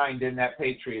stat in mind in that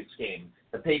Patriots game.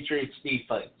 The Patriots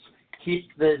defense.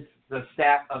 Keep the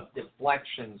stat of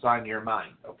deflections on your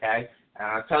mind, okay? And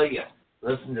I'll tell you,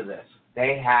 listen to this.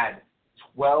 They had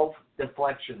 12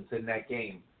 deflections in that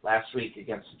game last week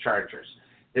against the Chargers.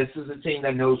 This is a team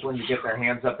that knows when to get their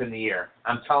hands up in the air.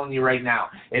 I'm telling you right now,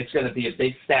 it's going to be a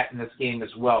big stat in this game as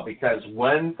well, because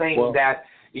one thing that,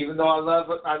 even though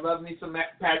I love me some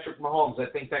Patrick Mahomes,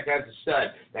 I think that guy's a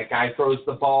stud. That guy throws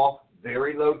the ball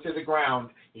very low to the ground.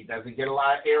 He doesn't get a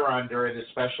lot of air under it,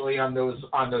 especially on those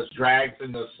drags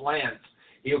and those slants.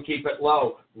 He'll keep it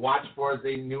low. Watch for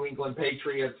the New England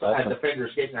Patriots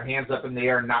defenders getting their hands up in the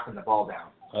air and knocking the ball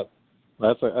down.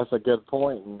 That's a good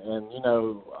point. And, you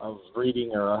know, I was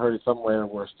reading or I heard it somewhere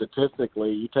where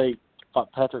statistically you take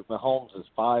Patrick Mahomes'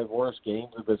 5 worst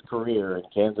games of his career in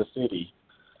Kansas City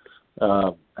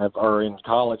or in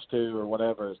college too or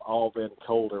whatever, has all been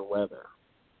colder weather.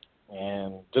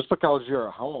 And just because you're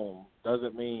at home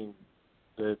doesn't mean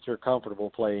that you're comfortable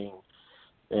playing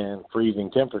in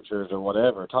freezing temperatures or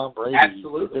whatever. Tom Brady,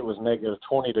 if it was negative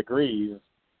 20 degrees,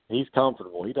 he's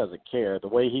comfortable. He doesn't care. The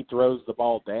way he throws the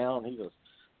ball down, he's a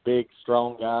big,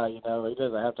 strong guy. You know, he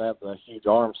doesn't have to have the huge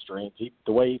arm strength.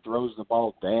 The way he throws the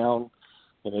ball down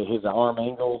and his arm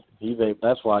angle,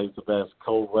 that's why he's the best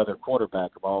cold weather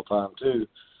quarterback of all time too.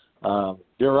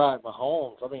 You're right,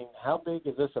 Mahomes. I mean, how big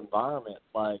is this environment?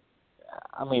 Like,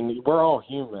 I mean, we're all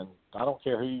human. I don't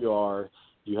care who you are.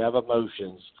 You have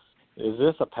emotions. Is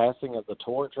this a passing of the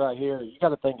torch right here? You got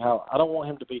to think how – I don't want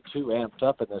him to be too amped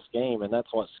up in this game, and that's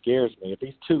what scares me. If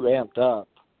he's too amped up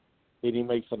and he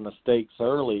makes some mistakes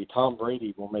early, Tom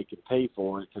Brady will make him pay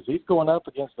for it because he's going up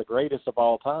against the greatest of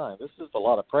all time. This is a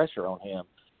lot of pressure on him,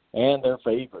 and they're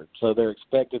favored, so they're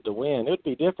expected to win. It would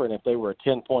be different if they were a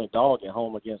 10-point dog at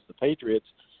home against the Patriots.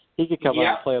 He could come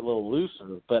out and play a little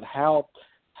looser, but how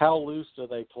loose do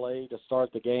they play to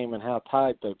start the game and how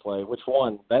tight they play? Which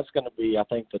one? That's going to be, I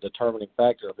think, the determining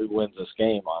factor of who wins this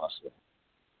game, honestly.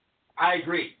 I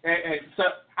agree. And so,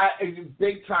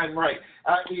 big time right.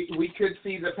 We could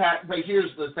see but here's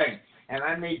the thing. And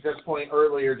I made this point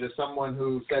earlier to someone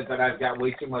who said that I've got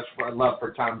way too much love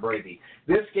for Tom Brady.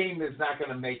 This game is not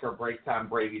going to make or break Tom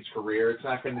Brady's career. It's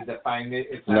not going to define it.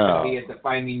 It's not going to be a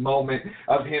defining moment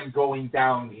of him going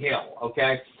downhill,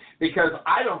 okay? Because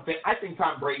I think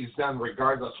Tom Brady's done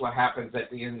regardless what happens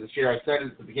at the end of this year. I said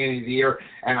it at the beginning of the year,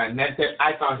 and I meant it.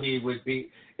 I thought he would be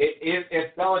 –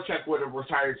 if Belichick would have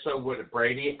retired, so would have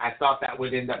Brady. I thought that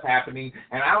would end up happening.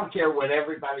 And I don't care what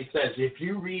everybody says. If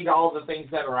you read all the things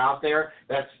that are out there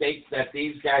that states that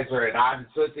these guys are at odds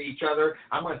with each other,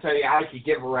 I'm going to tell you I could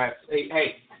give a rat's.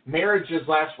 Hey, marriages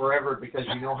last forever because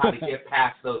you know how to get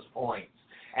past those points.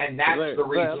 And that's the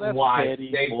reason why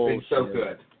they've been so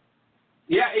good.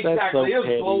 Yeah, exactly. That's so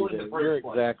it was in the first You're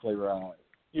exactly right.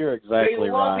 You're exactly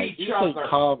right. You think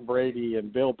Tom Brady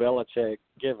and Bill Belichick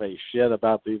give a shit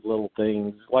about these little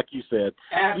things? Like you said,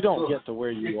 you don't get to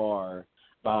where you are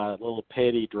by little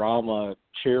petty drama,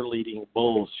 cheerleading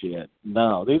bullshit.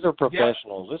 No, these are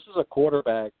professionals. This is a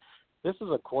quarterback. This is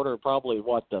a probably,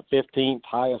 the 15th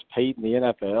highest paid in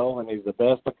the NFL, and he's the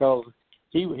best because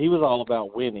he was all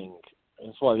about winning.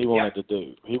 That's what he wanted to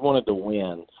do. He wanted to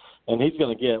win. And he's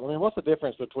going to get, I mean, what's the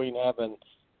difference between having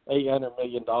 $800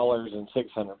 million and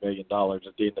 $600 million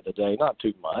at the end of the day? Not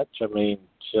too much. I mean,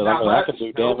 I can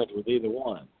do damage with either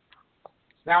one.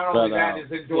 Not only that,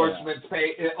 his endorsements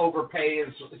overpay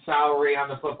his salary on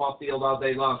the football field all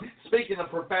day long. Speaking of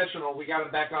professional, we got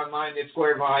him back online. It's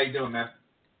Cuervo. How you doing, man?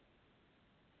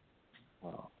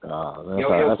 Oh, God.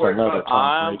 That's another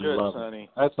Tom Brady lover. Sonny.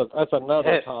 That's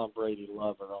another Tom Brady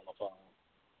lover on the phone.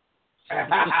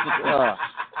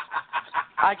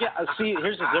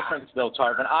 Here's the difference though,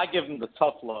 Tarvin. I give him the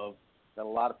tough love that a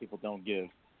lot of people don't give.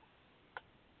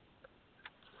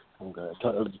 Okay.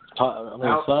 Sonny. I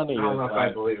don't know if I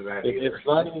believe that either.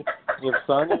 If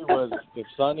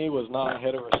Sonny was not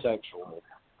heterosexual,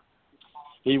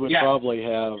 he would probably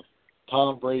have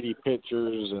Tom Brady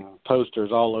pictures and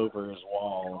posters all over his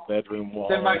bedroom wall.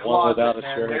 It's in my closet, without a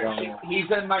man. shirt on. He's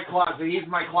in my closet. He's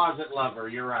my closet lover.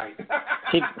 You're right.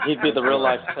 He'd be the real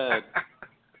life Ted.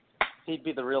 He'd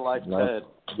be the real life Ted.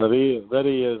 But he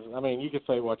is. I mean, you can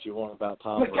say what you want about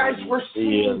Tom Brady. But guys, we're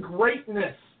seeing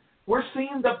greatness. We're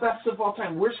seeing the best of all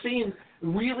time. We're seeing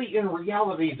really in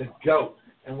reality the GOAT.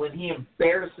 And when he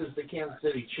embarrasses the Kansas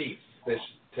City Chiefs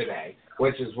today,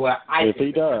 which is what I think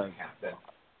is going to happen.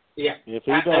 Yeah. If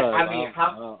he does, I mean,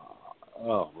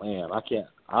 oh man, I can't.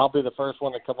 I'll be the first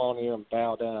one to come on here and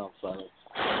bow down.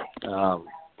 So,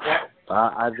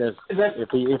 I just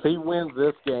if he wins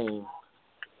this game,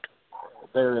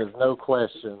 there is no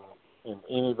question in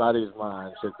anybody's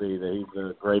mind should be that he's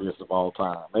the greatest of all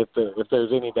time. If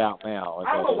there's any doubt now,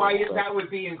 I don't know why that would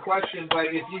be in question. But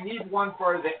if you need one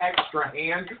for the extra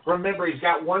hand, remember he's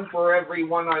got one for every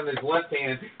one on his left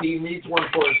hand. He needs one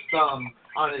for his thumb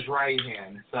on his right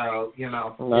hand. So,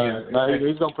 No,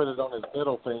 he's going to put it on his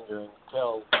middle finger and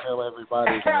tell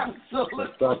everybody to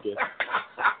suck it.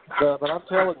 But I'm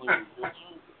telling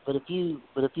you,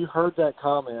 if you heard that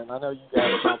comment, I know you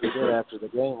guys probably did after the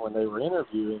game when they were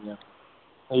interviewing him.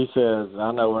 He says,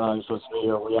 "I know we're not supposed to be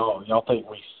here. Y'all think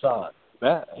we suck."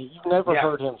 That you've never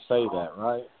heard him say that,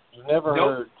 right? You've never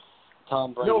heard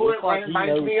Tom Brady. It's like he knows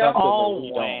something that we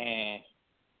don't.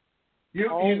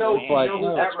 You know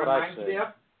who that reminds me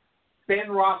of? Ben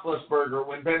Roethlisberger.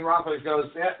 When Ben Roethlisberger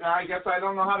goes, I guess I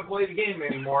don't know how to play the game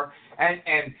anymore,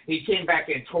 and he came back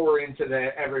and tore into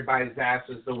everybody's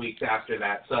asses the weeks after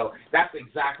that. So that's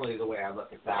exactly the way I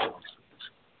look at that one.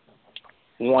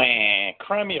 Wah,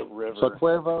 cry me a river. So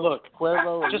Cuervo,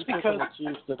 just because the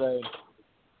Chiefs today.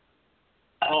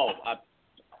 Oh,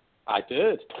 I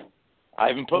did. I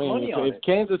even put money on it. If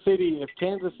Kansas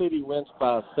City wins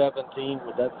by 17,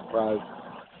 would that surprise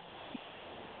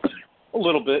you? A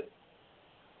little bit.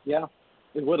 Yeah,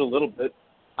 it would a little bit.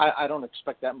 I don't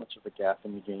expect that much of a gap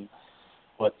in the game,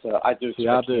 but I do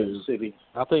expect Kansas City.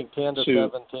 I think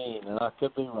 10-17, and I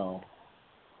could be wrong.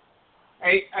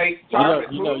 Hey, Tarvin,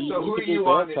 who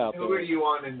are you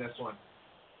on in this one?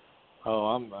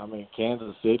 Oh,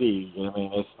 Kansas City.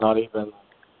 It's not even.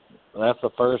 That's the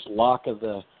first lock of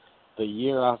the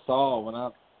year I saw when I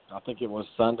think it was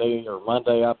Sunday or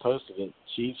Monday I posted it.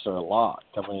 Chiefs are a lock.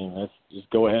 Let's just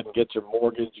go ahead and get your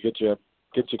mortgage, get your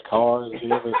cars,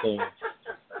 do everything.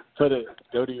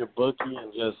 Go to your bookie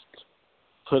and just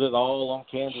put it all on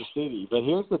Kansas City. But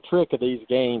here's the trick of these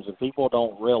games that people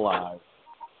don't realize.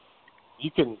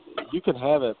 You can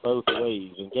have it both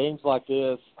ways. In games like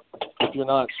this, if you're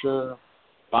not sure,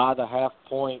 buy the half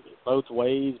point both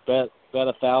ways. Bet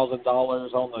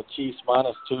 $1,000 on the Chiefs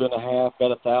minus 2.5.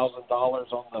 Bet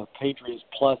 $1,000 on the Patriots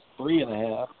plus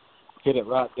 3.5. Hit it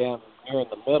right down near in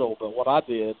the middle. But what I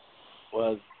did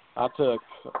was I took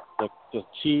the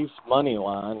Chiefs money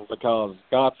line because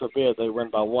God forbid they win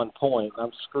by 1 point.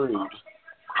 I'm screwed.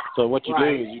 So what you do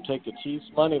is you take the Chiefs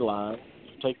money line,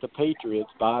 you take the Patriots,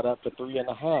 buy it up to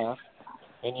 3.5.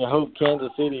 And you hope Kansas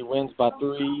City wins by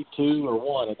 3, 2, or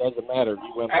 1. It doesn't matter if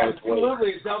you win both ways.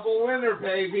 Absolutely, double winner,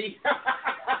 baby.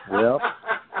 Yep.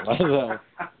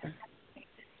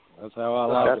 That's how I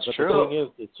like it. But true. The thing is,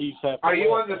 the Chiefs have to Are you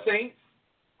win. on the Saints?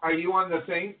 Are you on the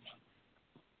Saints?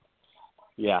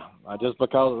 Yeah, just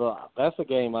because that's a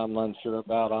game I'm unsure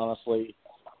about, honestly.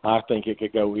 I think it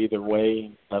could go either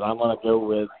way, but I'm going to go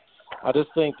with – I just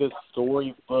think this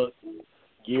storybook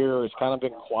year has kind of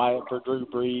been quiet for Drew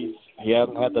Brees. He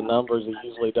hasn't had the numbers he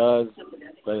usually does,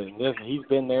 but he's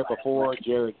been there before.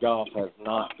 Jared Goff has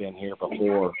not been here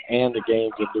before. And the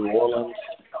games in New Orleans,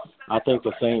 I think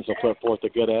the Saints will put forth a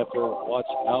good effort. Watch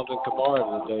Alvin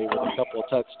Kamara today with a couple of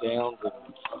touchdowns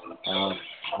and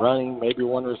running, maybe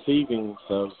one receiving.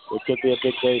 So it could be a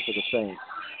big day for the Saints.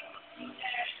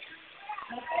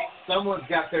 Someone's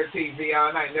got their TV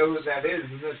on. I know who that is.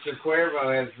 Mr.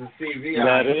 Cuervo has the TV on.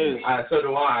 That is. So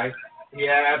do I.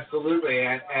 Yeah, absolutely.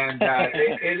 And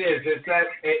it is.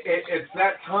 It's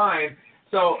that time.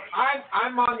 So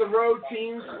I'm on the road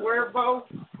team, Cuervo.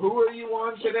 Who are you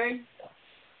on today?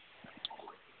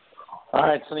 All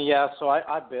right, so so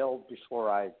I bailed before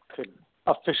I could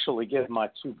officially give my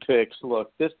 2 picks.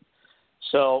 Look,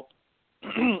 so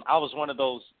I was one of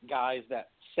those guys that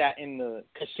sat in the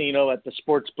casino at the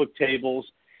sports book tables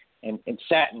and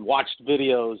sat and watched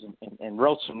videos and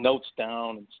wrote some notes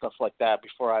down and stuff like that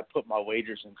before I put my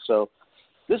wagers in. So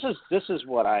this is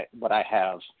what I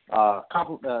have.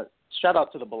 Shout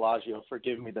out to the Bellagio for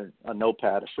giving me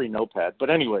a free notepad. But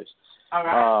anyways, all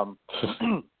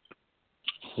right.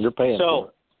 You're paying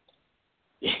for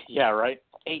it. Yeah, right.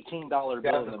 $18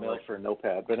 bill in the mail for a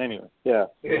notepad. But anyway, yeah.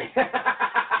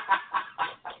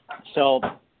 So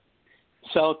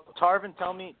Tarvin,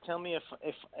 tell me if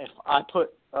I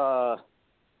put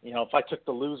if I took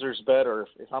the loser's bet or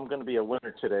if I'm going to be a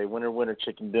winner today, winner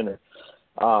chicken dinner.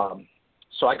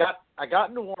 So I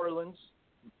got New Orleans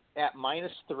at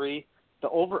 -3. The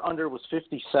over under was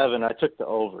 57. I took the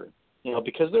over,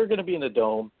 because they're going to be in the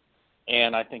dome,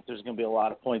 and I think there's going to be a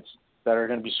lot of points that are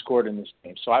going to be scored in this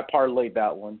game. So I parlayed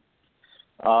that one.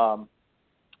 I'm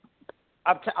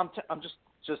just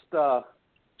to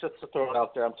throw it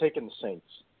out there, I'm taking the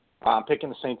Saints. I'm picking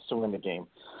the Saints to win the game.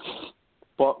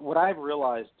 But what I've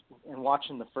realized in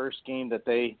watching the first game that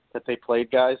they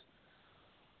played, guys,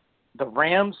 the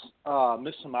Rams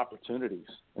missed some opportunities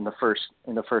in the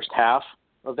first half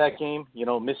of that game.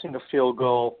 Missing a field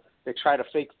goal. They tried a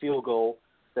fake field goal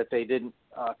that they didn't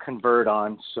convert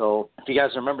on. So if you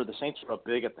guys remember, the Saints were up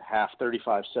big at the half,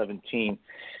 35-17.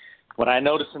 What I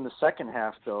noticed in the second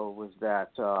half, though, was that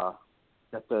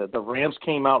that the Rams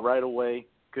came out right away.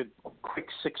 Good, quick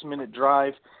 6-minute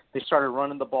drive. They started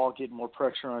running the ball, getting more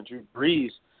pressure on Drew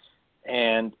Brees.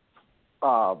 And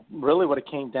really what it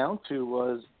came down to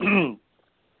was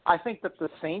I think that the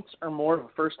Saints are more of a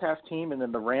first-half team, and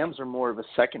then the Rams are more of a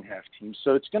second-half team.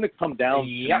 So it's going to come down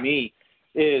to me,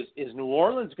 is New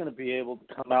Orleans going to be able to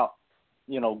come out,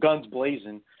 guns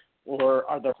blazing, or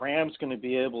are the Rams going to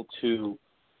be able to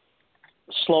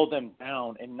slow them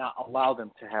down and not allow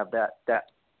them to have that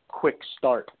quick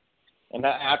start? And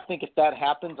I think if that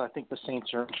happens, I think the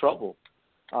Saints are in trouble.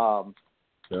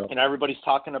 And everybody's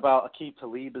talking about Aqib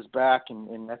Talib is back,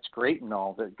 and that's great and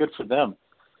all. Good for them.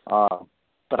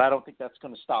 But I don't think that's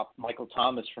going to stop Michael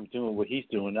Thomas from doing what he's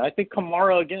doing. And I think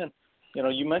Kamara, again,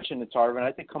 you mentioned it, Tarvin.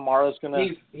 I think Kamara is going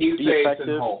to be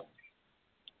effective.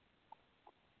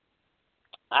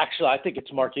 Actually, I think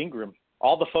it's Mark Ingram.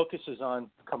 All the focus is on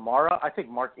Kamara. I think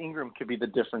Mark Ingram could be the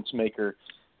difference maker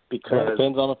because it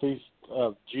depends on if he's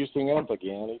juicing up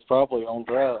again. He's probably on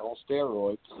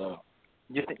steroids. So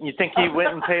you think he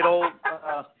went and paid old?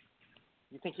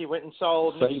 You think he went and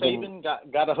saw Nick Saban,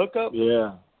 got a hookup?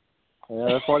 Yeah,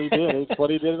 that's what he did. It's what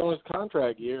he did on his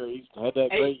contract year. He's had that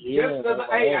great year.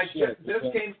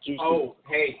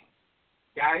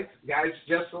 Guys,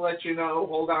 just to let you know,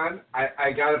 hold on.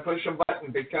 I got to push a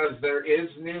button because there is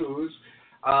news.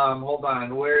 Hold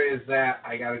on. Where is that?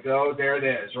 I got to go. There it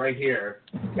is, right here.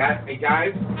 Hey,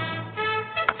 guys.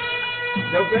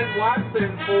 No Ben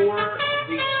Watson for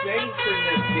the Saints in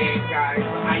this game, guys.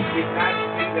 I did not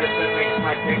see this. That makes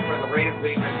my pick for the Rams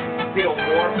even feel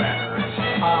more better.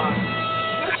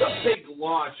 That's a big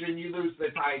loss, and you lose the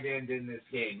tight end in this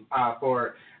game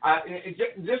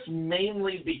just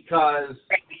mainly because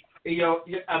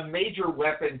a major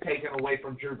weapon taken away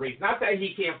from Drew Brees. Not that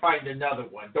he can't find another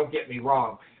one. Don't get me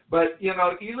wrong, but you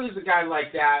lose a guy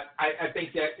like that. I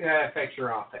think that affects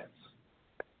your offense.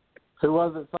 Who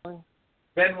was it, Sonny?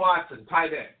 Ben Watson,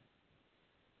 tight end.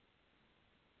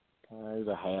 He's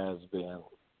a has-been.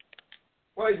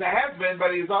 Well, he's a has-been,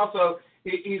 but he's also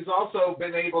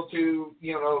been able to,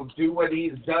 do what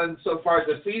he's done so far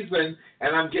this season,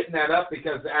 and I'm getting that up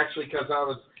because I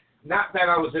was not that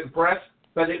I was impressed,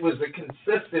 but it was the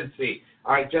consistency.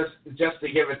 All right, just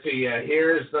to give it to you.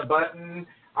 Here's the button.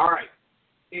 All right,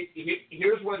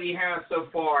 here's what he has so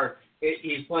far.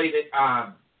 He's played it.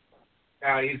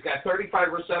 He's got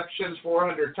 35 receptions,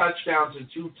 400 touchdowns, and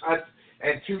two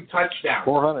touchdowns.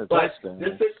 400 but touchdowns.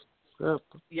 This is,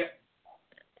 yeah.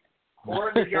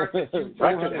 400 yards and 2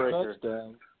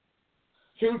 touchdowns.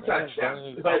 2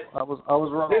 touchdowns. But I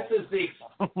was wrong. This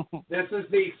is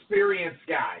the experienced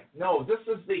guy. No, this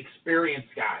is the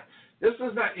experienced guy. This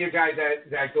is not your guy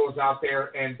that goes out there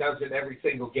and does it every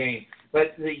single game.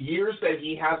 But the years that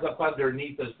he has up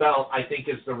underneath his belt, I think,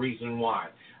 is the reason why.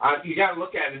 You got to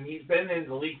look at him. He's been in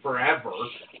the league forever.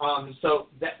 So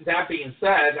that being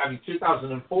said,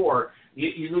 2004,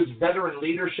 you lose veteran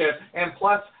leadership. And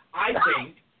plus, I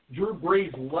think Drew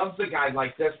Brees loves a guy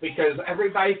like this because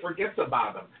everybody forgets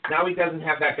about him. Now he doesn't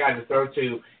have that guy to throw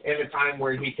to in a time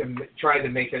where he can try to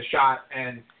make a shot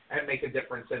and make a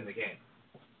difference in the game.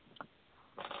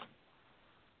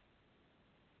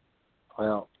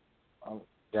 Well,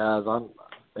 guys,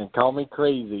 and call me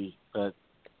crazy, but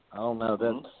I don't know.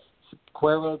 That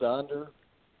Cuervo, the under,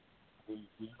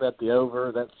 you bet the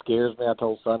over. That scares me. I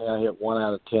told Sonny I hit 1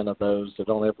 out of 10 of those, so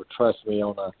don't ever trust me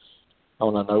on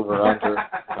an over-under.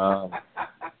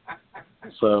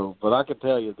 But I can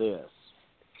tell you this.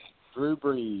 Drew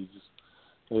Brees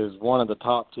is one of the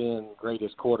top 10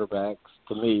 greatest quarterbacks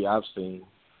to me I've seen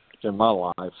in my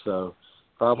life, so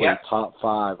probably top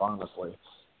 5, honestly.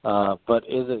 But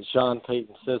is it Sean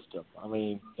Payton's system? I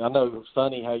mean, I know,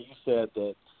 Sonny, how you said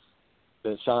that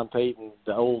Sean Payton,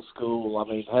 the old school,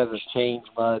 hasn't changed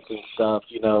much and stuff,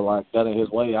 like done it his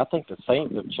way. I think the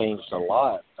Saints have changed a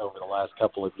lot over the last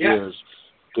couple of years,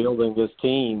 building this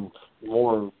team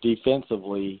more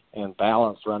defensively and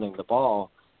balanced running the ball.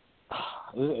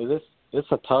 It's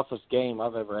the toughest game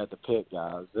I've ever had to pick,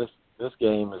 guys. This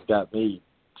game has got me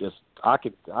just I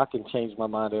can change my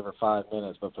mind every 5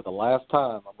 minutes, but for the last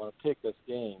time I'm going to pick this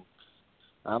game.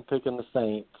 I'm picking the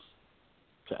Saints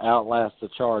to outlast the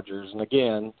Chargers. And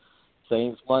again,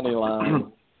 Saints money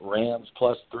line, Rams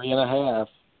plus 3.5.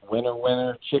 Winner,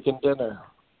 winner, chicken dinner.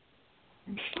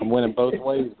 I'm winning both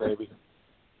ways, baby.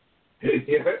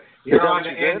 You're on,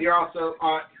 and you're also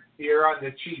you're on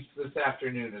the Chiefs this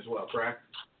afternoon as well, correct?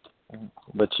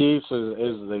 The Chiefs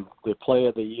is the play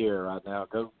of the year right now.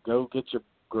 Go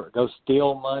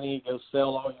steal money, go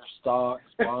sell all your stocks,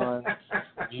 bonds,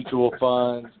 mutual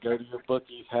funds, go to your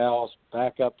bookie's house,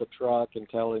 back up the truck, and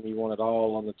tell him you want it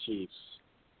all on the Chiefs.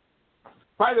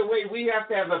 By the way, we have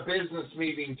to have a business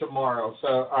meeting tomorrow,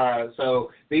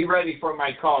 so be ready for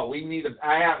my call.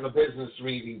 I have a business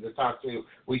meeting to talk to.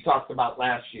 We talked about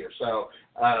last year, so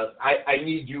I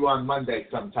need you on Monday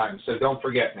sometime. So don't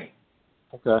forget me.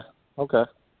 Okay. All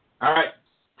right.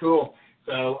 Cool.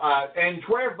 So and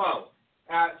Cuervo.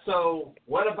 So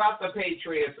what about the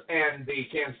Patriots and the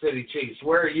Kansas City Chiefs?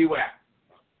 Where are you at?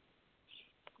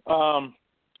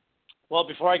 Well,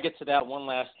 before I get to that, one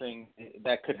last thing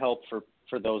that could help for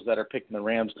those that are picking the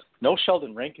Rams. No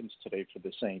Sheldon Rankins today for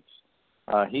the Saints.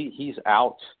 He's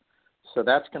out. So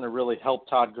that's going to really help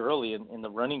Todd Gurley in the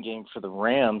running game for the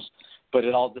Rams. But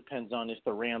it all depends on if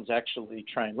the Rams actually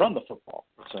try and run the football.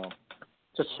 So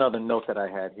just another note that I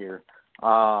had here.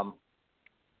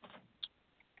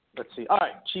 Let's see. All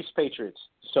right, Chiefs-Patriots.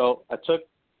 So I took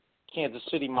Kansas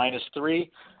City -3.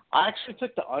 I actually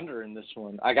took the under in this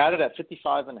one. I got it at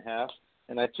 55.5,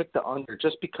 and I took the under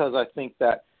just because I think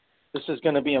that this is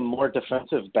going to be a more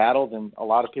defensive battle than a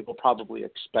lot of people probably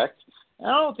expect. And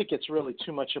I don't think it's really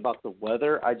too much about the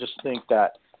weather. I just think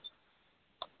that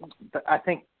I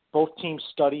think both teams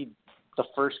studied the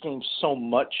first game so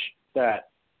much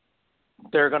that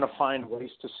they're going to find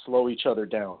ways to slow each other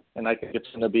down, and I think it's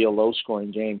going to be a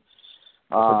low-scoring game.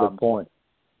 That's a good point.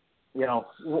 You know,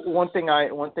 one thing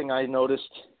I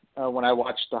noticed when I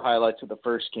watched the highlights of the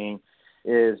first game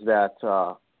is that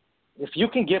if you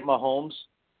can get Mahomes,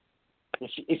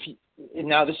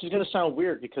 now this is going to sound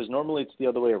weird because normally it's the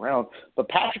other way around, but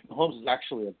Patrick Mahomes is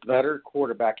actually a better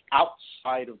quarterback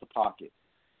outside of the pocket.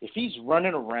 If he's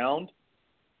running around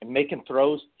and making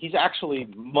throws, he's actually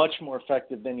much more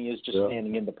effective than he is just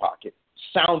standing in the pocket.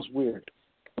 Sounds weird,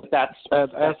 but that's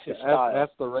his style.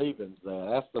 That's the Ravens, then.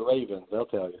 That's the Ravens. They'll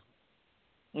tell you.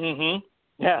 Mhm.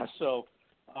 Yeah. So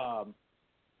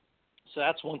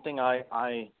that's one thing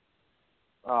I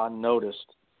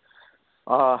noticed.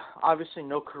 Obviously,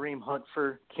 no Kareem Hunt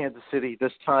for Kansas City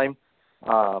this time.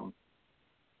 You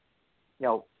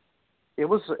know, it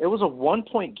was a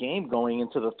 1-point game going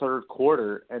into the third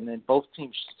quarter, and then both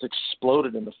teams just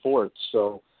exploded in the fourth.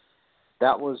 So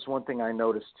that was one thing I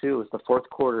noticed too. Is the fourth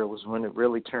quarter was when it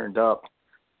really turned up,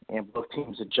 and both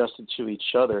teams adjusted to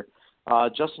each other.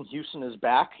 Justin Houston is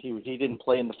back. He didn't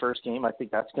play in the first game. I think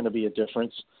that's going to be a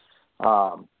difference.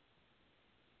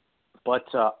 But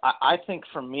I think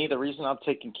for me, the reason I'm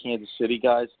taking Kansas City,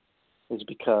 guys, is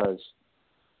because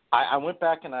I went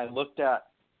back and I looked at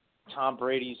Tom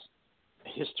Brady's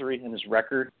history and his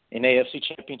record in AFC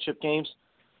Championship games.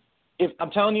 I'm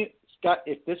telling you, Scott,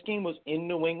 if this game was in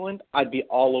New England, I'd be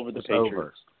all over the Patriots.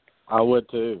 Over. I would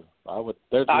too. I would.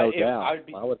 There's no doubt.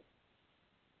 I would.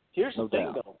 Here's the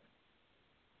thing, though.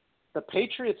 The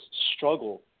Patriots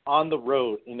struggle on the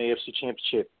road in AFC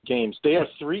Championship games. They are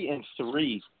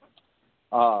 3-3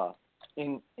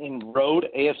 in road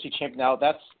AFC champion. Now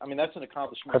that's an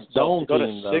accomplishment. That's dome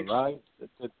team, though, right?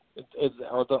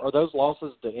 Are those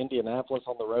losses to Indianapolis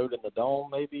on the road in the dome,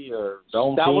 maybe, or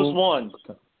dome? That team? was one.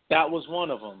 That was one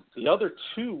of them. The other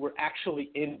two were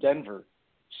actually in Denver.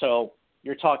 So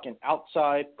you're talking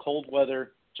outside, cold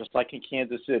weather, just like in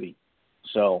Kansas City.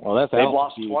 So that's they've altitude,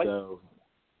 lost twice. Though.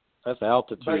 That's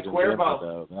altitude in Denver,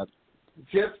 though.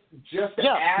 Just to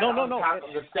add on top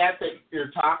of the stat that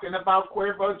you're talking about,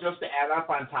 Cuervo, just to add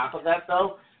up on top of that,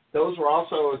 though, those were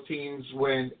also teams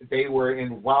when they were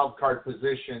in wild card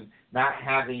position, not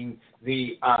having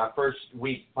the first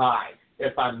week bye.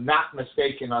 If I'm not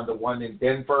mistaken, on the one in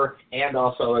Denver and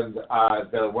also in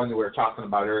the one that we were talking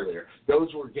about earlier,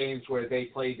 those were games where they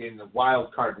played in the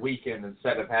wild card weekend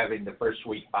instead of having the first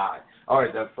week bye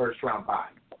or the first round bye.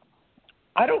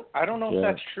 I don't know if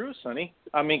that's true, Sonny.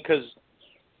 I mean, because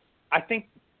I think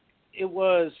it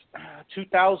was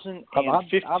 2015.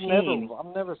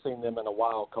 I've never seen them in a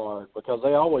wild card because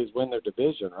they always win their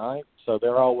division, right? So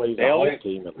they're always a home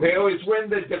team. They always win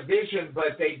the division,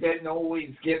 but they didn't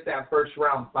always get that first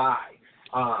round bye.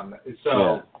 Just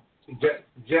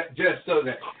so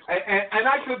that, and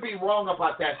I could be wrong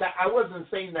about that. I wasn't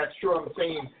saying that's true. I'm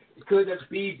saying, could it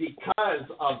be because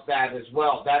of that as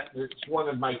well? That's one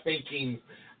of my thinking.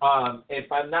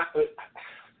 If I'm not,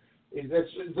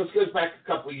 this goes back a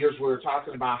couple of years. We were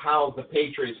talking about how the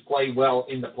Patriots play well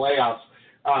in the playoffs.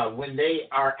 When they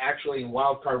are actually in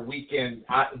wild card weekend,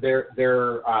 their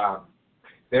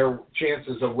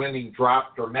chances of winning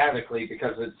drop dramatically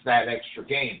because it's that extra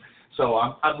game. So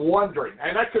I'm wondering,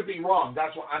 and I could be wrong.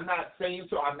 That's what I'm not saying.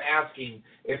 So I'm asking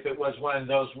if it was one of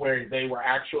those where they were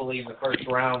actually in the first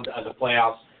round of the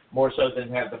playoffs more so than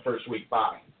have the first week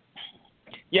bye.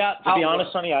 Yeah, to be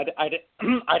honest, Sonny, I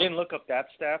didn't look up that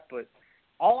stat, but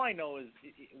all I know is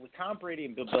with Tom Brady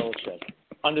and Bill Belichick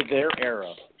under their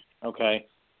era, okay,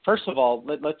 First of all,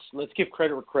 let's give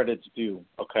credit where credit's due.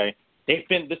 Okay,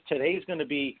 today is going to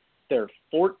be their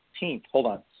 14th. Hold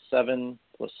on, 7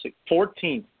 plus 6,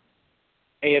 14th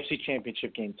AFC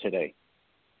Championship game today.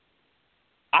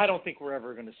 I don't think we're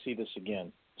ever going to see this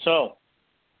again. So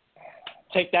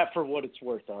take that for what it's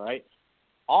worth. All right.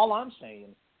 All I'm saying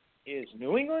is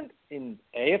New England in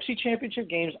AFC Championship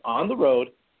games on the road,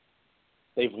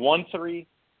 they've won 3,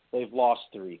 they've lost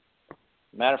 3.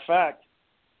 Matter of fact,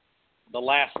 the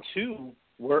last 2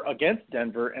 were against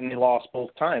Denver, and they lost both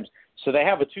times. So they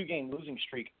have a 2-game losing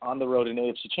streak on the road in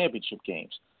AFC Championship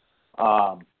games.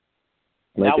 That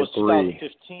was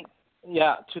 2015.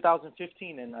 Yeah,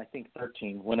 2015 and I think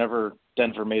 13, whenever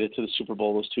Denver made it to the Super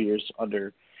Bowl those 2 years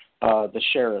under the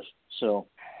Sheriff. So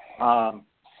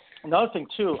another thing,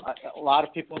 too, a lot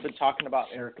of people have been talking about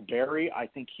Eric Berry. I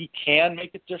think he can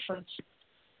make a difference.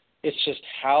 It's just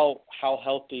how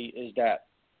healthy is that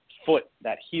foot,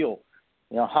 that heel?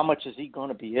 How much is he going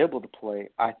to be able to play?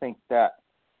 I think that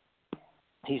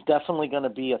he's definitely going to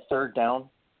be a third down,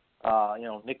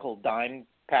 nickel dime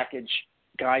package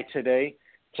guy today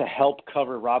to help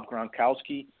cover Rob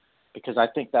Gronkowski, because I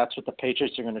think that's what the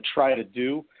Patriots are going to try to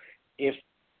do. If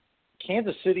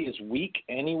Kansas City is weak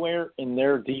anywhere in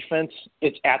their defense,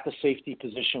 it's at the safety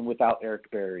position without Eric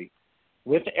Berry.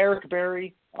 With Eric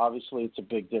Berry, obviously it's a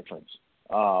big difference.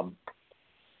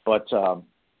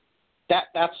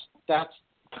 That's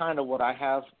kind of what I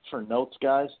have for notes,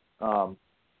 guys. Let's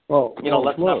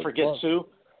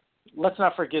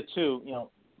not forget too.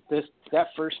 That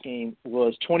first game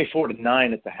was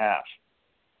 24-9 at the half.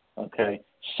 Okay,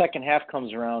 second half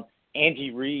comes around.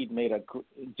 Andy Reid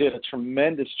did a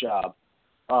tremendous job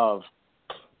of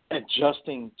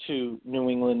adjusting to New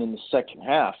England in the second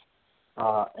half,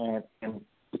 and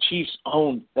the Chiefs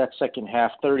owned that second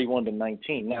half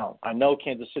 31-19. Now I know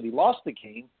Kansas City lost the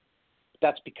game.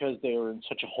 That's because they were in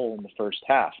such a hole in the first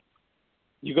half.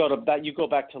 You go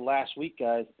back to last week,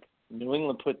 guys. New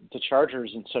England put the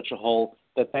Chargers in such a hole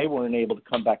that they weren't able to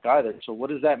come back either. So what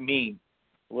does that mean?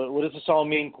 What does this all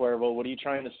mean, Cuervo? What are you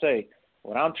trying to say?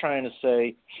 What I'm trying to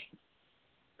say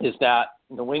is that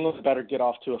New England better get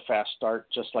off to a fast start,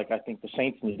 just like I think the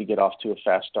Saints need to get off to a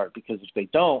fast start, because if they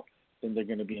don't, then they're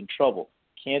going to be in trouble.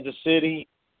 Kansas City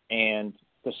and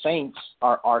the Saints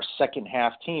are our second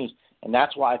half teams, and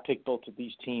that's why I picked both of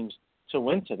these teams to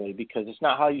win today, because it's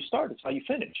not how you start, it's how you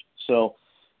finish. So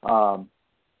I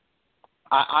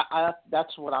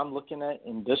that's what I'm looking at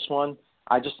in this one.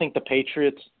 I just think the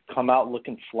Patriots come out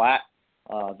looking flat.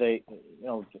 They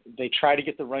try to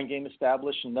get the run game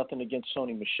established, and nothing against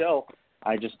Sony Michel.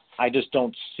 I just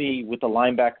don't see with the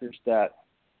linebackers that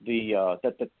the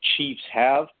Chiefs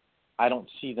have. I don't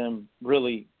see them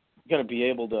really going to be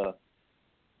able to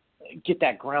get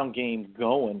that ground game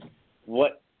going.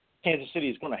 What Kansas City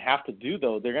is going to have to do,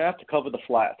 though, they're going to have to cover the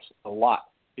flats a lot,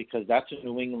 because that's what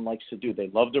New England likes to do. They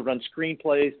love to run screen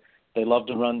plays. They love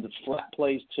to run the flat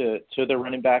plays to their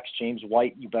running backs. James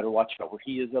White, you better watch out where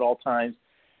he is at all times.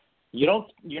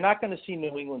 You're not going to see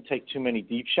New England take too many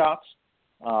deep shots,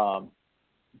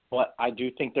 but I do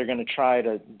think they're going to try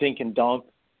to dink and dunk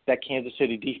that Kansas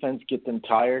City defense, get them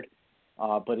tired.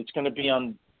 But it's going to be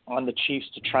on the Chiefs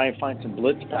to try and find some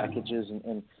blitz packages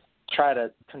and try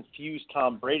to confuse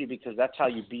Tom Brady, because that's how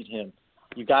you beat him.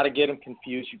 You got to get him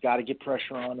confused. You got to get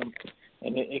pressure on him,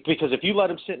 because if you let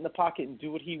him sit in the pocket and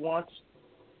do what he wants,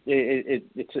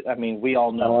 it's. I mean, we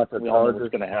all know what's going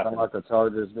to happen. Kind of like the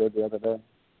Chargers did the other day.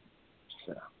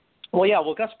 Yeah.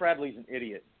 Well, Gus Bradley's an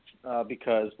idiot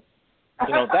because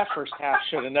that first half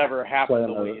should have never happened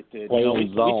the way it did.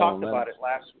 We talked about it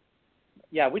last.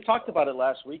 Yeah, we talked about it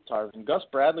last week, Tarvin. Gus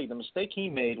Bradley, the mistake he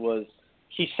made was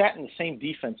he sat in the same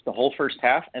defense the whole first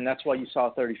half, and that's why you saw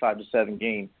a 35-7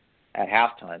 game at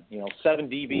halftime. 7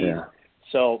 DBs. Yeah.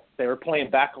 So they were playing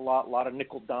back a lot of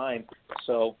nickel dime.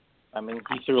 So, I mean,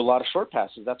 he threw a lot of short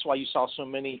passes. That's why you saw so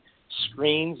many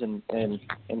screens and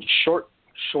short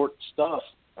stuff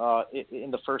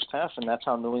in the first half, and that's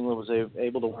how New England was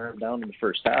able to wear him down in the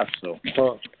first half. So,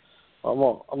 I'm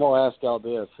gonna ask y'all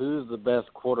this: who's the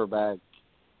best quarterback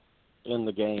in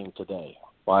the game today?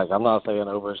 Like, I'm not saying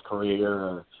over his career.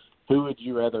 Or who would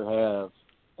you rather have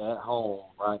at home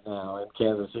right now in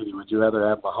Kansas City? Would you rather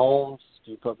have Mahomes?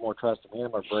 Do you put more trust in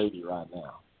him, or Brady right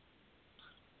now?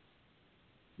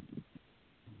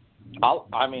 I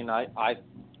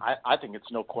think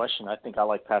it's no question. I think I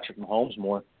like Patrick Mahomes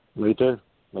more. Me too.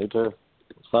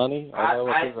 Sonny, I know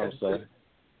what you're going to say.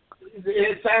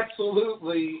 It's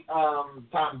absolutely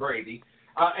Tom Brady.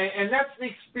 And that's the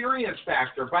experience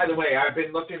factor. By the way, I've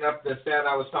been looking up the stat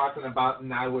I was talking about,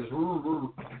 and I was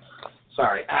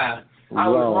sorry. I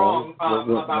was wrong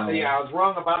about I was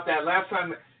wrong about that. Last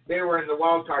time they were in the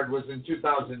wild card was in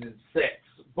 2006.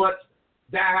 But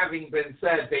that having been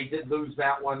said, they did lose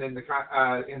that one in the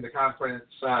conference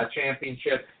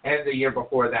championship and the year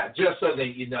before that. Just so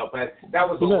that you know, but that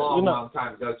was a long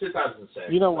time ago, 2006.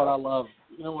 You know what I love?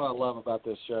 You know what I love about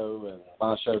this show and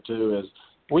my show too is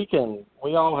we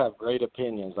all have great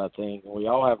opinions, I think, and we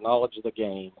all have knowledge of the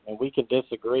game, and we can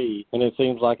disagree, and it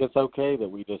seems like it's okay that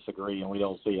we disagree and we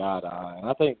don't see eye to eye. And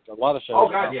I think a lot of shows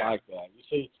are like that.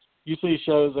 You see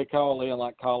shows they call in,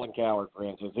 like Colin Cowherd, for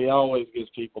instance. He always gets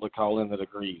people to call in that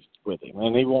agrees with him,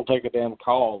 and he won't take a damn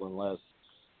call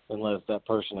unless that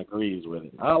person agrees with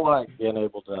him. I like being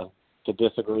able to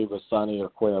disagree with Sonny or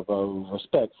Cuervo,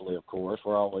 respectfully, of course.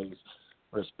 We're always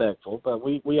respectful, but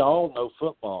we all know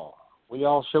football. We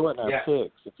all show it in our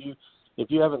picks. If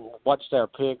you haven't watched our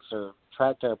picks or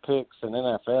tracked our picks in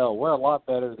NFL, we're a lot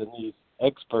better than these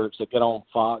experts that get on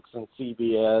Fox and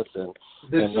CBS and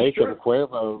make them.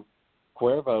 Cuervo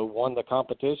won the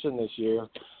competition this year,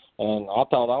 and I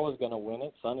thought I was going to win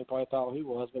it. Sonny probably thought he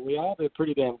was, but we all did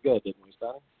pretty damn good, didn't we,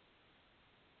 Sonny?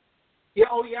 Yeah,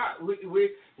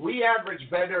 we average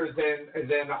better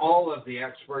than all of the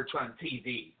experts on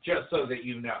TV, just so that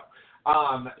you know.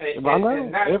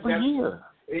 Every year.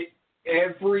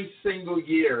 Every single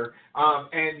year,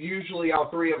 and usually all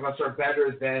three of us are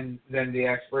better than the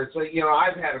experts. So, you know,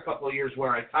 I've had a couple of years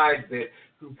where I tied the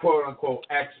quote unquote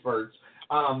experts,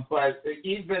 but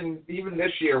even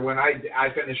this year when I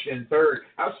finished in third,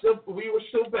 we were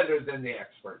still better than the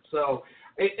experts. So,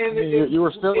 you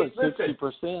were still at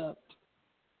 60%.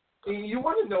 You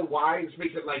want to know why? It's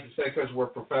because, like you said, because we're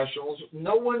professionals.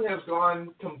 No one has gone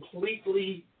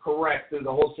completely correct through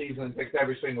the whole season and picked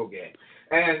every single game.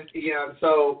 And, you know,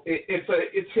 so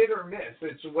it's hit or miss.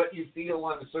 It's what you feel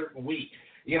on a certain week.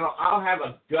 You know, I'll have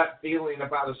a gut feeling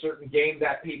about a certain game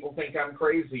that people think I'm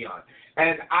crazy on.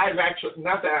 And I've actually,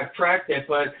 not that I've tracked it,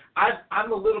 but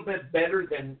I'm a little bit better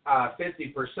than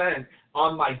 50%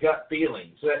 on my gut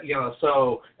feelings. You know,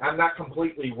 so I'm not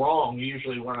completely wrong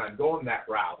usually when I'm going that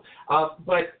route.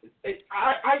 But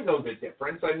I know the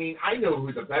difference. I mean, I know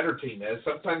who the better team is.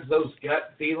 Sometimes those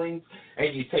gut feelings,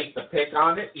 and you take the pick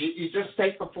on it, you just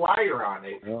take the flyer on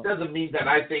it. It doesn't mean that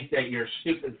I think that you're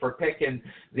stupid for picking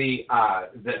the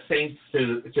Saints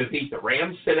to beat the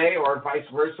Rams today or vice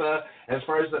versa as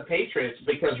far as the Patriots,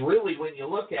 because really when you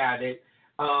look at it,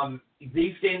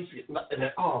 these games,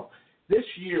 this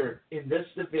year in this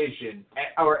division,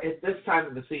 or at this time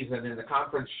of the season in the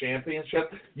conference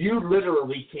championship, you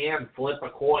literally can flip a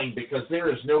coin because there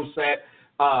is no set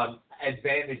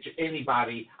advantage to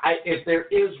anybody. If there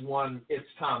is one, it's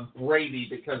Tom Brady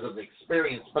because of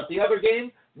experience. But the other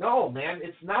game, no, man,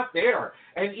 it's not there.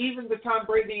 And even the Tom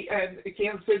Brady and the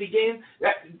Kansas City game,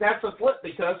 that's a flip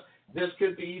because this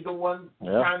could be the one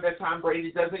time that Tom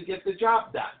Brady doesn't get the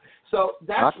job done. So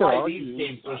that's why these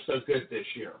games are so good this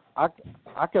year. I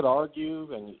could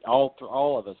argue, and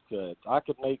all of us could. I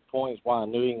could make points why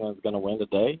New England's going to win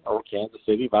today, or Kansas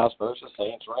City, vice versa,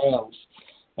 Saints, Rams.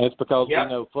 And it's because we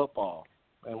know football,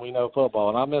 and we know football.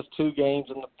 And I missed 2 games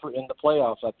in the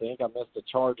playoffs. I think I missed the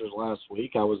Chargers last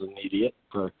week. I was an idiot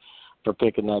for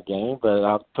picking that game, but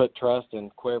I put trust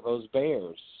in Cuervo's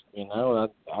Bears. You know,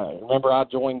 I remember I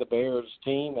joined the Bears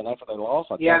team, and after they lost,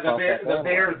 the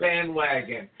Bears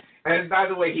bandwagon. And by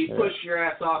the way, he pushed your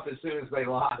ass off as soon as they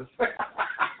lost.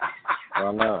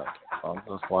 I know. I'm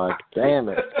just like, damn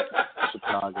it,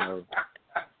 Chicago.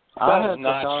 That's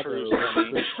not true.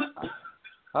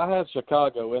 I had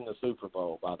Chicago in the Super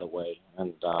Bowl, by the way,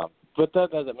 and but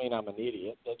that doesn't mean I'm an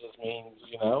idiot. That just means,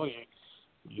 you know,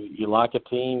 you like a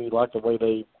team, you like the way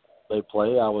they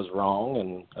play. I was wrong,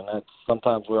 and that's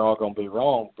sometimes we're all going to be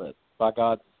wrong, but by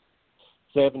God,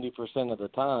 70% of the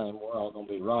time we're all going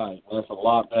to be right. And that's a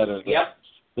lot better than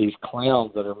these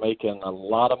clowns that are making a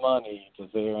lot of money to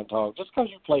sit here and talk. Just because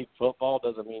you played football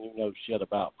doesn't mean you know shit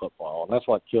about football, and that's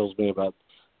what kills me about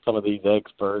some of these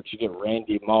experts. You get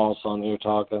Randy Moss on here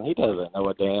talking. He doesn't know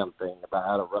a damn thing about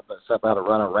how to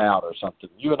run a route or something.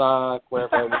 You and I,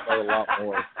 Cuervo, we know a lot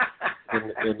more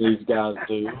than these guys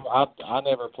do. I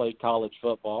never played college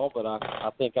football, but I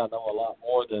think I know a lot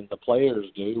more than the players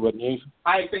do, wouldn't you?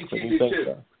 I think you do too.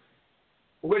 So?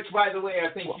 Which, by the way,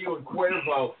 I think you and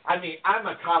Cuervo, I mean, I'm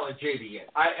a college idiot.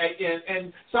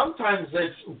 And sometimes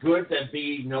it's good to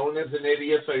be known as an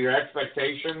idiot so your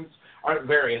expectations aren't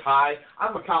very high.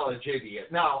 I'm a college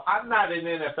idiot. No, I'm not an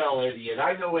NFL idiot.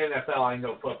 I know NFL, I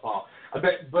know football.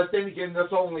 But then again,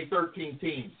 there's only 13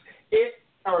 teams.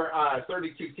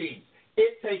 32 teams.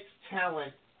 It takes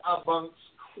talent amongst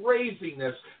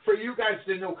craziness for you guys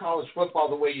to know college football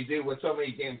the way you do with so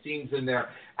many damn teams in there.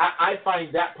 I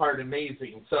find that part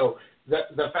amazing. So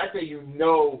the fact that you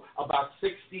know about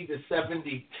 60 to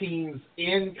 70 teams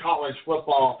in college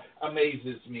football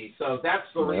amazes me. So that's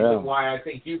the reason why I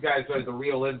think you guys are the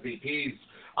real MVPs.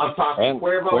 I'm talking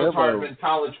Cuervo and Hardman,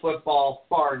 college football,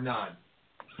 bar none.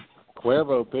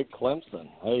 Cuervo picked Clemson.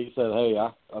 Hey, he said, hey,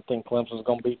 I think Clemson's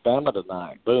going to beat Bama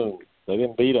tonight. Boom. They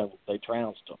didn't beat them. They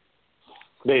trounced them.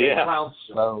 Yeah.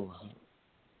 So,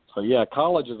 yeah,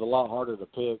 college is a lot harder to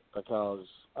pick because,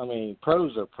 I mean,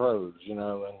 pros are pros, you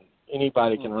know, and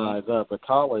anybody can rise up. But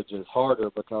college is harder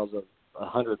because of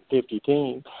 150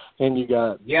 teams, and you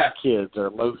got kids, their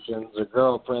emotions, their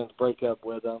girlfriends break up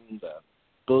with them, the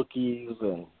bookies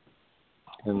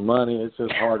and money. It's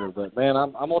just harder. But, man,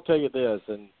 I'm going to tell you this,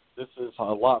 and this is a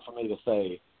lot for me to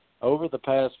say. Over the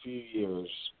past few years,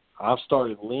 I've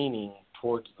started leaning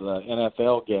towards the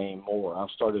NFL game more. I've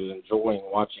started enjoying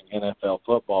watching NFL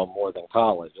football more than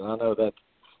college. And I know that,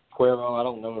 Cuervo, I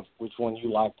don't know which one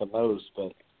you like the most,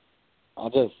 but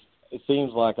it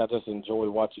seems like I just enjoy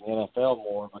watching NFL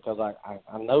more because I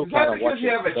know kind of what you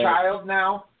have a child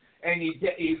now and you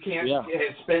can't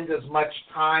spend as much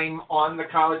time on the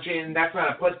college, and that's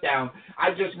not a put down.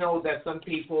 I just know that some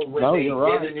people, when they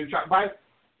get a new child,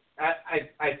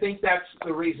 I think that's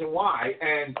the reason why.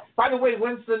 And by the way,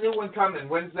 when's the new one coming?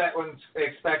 When's that one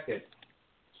expected?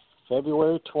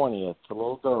 February 20th, the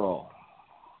little girl.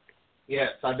 Yes,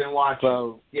 I've been watching.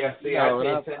 So, yes,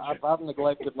 I've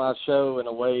neglected my show in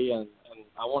a way, and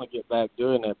I want to get back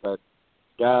doing it. But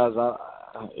guys,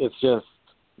 it's just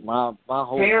my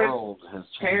whole world has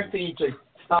changed. Parenting's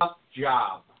a tough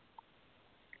job.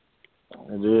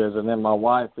 It is, and then my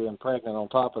wife being pregnant on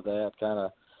top of that kind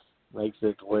of makes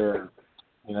it where,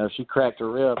 you know, she cracked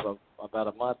her rib about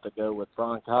a month ago with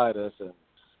bronchitis, and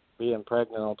being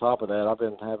pregnant on top of that, I've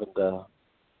been having to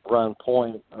run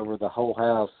point over the whole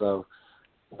house. So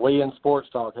We in Sports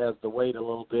Talk has to wait a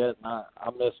little bit, and I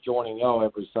miss joining y'all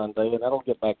every Sunday, and that'll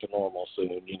get back to normal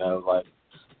soon. You know, like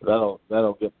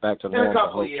that'll get back to normal. In a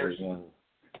couple of years.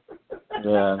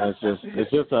 Yeah, and it's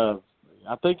just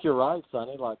I think you're right,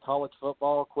 Sonny. Like college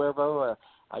football, Cuervo.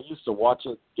 I used to watch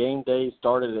it. Game day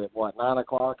started at 9:00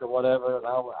 or whatever, and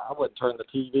I wouldn't turn the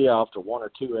TV off to 1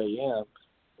 or 2 a.m.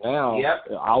 Now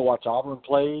I'll watch Auburn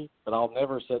play, but I'll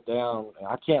never sit down.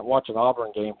 I can't watch an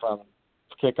Auburn game from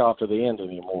kickoff to the end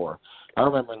anymore. I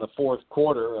remember in the fourth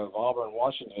quarter of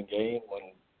Auburn-Washington game when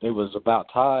it was about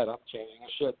tied, I'm changing a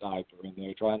shit diaper in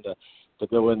there, trying to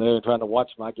go in there and trying to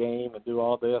watch my game and do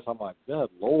all this. I'm like, good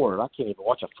Lord, I can't even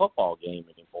watch a football game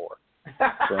anymore.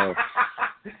 So,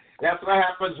 that's what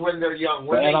happens when they're young.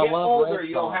 When they get older,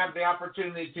 you'll have the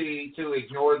opportunity to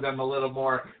ignore them a little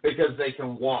more because they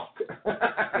can walk.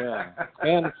 Yeah,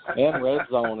 and Red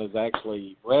Zone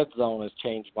has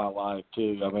changed my life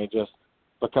too. I mean, just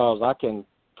because I can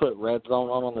put Red Zone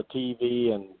on the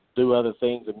TV and do other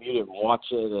things and mute it and watch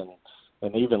it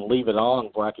and even leave it on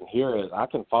where I can hear it. I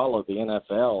can follow the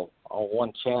NFL on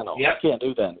one channel. Yep. You can't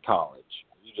do that in college.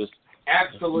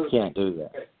 You can't do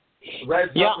that. Red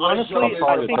Zone, honestly,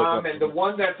 and the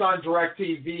one that's on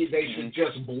DirecTV, they should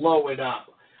just blow it up.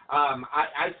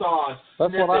 I saw a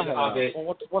snippet of it.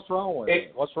 Well, what's wrong with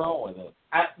it? What's wrong with it?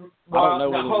 The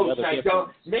host, I don't.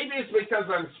 Maybe it's because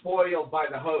I'm spoiled by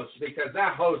the host, because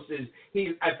that host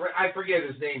I forget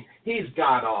his name. He's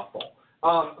god awful.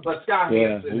 But Scott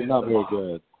Hansen he's is not the very bomb.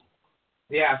 good.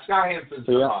 Yeah, Scott Hansen's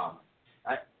the bomb.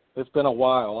 It's been a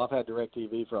while. I've had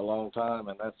DirecTV for a long time,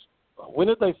 and when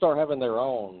did they start having their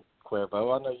own,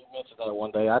 Cuervo? I know you mentioned that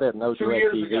one day. I didn't know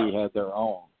DirecTV had their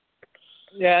own.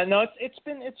 Yeah, no, it's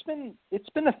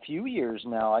been a few years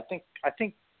now. I think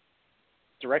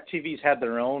DirecTV's had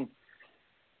their own.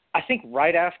 I think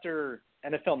right after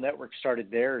NFL Network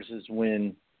started theirs is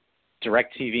when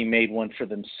DirecTV made one for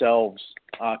themselves,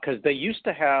 because they used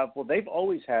to have. Well, they've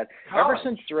always had ever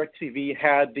since DirecTV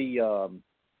had the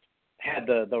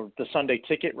Sunday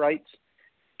ticket rights.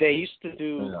 They used to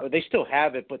do. They still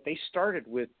have it, but they started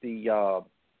with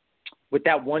with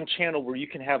that one channel where you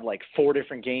can have like 4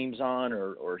 different games on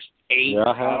or 8. Yeah,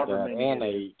 I have that, and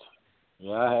 8.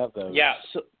 Yeah, I have those. Yeah,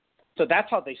 so that's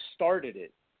how they started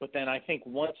it. But then I think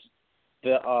once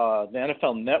the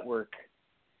NFL Network,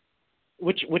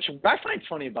 which I find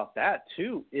funny about that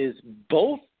too, is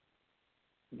both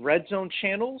Red Zone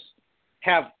channels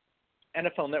have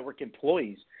NFL Network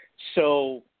employees.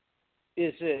 So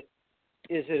is it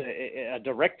a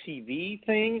DirecTV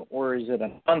thing, or is it a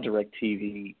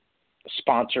non-DirecTV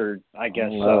sponsored, I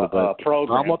guess,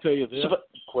 program? I'm going to tell you this,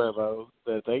 Cuervo,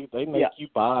 that they make you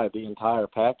buy the entire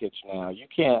package now. You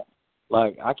can't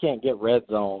Like, I can't get Red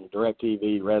Zone,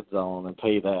 DirecTV, Red Zone, and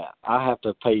pay that. I have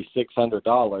to pay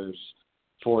 $600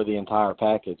 for the entire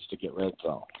package to get Red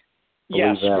Zone.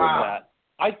 Yes, wow.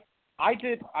 I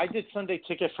did Sunday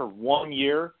Ticket for 1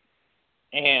 year,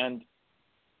 and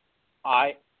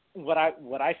what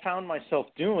I found myself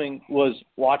doing was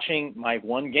watching my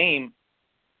one game,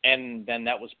 and then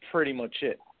that was pretty much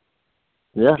it.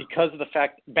 Yeah. Because of the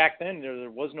fact back then there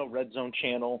was no Red Zone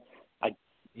channel.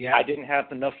 I didn't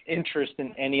have enough interest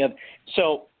in any of.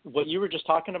 So what you were just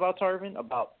talking about, Tarvin,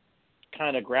 about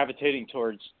kind of gravitating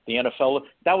towards the NFL,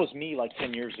 that was me like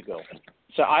 10 years ago.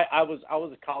 So I was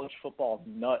a college football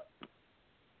nut,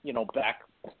 back,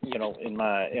 in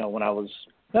my, when I was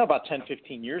about 10,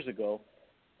 15 years ago.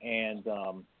 And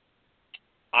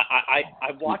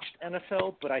I watched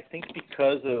NFL, but I think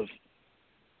because of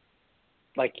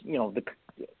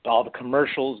all the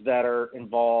commercials that are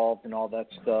involved and all that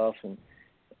stuff,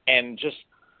 and just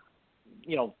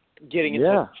getting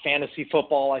into fantasy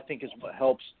football, I think is what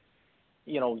helps.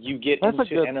 You get That's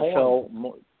into NFL.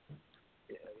 More,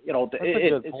 that's a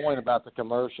good point about the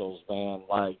commercials, man.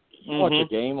 Like, you watch a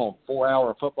game on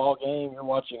 4-hour football game, you're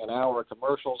watching an hour of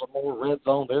commercials or more. Red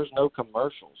Zone, there's no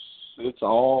commercials. It's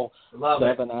all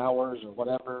 7 hours or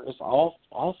whatever. It's all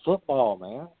football,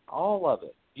 man. All of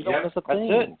it. You don't miss a thing.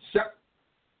 That's it. So,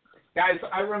 guys,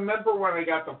 I remember when I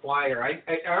got the flyer. I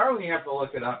don't even have to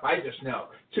look it up. I just know.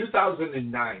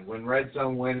 2009, when Red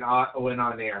Zone went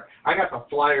on air, I got the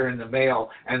flyer in the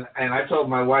mail, and I told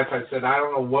my wife, I said, I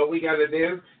don't know what we got to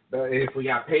do, if we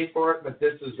got paid for it, but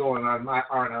this is going on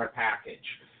our package.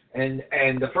 And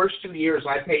the first 2 years,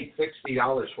 I paid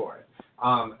 $60 for it.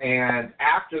 And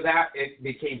after that, it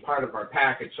became part of our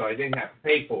package, so I didn't have to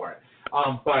pay for it.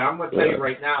 But I'm going to tell you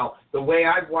right now, the way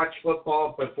I've watched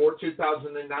football before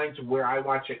 2009 to where I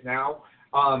watch it now,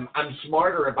 I'm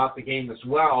smarter about the game as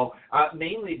well,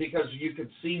 mainly because you could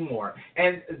see more.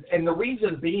 And the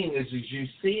reason being is you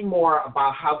see more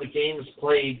about how the game is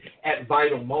played at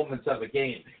vital moments of a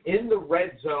game. In the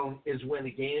red zone is when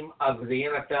the game of the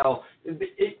NFL,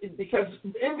 because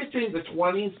in between the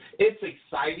 20s, it's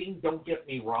exciting, don't get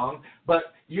me wrong,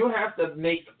 but you have to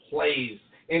make plays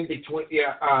in between,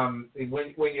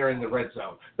 when you're in the red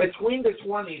zone. Between the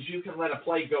 20s, you can let a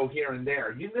play go here and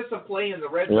there. You miss a play in the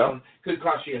red zone, could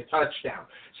cost you a touchdown.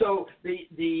 So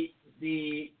the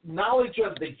knowledge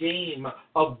of the game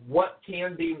of what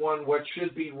can be won, what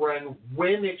should be run,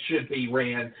 when it should be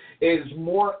ran, is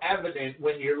more evident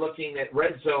when you're looking at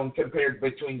red zone compared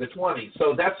between the 20s.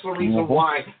 So that's the reason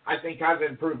why I think I've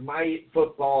improved my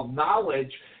football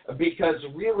knowledge, because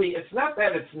really it's not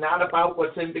that it's not about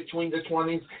what's in between the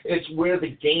 20s, it's where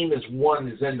the game is won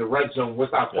is in the red zone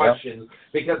without question,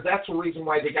 because that's the reason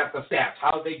why they got the stats.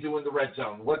 How they do in the red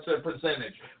zone? What's their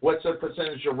percentage? What's their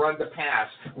percentage of run to pass?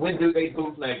 When do they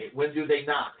bootleg it? When do they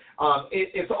not?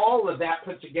 It's all of that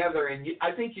put together, and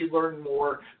I think you learn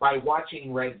more by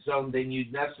watching red zone than you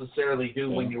necessarily do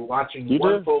when you're watching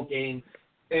one full game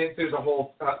and through the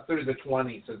whole through the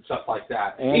 20s and stuff like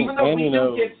that. Even though we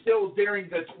do get still during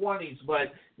the 20s,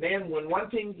 but man, when one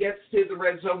team gets to the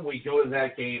red zone, we go to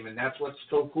that game, and that's what's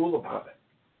so cool about it.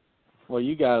 Well,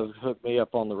 you guys hooked me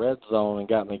up on the red zone and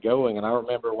got me going, and I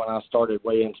remember when I started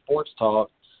Way In Sports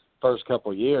Talk, first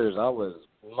couple of years, I was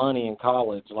money in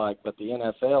college, but the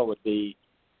NFL would be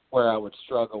where I would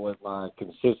struggle with my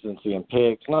consistency and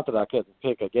picks. Not that I couldn't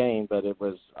pick a game, but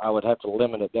I would have to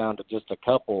limit it down to just a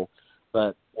couple.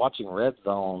 But watching red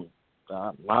zone,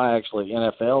 my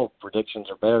NFL predictions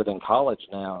are better than college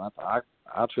now. I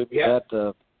attribute that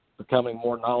to becoming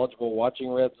more knowledgeable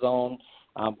watching red zone.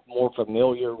 I'm more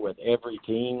familiar with every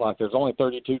team. Like, there's only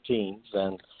 32 teams,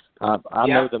 and I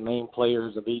know the main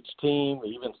players of each team,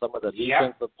 even some of the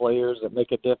defensive players that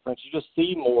make a difference. You just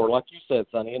see more, like you said,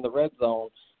 Sonny, in the red zone.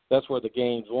 That's where the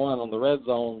game's won. On the red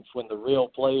zone, when the real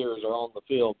players are on the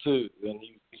field too, and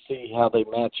you see how they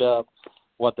match up,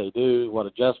 what they do, what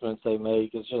adjustments they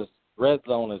make. It's just red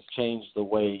zone has changed the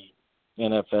way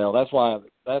NFL. That's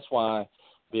why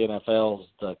the NFL is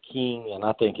the king, and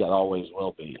I think it always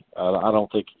will be. I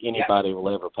don't think anybody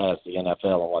will ever pass the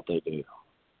NFL on what they do.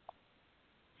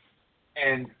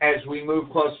 And as we move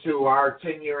close to our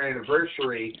 10-year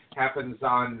anniversary, happens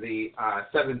on the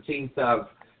 17th of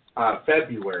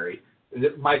February.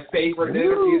 My favorite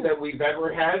interview that we've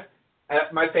ever had.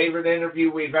 My favorite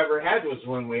interview we've ever had was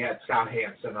when we had Scott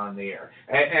Hansen on the air.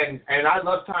 And I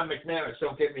love Tom McManus,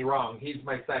 don't get me wrong. He's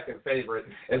my second favorite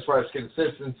as far as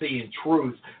consistency and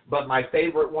truth. But my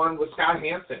favorite one was Scott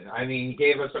Hansen. I mean, he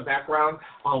gave us a background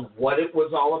on what it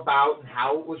was all about and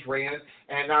how it was ran.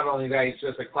 And not only that, he's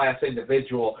just a class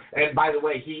individual. And by the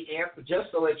way,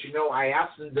 just to let you know, I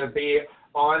asked him to be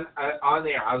on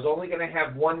there. I was only going to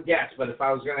have one guest, but if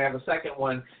I was going to have a second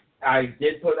one, I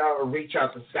did put out a reach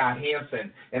out to Scott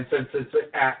Hansen, and since it's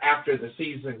after the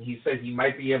season, he said he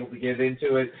might be able to get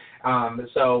into it.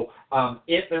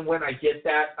 If and when I get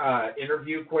that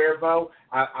interview, Cuervo,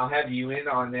 I'll have you in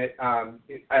on it.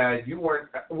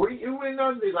 Were you in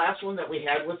on the last one that we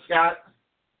had with Scott?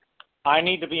 I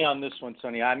need to be on this one,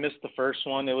 Sonny. I missed the first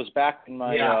one. It was back in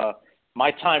my my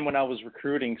time when I was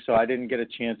recruiting, so I didn't get a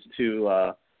chance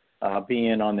to be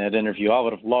in on that interview. I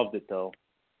would have loved it, though.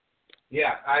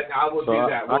 Yeah, I will do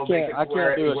that. We'll make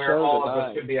it where all of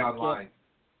us can be online.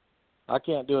 I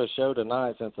can't do a show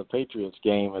tonight since the Patriots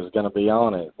game is going to be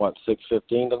on at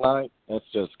 6:15 tonight. That's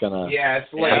just gonna. Yeah,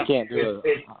 it's late. I can't do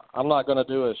I'm not going to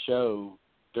do a show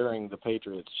during the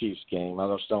Patriots Chiefs game. I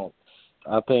just don't.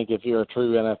 I think if you're a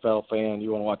true NFL fan,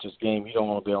 you want to watch this game. You don't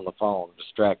want to be on the phone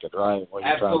distracted, right? When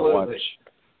you're trying to watch.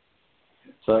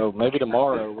 So maybe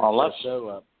tomorrow we'll get a show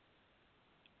up.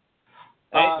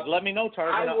 Hey, let me know,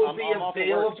 Tarvin. I will I'm be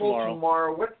available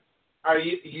tomorrow. What are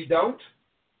you? You don't?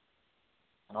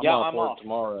 I'm off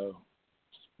tomorrow.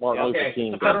 Martin Luther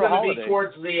King. I'm going to be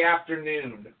towards the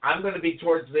afternoon. I'm going to be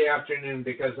towards the afternoon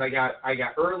because I got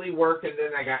early work and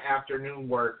then I got afternoon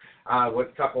work with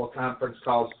a couple of conference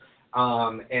calls.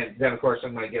 And then, of course,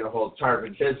 I'm going to get a hold of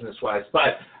Tarvin business-wise.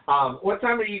 But what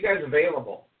time are you guys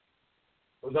available?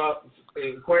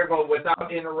 Cuervo,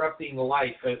 without interrupting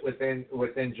life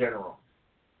within general.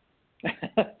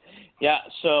 Yeah,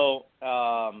 so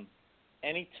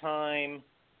anytime,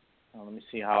 let me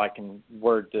see how I can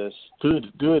word this. Do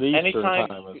it Eastern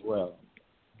time as well.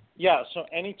 Yeah, so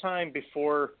anytime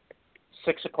before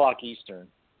 6 o'clock Eastern.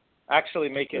 Actually,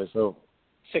 make it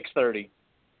 6:30.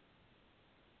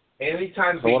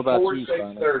 Anytime before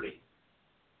 6:30.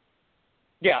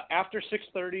 Yeah, after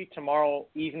 6:30 tomorrow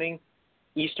evening,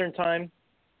 Eastern time,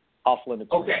 off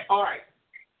limits. Okay, all right.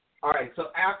 All right, so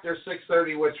after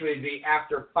 6:30, which would be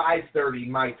after 5:30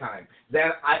 my time,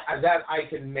 that I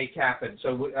can make happen.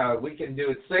 So we can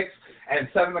do it 6 and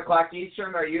 7 o'clock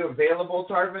Eastern. Are you available,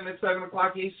 Tarvin, at 7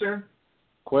 o'clock Eastern?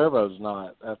 Cuervo's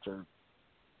not at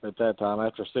that time.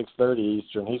 After 6:30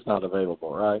 Eastern, he's not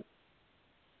available, right?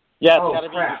 Yeah, it's got to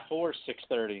be before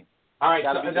 6:30. All right,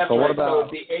 so that's so right. What about, so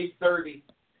it'd be 8:30.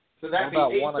 So that'd be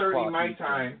 8:30 my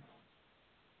time.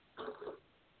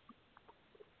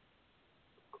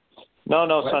 No,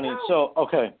 Sonny. So,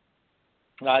 okay.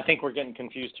 I think we're getting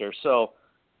confused here. So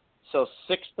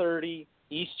 6:30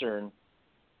 Eastern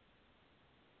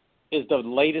is the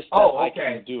latest that I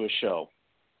can do a show.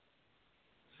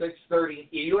 6:30.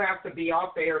 You have to be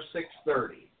off air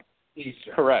 6:30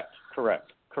 Eastern. Correct.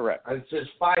 It's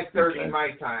just 5:30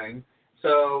 my time.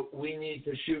 So we need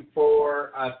to shoot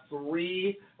for a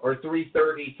 3 or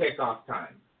 3:30 kickoff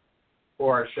time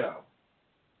for our show.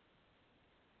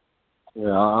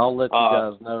 Yeah, I'll let you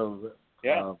guys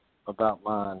know about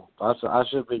mine. I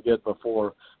should be good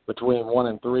between 1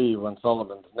 and 3 when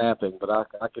Sullivan's napping, but I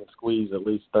can squeeze at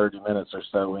least 30 minutes or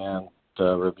so in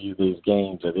to review these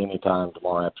games at any time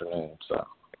tomorrow afternoon. So.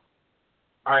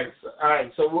 All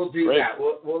right. So we'll do that.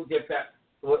 We'll get that.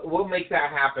 We'll make that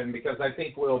happen because I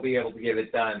think we'll be able to get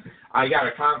it done. I got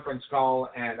a conference call,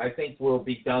 and I think we'll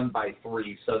be done by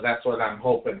 3, so that's what I'm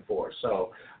hoping for.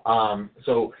 So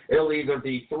it'll either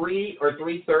be 3 or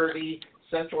 3:30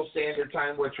 Central Standard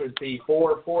Time, which would be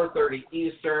 4:30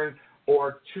 Eastern,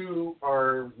 or 2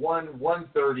 or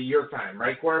 1:30 your time,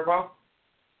 right, Cuervo?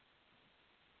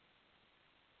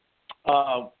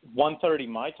 1:30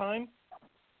 my time?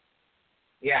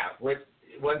 Yeah, with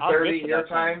 1:30 your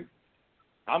time.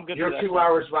 I'm good. You're 2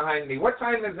 hours behind me. What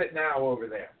time is it now over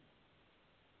there?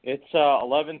 It's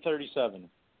 11:37.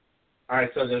 All right,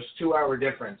 so there's 2 hour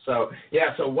difference. So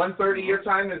 1:30 your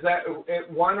time, is that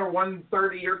 1 or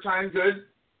 1:30 your time good?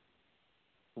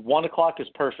 1 o'clock is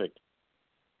perfect.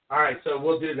 All right, so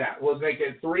we'll do that. We'll make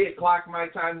it 3 o'clock my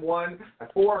time,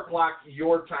 4 o'clock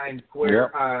your time,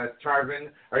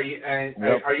 Tarvin. Are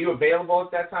you available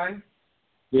at that time?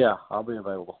 Yeah, I'll be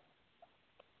available.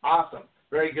 Awesome.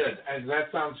 Very good. And that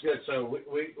sounds good. So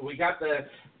we got the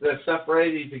stuff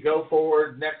ready to go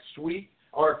forward next week,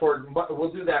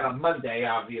 we'll do that on Monday,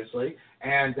 obviously,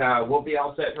 and we'll be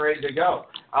all set and ready to go.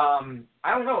 I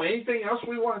don't know, anything else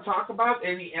we want to talk about?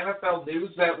 Any NFL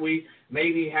news that we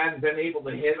maybe hadn't been able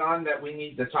to hit on that we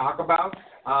need to talk about?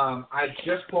 I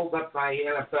just pulled up my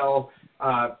NFL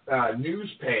news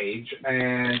page,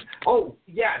 and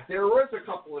there was a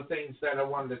couple of things that I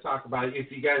wanted to talk about.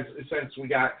 If you guys, since we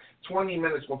got 20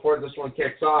 minutes before this one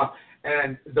kicks off,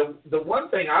 and the one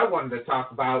thing I wanted to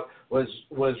talk about was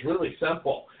really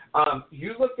simple.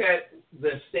 You look at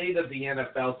the state of the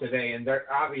NFL today, and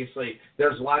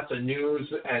there's lots of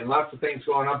news and lots of things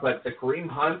going on, but the Kareem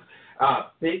Hunt,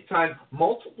 big time,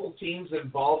 multiple teams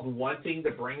involved wanting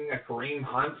to bring a Kareem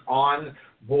Hunt on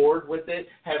board with it.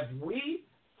 Have we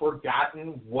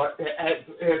forgotten what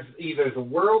has either the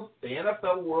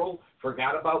NFL world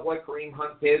forgot about what Kareem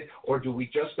Hunt did, or do we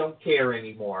just don't care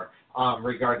anymore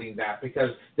regarding that? Because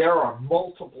there are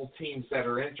multiple teams that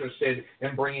are interested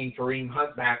in bringing Kareem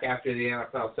Hunt back after the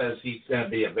NFL says he's going to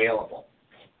be available.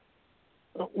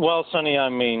 Well, Sonny, I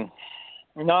mean,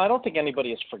 no, I don't think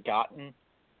anybody has forgotten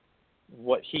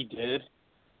what he did.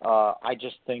 I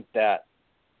just think that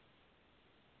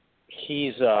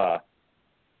he's,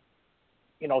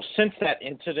 since that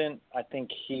incident, I think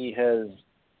he has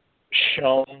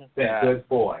shown that. Good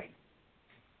boy.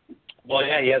 Well,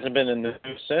 yeah, he hasn't been in the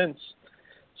news since.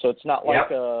 So it's not like,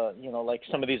 like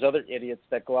some of these other idiots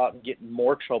that go out and get in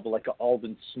more trouble, like a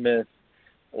Aldon Smith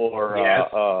or,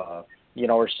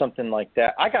 or something like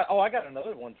that. I got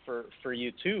another one for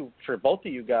you too, for both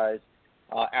of you guys,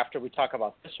 after we talk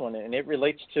about this one, and it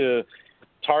relates to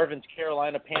Tarvin's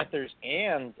Carolina Panthers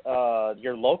and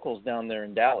your locals down there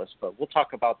in Dallas, but we'll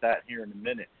talk about that here in a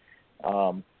minute.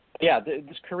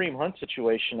 This Kareem Hunt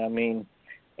situation, I mean,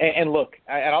 and look,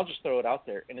 and I'll just throw it out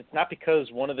there, and it's not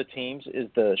because one of the teams is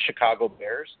the Chicago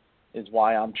Bears is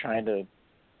why I'm trying to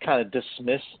kind of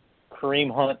dismiss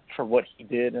Kareem Hunt for what he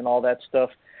did and all that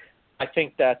stuff. I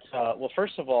think that,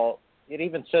 first of all, it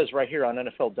even says right here on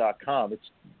NFL.com,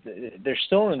 there's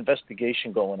still an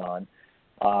investigation going on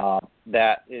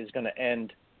that is going to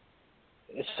end.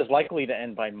 It says likely to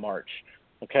end by March.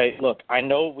 Okay, look, I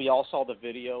know we all saw the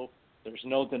video. There's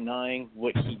no denying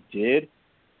what he did.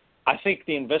 I think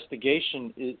the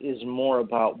investigation is more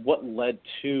about what led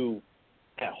to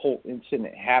that whole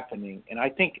incident happening. And I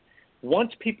think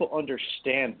once people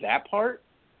understand that part,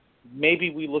 maybe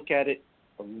we look at it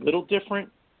a little different.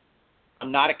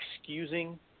 I'm not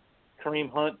excusing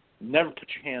Kareem Hunt. Never put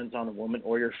your hands on a woman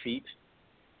or your feet.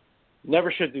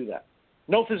 Never should do that.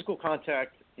 No physical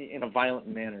contact in a violent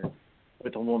manner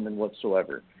with a woman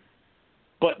whatsoever.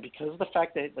 But because of the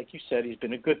fact that, like you said, he's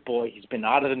been a good boy, he's been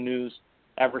out of the news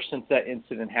ever since that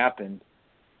incident happened.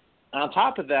 And on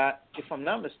top of that, if I'm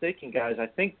not mistaken, guys, I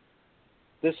think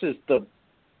this is the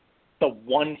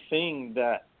one thing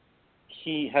that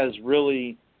he has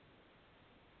really,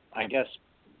 I guess,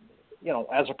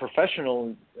 as a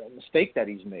professional, mistake that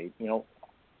he's made.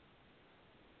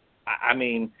 I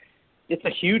mean, it's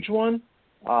a huge one,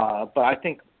 but I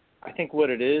think what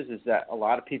it is that a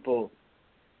lot of people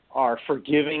are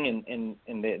forgiving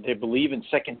and they believe in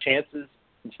second chances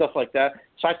and stuff like that.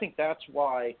 So I think that's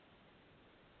why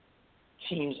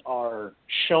teams are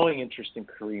showing interest in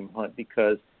Kareem Hunt,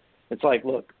 because it's like,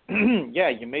 look, yeah,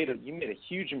 you made a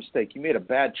huge mistake. You made a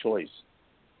bad choice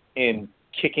in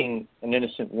kicking an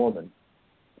innocent woman.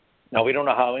 Now, we don't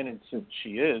know how innocent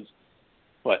she is,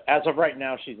 but as of right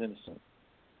now, she's innocent.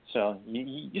 So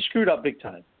you screwed up big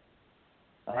time.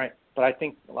 All right? But I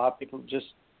think a lot of people just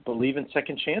believe in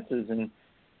second chances,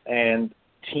 and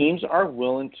teams are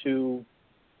willing to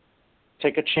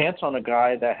take a chance on a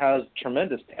guy that has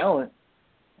tremendous talent.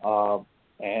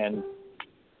 And,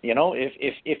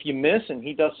 if you miss and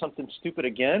he does something stupid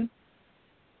again,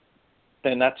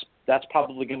 then that's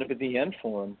probably going to be the end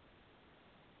for him,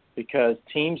 because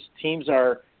teams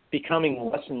are becoming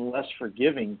less and less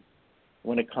forgiving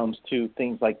when it comes to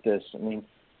things like this. I mean,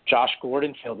 Josh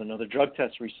Gordon failed another drug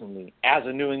test recently as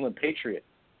a New England Patriot.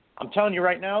 I'm telling you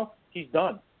right now, he's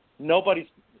done.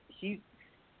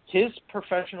 His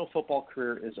professional football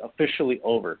career is officially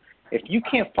over. If you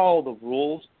can't follow the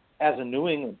rules as a New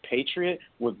England Patriot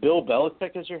with Bill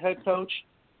Belichick as your head coach,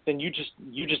 then you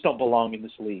just don't belong in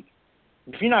this league.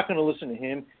 If you're not going to listen to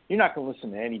him, you're not going to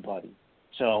listen to anybody.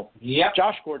 So,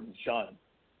 Josh Gordon's done.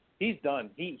 He's done.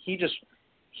 He just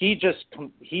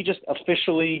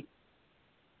officially,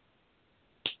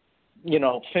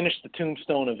 finished the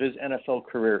tombstone of his NFL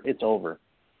career. It's over.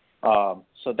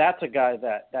 So that's a guy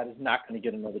that is not going to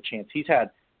get another chance. He's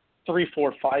had 3,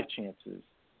 4, 5 chances,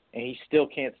 and he still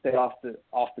can't stay off the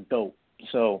dope.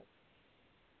 So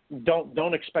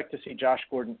don't expect to see Josh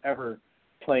Gordon ever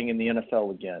playing in the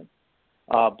NFL again.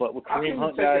 But with Kareem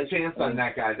Hunt, guys, take a chance on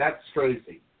that guy. That's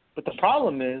crazy. But the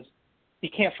problem is he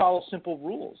can't follow simple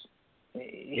rules.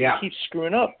 He keeps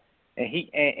screwing up,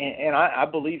 and I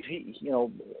believe he,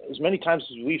 as many times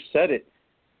as we've said it,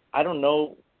 I don't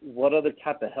know what other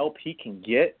type of help he can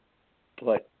get,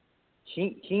 but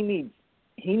he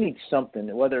needs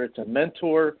something, whether it's a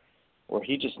mentor or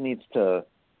he just needs to,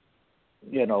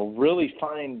 really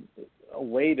find a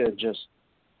way to just,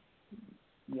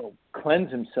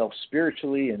 cleanse himself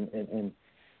spiritually and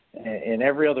and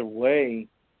every other way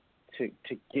to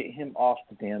get him off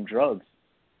the damn drugs.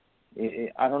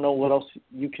 I don't know what else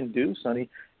you can do, Sonny.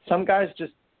 Some guys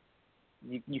just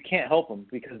you can't help them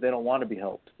because they don't want to be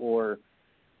helped, or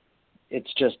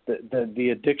it's just the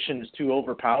addiction is too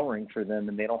overpowering for them,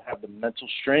 and they don't have the mental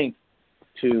strength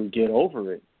to get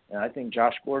over it. And I think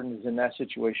Josh Gordon is in that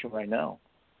situation right now.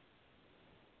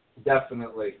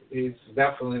 Definitely. He's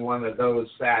definitely one of those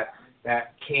that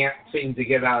can't seem to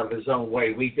get out of his own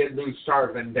way. We did lose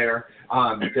Tarvin there,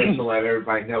 just to let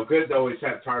everybody know. Good to always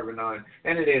have Tarvin on.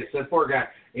 And it is. The poor guy,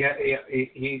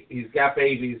 he's got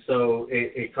babies, so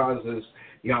it causes,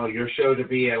 your show to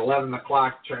be at 11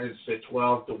 o'clock, turns to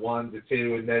 12 to 1 to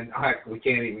 2, and then we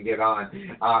can't even get on.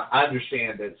 I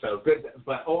understand it. So good,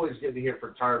 but always good to hear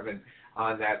from Tarvin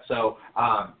on that. So,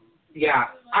 I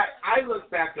look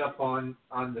back up on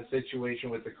the situation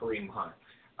with the Kareem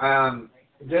Hunt.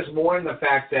 Just more in the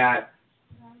fact that,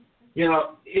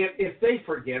 if they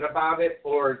forget about it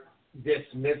or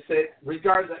dismiss it,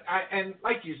 regardless, and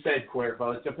like you said,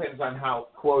 Cuervo, it depends on how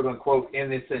quote-unquote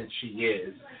innocent she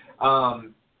is.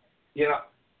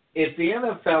 If the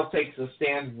NFL takes a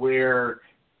stand where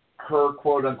her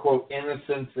quote-unquote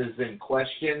innocence is in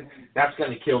question, that's going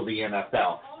to kill the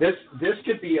NFL. This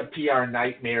could be a PR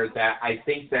nightmare that I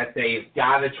think that they've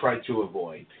got to try to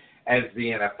avoid as the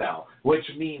NFL, which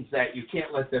means that you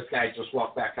can't let this guy just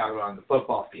walk back out on the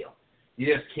football field. You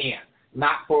just can't.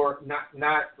 Not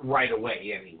right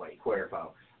away anyway,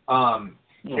 Cuervo.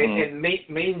 And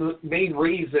main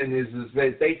reason is that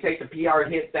if they take a PR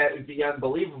hit, that would be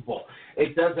unbelievable.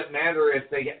 It doesn't matter if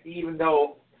even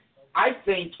though I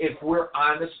think if we're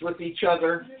honest with each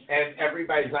other and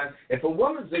everybody's on, if a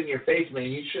woman's in your face, man,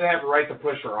 you should have a right to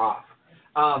push her off.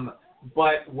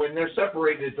 But when they're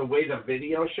separated the way the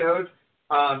video showed,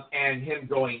 and him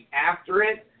going after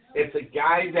it, it's a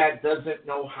guy that doesn't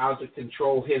know how to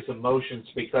control his emotions,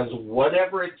 because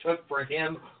whatever it took for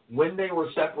him when they were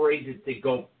separated to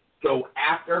go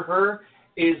after her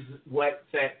is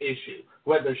what's at issue.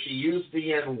 Whether she used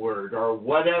the N-word or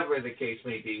whatever the case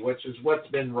may be, which is what's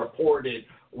been reported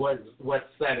was what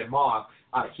set him off.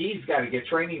 He's got to get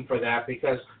training for that,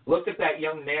 because look at that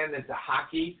young man at the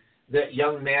hockey. That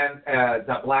young man,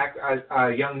 the black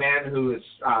young man who is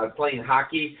playing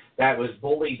hockey that was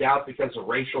bullied out because of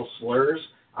racial slurs.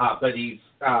 But he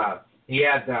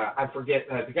had, I forget,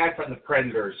 the guy from the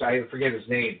Predators, I forget his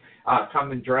name,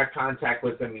 come in direct contact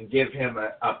with him and give him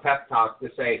a pep talk to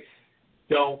say,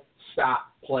 don't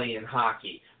stop playing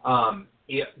hockey.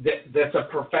 That's a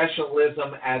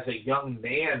professionalism as a young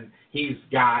man he's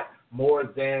got more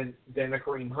than a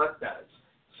Kareem Hunt does.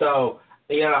 So,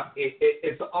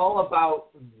 it's all about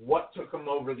what took him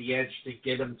over the edge to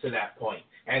get him to that point.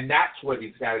 And that's what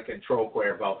he's got to control,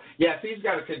 Cuervo. Yes, he's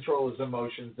got to control his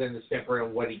emotions and his temper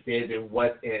and what he did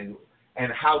and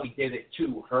how he did it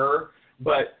to her.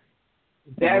 But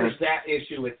there's that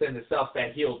issue within itself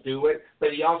that he'll do it.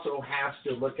 But he also has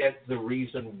to look at the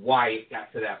reason why it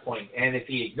got to that point. And if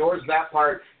he ignores that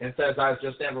part and says, I've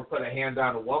just never put a hand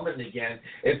on a woman again,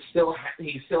 he still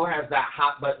has that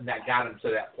hot button that got him to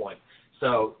that point.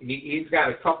 So he's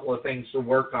got a couple of things to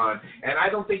work on, and I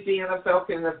don't think the NFL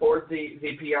can afford the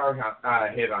PR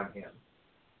hit on him.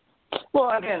 Well,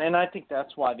 again, and I think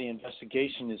that's why the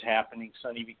investigation is happening,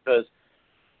 Sonny, because,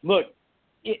 look,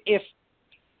 if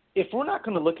we're not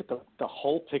going to look at the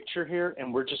whole picture here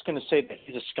and we're just going to say that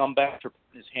he's a scumbag for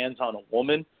putting his hands on a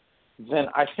woman, then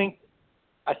I think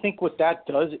what that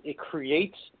does, it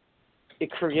creates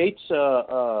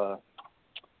a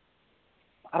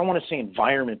I don't want to say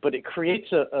environment, but it creates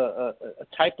a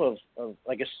type of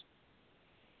I guess,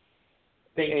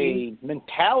 a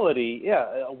mentality,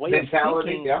 a way of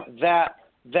thinking that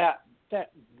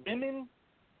women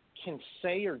can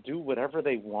say or do whatever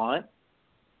they want,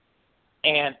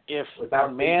 and if a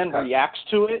man reacts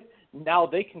to it, now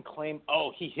they can claim,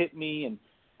 oh, he hit me, and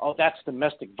oh, that's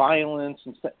domestic violence,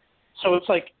 and so it's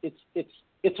like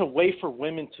it's a way for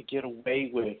women to get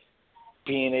away with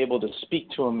being able to speak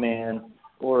to a man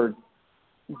or,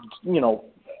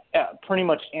 pretty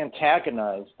much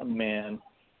antagonize a man,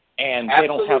 and Absolutely. They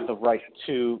don't have the right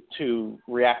to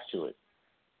react to it.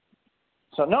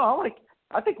 So no,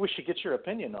 I think we should get your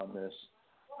opinion on this.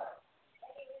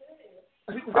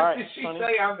 What All right, did she Sonny,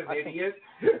 say? I'm an idiot.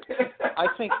 I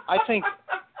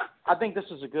think this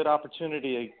is a good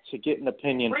opportunity to get an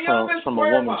opinion from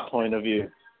a woman's point of view.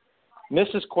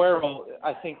 Mrs. Cuervo,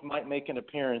 I think, might make an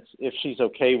appearance if she's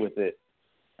okay with it.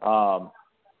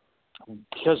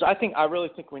 Because I really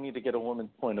think we need to get a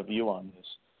woman's point of view on this.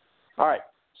 All right,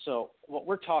 so what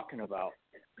we're talking about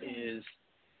is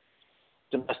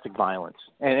domestic violence.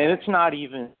 And it's not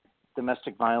even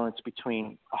domestic violence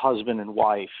between a husband and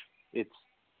wife. It's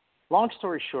long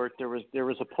story short, there was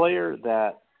a player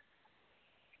that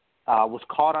was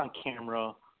caught on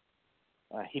camera.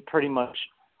 He pretty much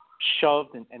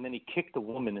shoved and then he kicked the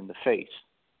woman in the face.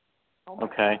 Oh my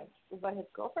okay. God. Was that his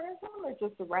girlfriend or something, or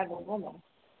just a random woman?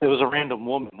 It was a random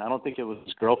woman. I don't think it was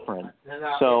his girlfriend.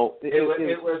 No, so it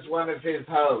was one of his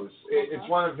hoes. It's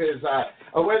one of his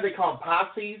what do they call them?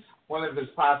 Posses? One of his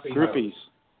posse groupies.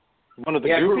 Hoes. One of the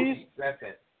groupies? groupies? That's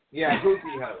it. Yeah,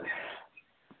 groupie hoes.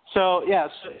 So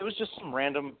it was just some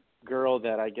random girl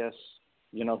that I guess,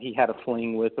 he had a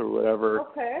fling with or whatever.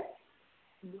 Okay.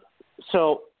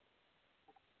 So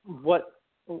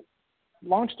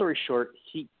long story short,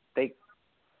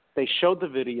 they showed the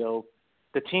video.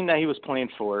 The team that he was playing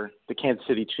for, the Kansas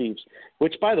City Chiefs,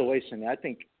 which, by the way, Cindy, I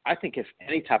think if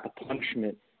any type of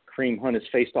punishment Kareem Hunt has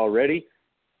faced already,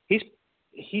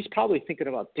 he's probably thinking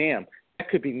about, damn, that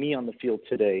could be me on the field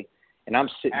today, and I'm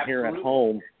sitting here at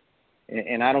home,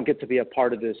 and I don't get to be a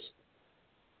part of the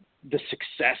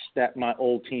success that my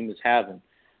old team is having.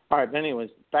 All right, but anyways,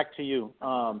 back to you.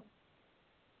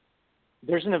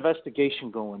 There's an investigation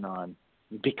going on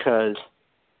because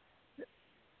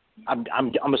I'm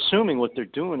assuming what they're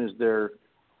doing is they're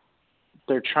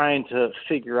trying to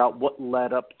figure out what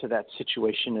led up to that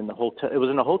situation in the hotel. It was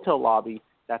in a hotel lobby.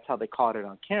 That's how they caught it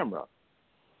on camera.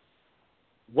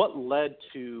 What led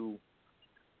to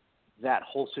that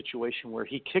whole situation where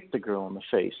he kicked the girl in the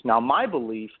face? Now, my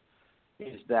belief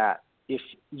is that if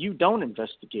you don't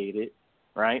investigate it,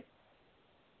 right,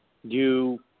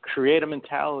 you create a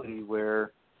mentality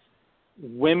where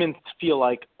women feel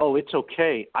like, oh, it's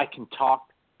okay, I can talk,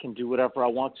 can do whatever I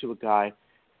want to a guy,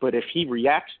 but if he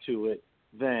reacts to it,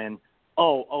 then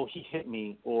he hit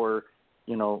me, or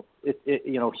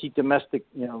he domestic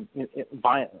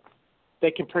violent.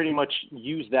 They can pretty much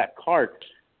use that card.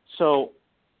 So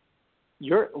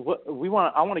I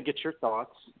want to get your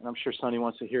thoughts, and I'm sure Sonny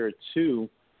wants to hear it too.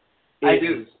 I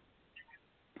do.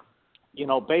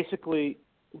 Basically,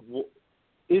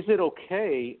 is it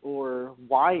okay, or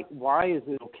why is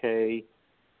it okay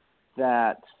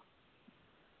that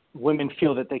women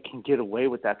feel that they can get away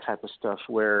with that type of stuff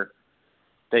where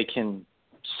they can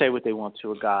say what they want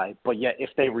to a guy, but yet if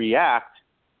they react,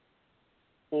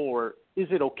 or is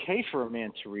it okay for a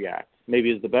man to react?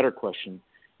 Maybe is the better question.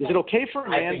 Is it okay for a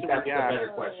man to react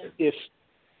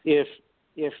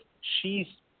if she's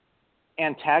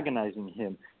antagonizing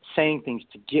him, saying things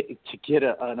to get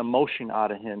an emotion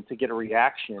out of him, to get a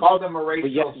reaction? Called him a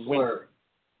racial slur.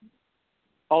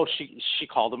 She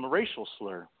called him a racial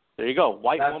slur. There you go.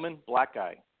 White woman, black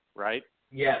guy, right?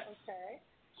 Yes. Okay.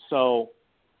 So.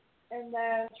 And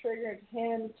that triggered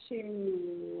him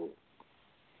to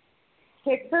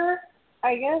kick her,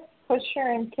 I guess, push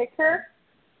her and kick her?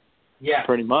 Yeah.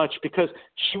 Pretty much, because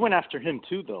she went after him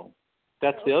too, though.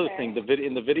 That's the other thing.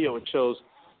 In the video, it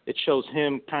shows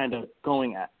him kind of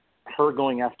going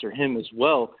after him as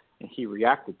well, and he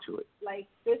reacted to it. Like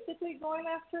physically going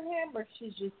after him, or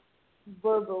she's just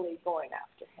verbally going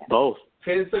after him? Both.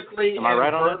 Physically Am I right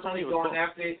and on that, verbally Tony? going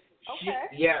after him.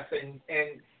 Okay. Yes, and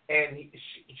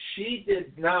she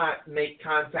did not make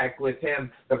contact with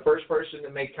him. The first person to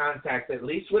make contact, at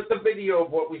least with the video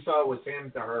of what we saw, was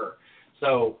him to her.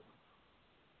 So,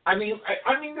 I mean,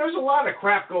 there's a lot of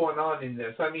crap going on in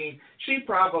this. I mean, she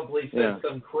probably said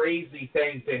some crazy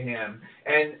thing to him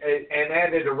and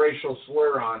added a racial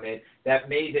slur on it that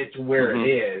made it to where it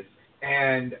is.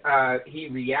 And he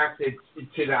reacted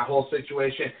to that whole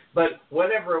situation. But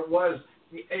whatever it was,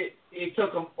 it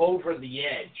took him over the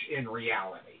edge in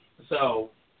reality. So,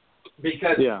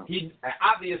 because he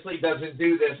obviously doesn't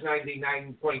do this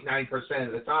 99.9%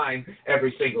 of the time,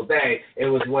 every single day. It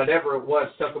was whatever it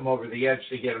was took him over the edge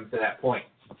to get him to that point.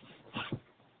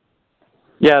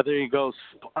 Yeah, there you go.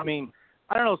 I mean,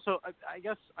 I don't know. So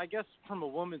I guess from a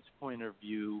woman's point of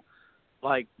view,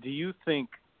 like, do you think,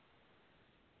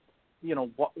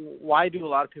 why do a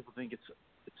lot of people think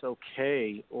it's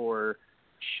okay, or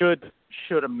should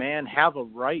a man have a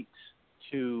right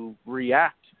to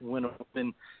react when a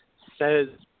woman says,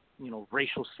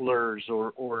 racial slurs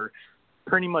or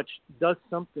pretty much does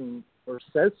something or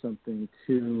says something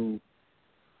to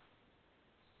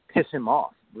piss him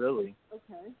off, really?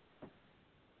 Okay.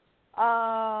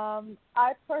 I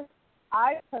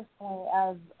personally,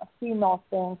 as a female,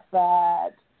 think that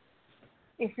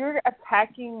if you're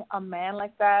attacking a man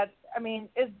like that, I mean,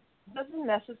 it doesn't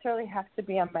necessarily have to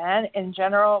be a man. In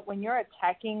general, when you're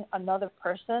attacking another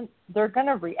person, they're going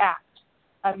to react.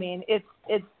 I mean,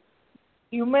 it's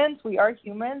humans. We are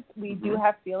humans. We do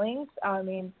have feelings. I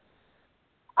mean,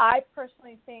 I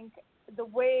personally think the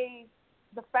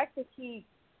fact that he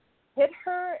hit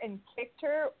her and kicked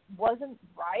her wasn't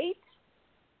right.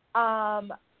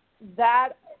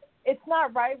 That it's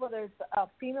not right whether it's a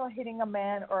female hitting a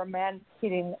man or a man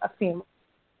hitting a female.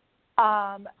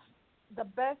 The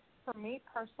best, for me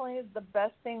personally, the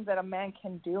best thing that a man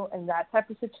can do in that type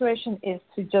of situation is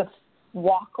to just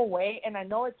walk away. And I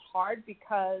know it's hard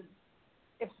because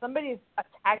if somebody is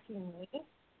attacking me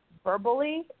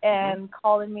verbally and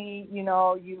calling me,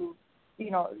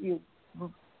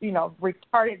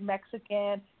 retarded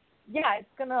Mexican, yeah,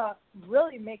 it's gonna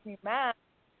really make me mad.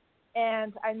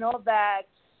 And I know that,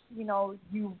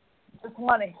 you just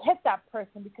want to hit that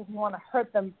person because you want to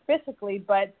hurt them physically,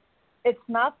 but it's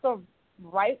not the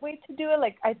right way to do it.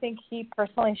 Like, I think he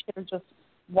personally should have just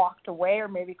walked away or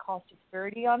maybe called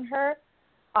security on her.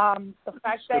 The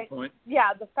fact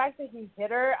that he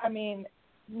hit her, I mean,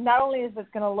 not only is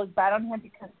it going to look bad on him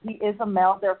because he is a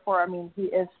male, therefore, I mean, he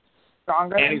is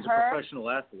stronger than her. And he's a professional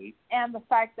athlete. And the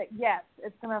fact that, yes,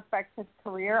 it's going to affect his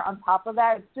career on top of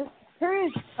that. It's just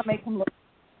serious to make him look.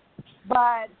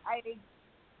 But I think,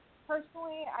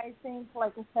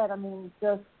 like I said, I mean,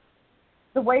 just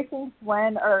the way things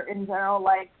went, or in general,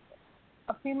 like,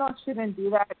 a female shouldn't do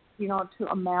that, to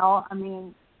a male. I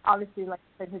mean, obviously, like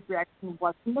I said, his reaction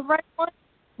wasn't the right one.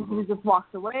 Mm-hmm. He just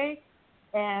walked away,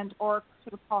 or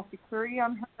should have called security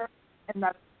on her, and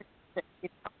that's it.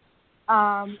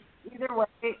 Either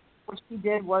way, what she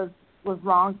did was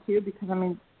wrong too, because I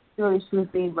mean, really, she was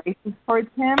being racist towards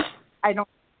him. I don't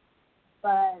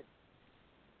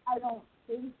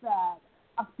think that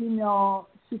a female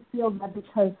should feel that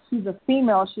because she's a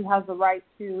female, she has the right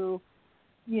to,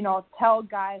 tell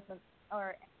guys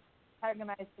or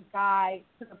antagonize the guy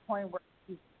to the point where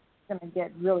he's going to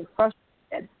get really frustrated.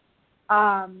 It's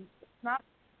not.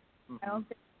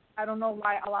 I don't know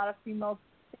why a lot of females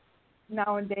think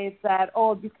nowadays that,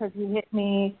 because he hit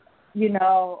me, or, you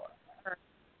know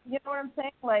what I'm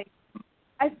saying? Like,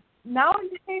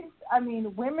 nowadays, I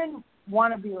mean, women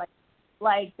want to be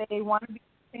like they want to be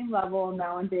the same level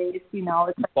nowadays. It's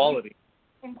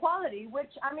equality,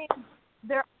 which, I mean,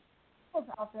 there are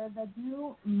people out there that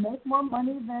do make more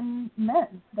money than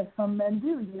men, that some men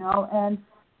do, and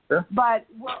sure. But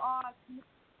we're all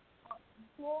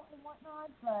equal and whatnot,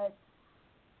 but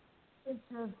it's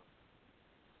just,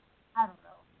 I don't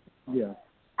know. Yeah.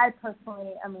 I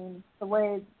personally, I mean, the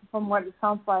way, from what it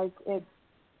sounds like, it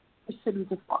shouldn't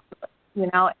just walk away,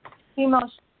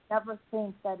 Females should never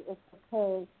think that it's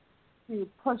okay to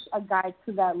push a guy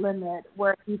to that limit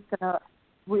where he's going to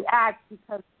react,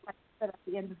 because, like I said, at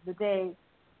the end of the day,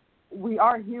 we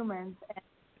are humans, and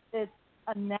it's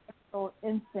a natural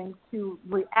instinct to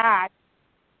react,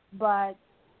 but,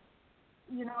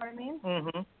 you know what I mean?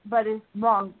 Mm-hmm. But it's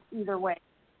wrong either way.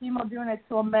 Female doing it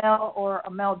to a male or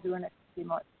a male doing it to a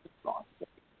female, it's wrong.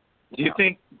 Do you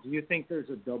think there's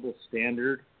a double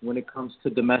standard when it comes to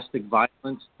domestic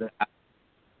violence? That,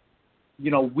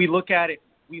 we look at it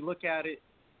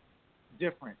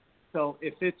different. So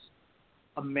if it's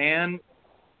a man,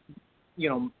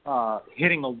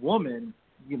 hitting a woman,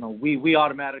 we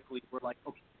automatically, we're like,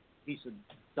 okay, he's a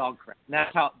dog crap. And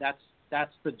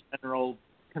that's the general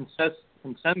consensus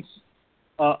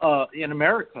in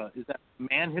America, is that a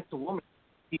man hits a woman,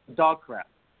 he's a dog crap.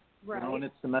 Right. And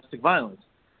it's domestic violence.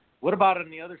 What about on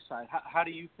the other side? How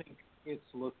do you think it's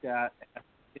looked at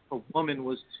if a woman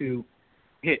was to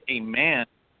hit a man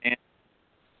and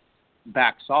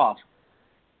backs off?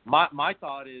 My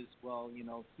thought is, well,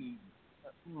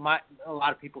 a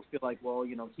lot of people feel like, well,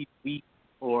 he's weak,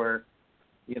 or,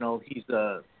 he's he's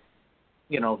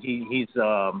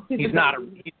not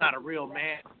a real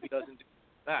man if he doesn't do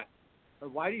that.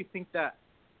 But why do you think that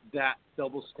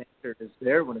double standard is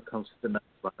there when it comes to domestic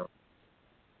violence?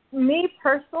 Me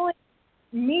personally,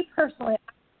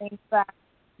 I think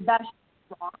that's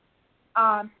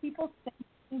wrong. People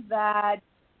think that,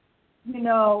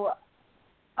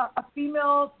 a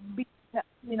female being,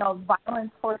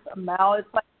 violent towards a male,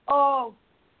 it's like,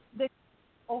 they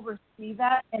oversee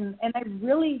that, and I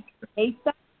really hate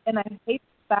that, and I hate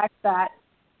the fact that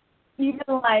even,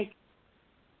 like,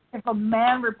 if a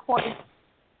man reports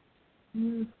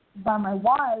abuse by my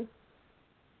wife,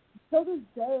 to this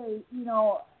day,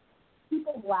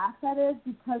 people laugh at it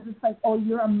because it's like,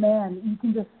 you're a man, you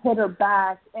can just hit her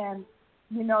back, and,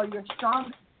 you're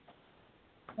stronger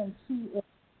than she is.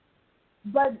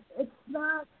 But it's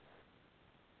not,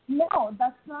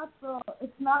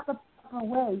 it's not the proper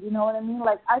way, you know what I mean?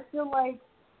 Like, I feel like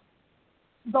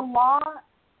the law,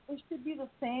 it should be the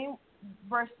same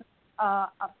versus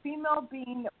a female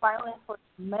being violent towards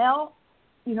a male,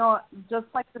 just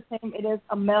like the same it is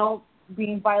a male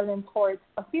being violent towards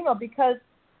a female, because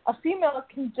a female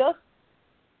can just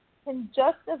can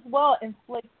just as well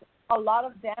inflict a lot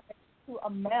of damage to a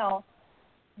male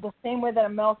the same way that a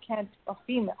male can to a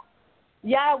female.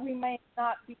 Yeah, we may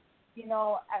not be,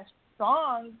 as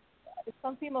strong.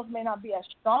 Some females may not be as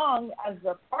strong as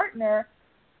their partner,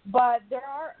 but there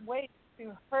are ways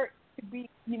to hurt, to be,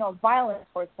 violent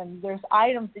towards them. There's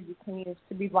items that you can use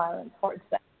to be violent towards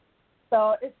them.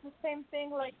 So it's the same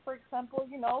thing, like, for example,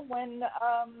 when,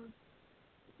 a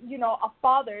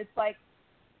father, it's like,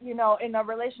 in a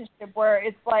relationship where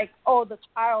it's like, oh, the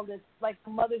child is like the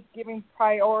mother's giving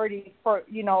priority for,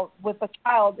 with the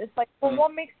child. It's like, well,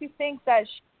 what makes you think that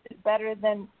she is better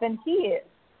than he is?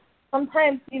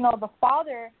 Sometimes, the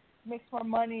father makes more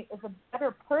money, is a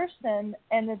better person,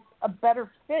 and it's a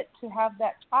better fit to have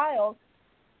that child.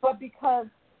 But because,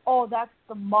 oh, that's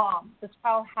the mom, the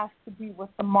child has to be with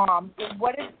the mom.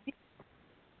 What if she's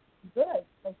good?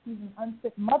 Like, she's an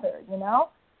unfit mother,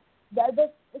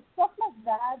 It's stuff like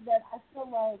that I feel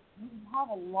like we have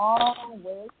a long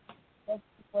way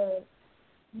where,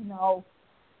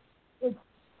 it's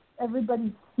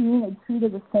everybody's seen and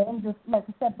treated the same, just like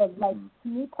I said. But, like, to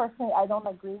me personally, I don't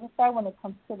agree with that when it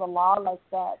comes to the law, like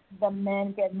that the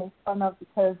men get made fun of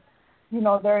because,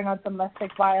 they're in a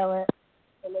domestic violence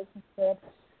relationship.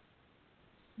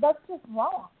 That's just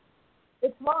wrong.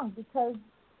 It's wrong because,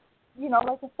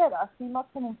 like I said, a female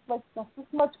can inflict just as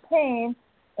much pain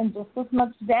and just as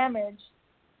much damage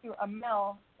to a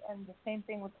male, and the same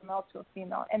thing with the male to a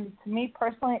female. And to me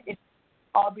personally, it should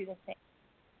all be the same.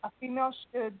 A female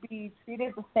should be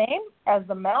treated the same as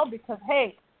the male because,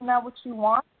 hey, isn't that what you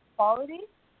want? Equality?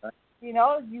 You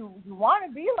want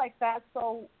to be like that,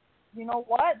 so you know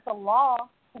what? The law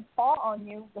can fall on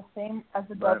you the same as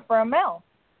it does for a male.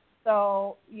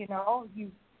 So,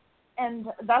 and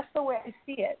that's the way I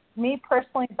see it. Me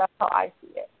personally, that's how I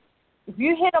see it. If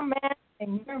you hit a man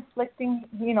and you're inflicting,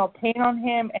 pain on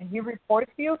him and he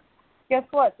reports you, guess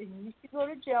what? Then you should go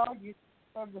to jail. You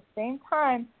serve the same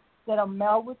time that a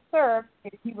male would serve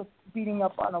if he was beating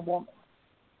up on a woman.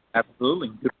 Absolutely.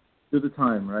 Do the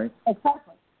time, right?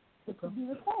 Exactly. It should be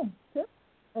the same. Too.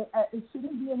 It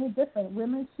shouldn't be any different.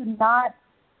 Women should not,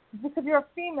 because you're a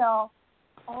female,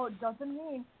 it doesn't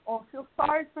mean, feel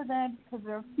sorry for them because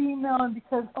they're female and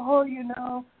because, they're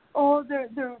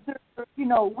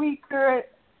weaker.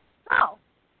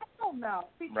 No.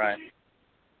 Right.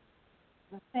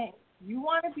 The same. You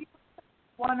want to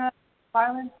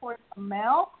violence towards a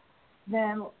male,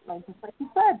 then, like you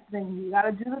said, then you got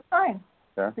to do the time.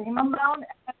 Sure. Same amount,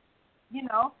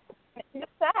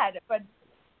 it's sad, but,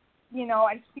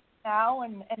 I see now,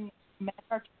 and men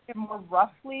are treated more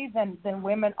roughly than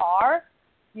women are,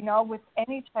 with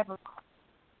any type of,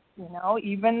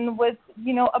 even with,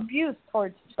 abuse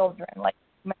towards children. Like,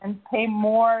 men pay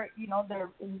more, they're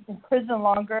in prison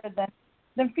longer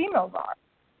than females are.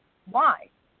 Why?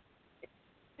 It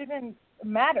shouldn't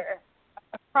matter.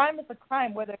 A crime is a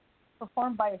crime, whether it's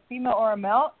performed by a female or a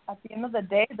male. At the end of the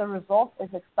day, the result is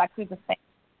exactly the same.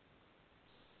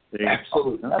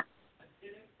 Absolutely.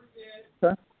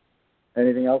 Okay.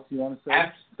 Anything else you want to say?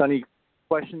 Sonny,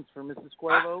 questions for Mrs.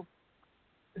 Cuervo?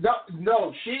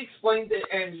 No, she explained it,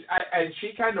 and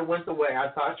she kind of went the way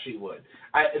I thought she would.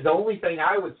 The only thing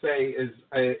I would say is,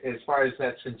 as far as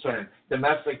that's concerned,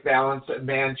 domestic violence, a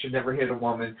man should never hit a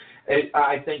woman.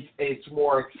 I think it's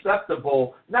more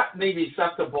acceptable, not maybe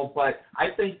acceptable, but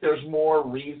I think there's more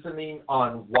reasoning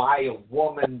on why a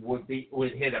woman would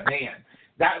hit a man.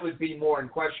 That would be more in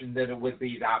question than it would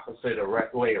be the opposite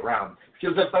way around.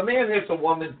 Because if a man hits a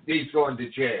woman, he's going to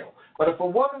jail. But if a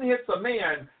woman hits a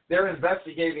man, they're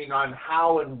investigating on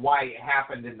how and why it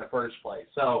happened in the first place.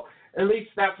 So at least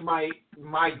that's my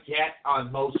get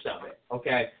on most of it,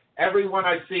 okay? Everyone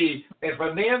I see, if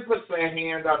a man puts a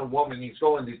hand on a woman, he's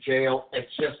going to jail.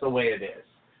 It's just the way it is.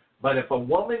 But if a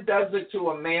woman does it to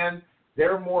a man,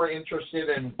 they're more interested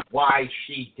in why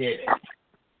she did it.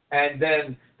 And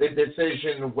then the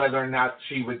decision of whether or not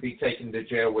she would be taken to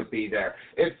jail would be there.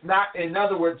 It's not, in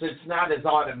other words, it's not as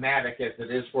automatic as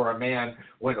it is for a man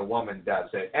when a woman does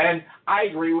it. And I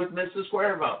agree with Mrs.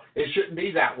 Cuervo. It shouldn't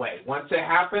be that way. Once it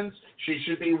happens, she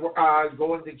should be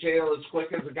going to jail as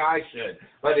quick as a guy should.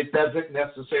 But it doesn't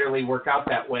necessarily work out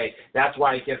that way. That's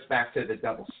why it gets back to the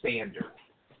double standard.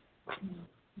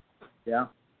 Yeah.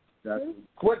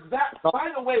 Was that,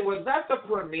 by the way, was that the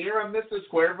premiere of Mrs.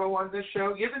 Cuervo on this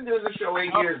show? You've been doing the show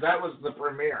 8 years. That was the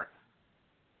premiere.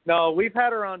 No, we've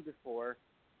had her on before.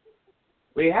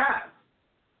 We have?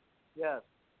 Yes.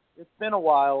 It's been a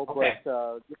while, okay.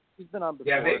 But she's been on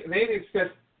before. Yeah, maybe it's just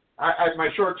my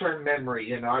short-term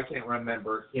memory, I can't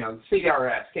remember,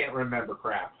 CRS, can't remember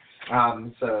crap.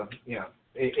 So,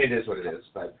 it is what it is.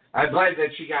 But I'm glad that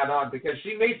she got on because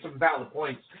she made some valid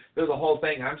points through the whole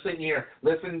thing. I'm sitting here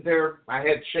listening to her, my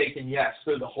head shaking yes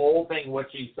through the whole thing, what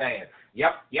she's saying.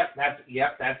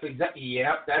 That's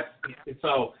exactly,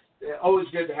 so always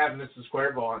good to have Mrs.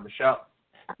 Cuervo on the show.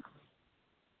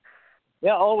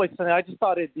 Yeah, always. And I just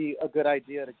thought it'd be a good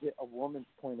idea to get a woman's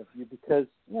point of view because,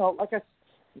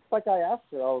 it's like I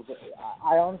asked her,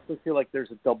 I honestly feel like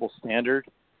there's a double standard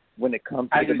when it comes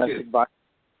to domestic violence.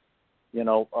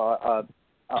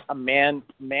 A man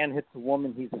hits a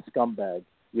woman, he's a scumbag,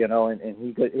 and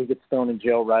he gets thrown in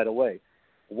jail right away.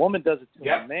 A woman does it to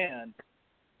a man,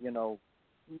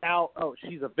 now,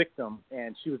 she's a victim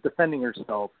and she was defending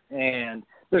herself, and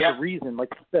there's a reason, like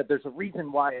you said, there's a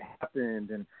reason why it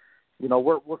happened, and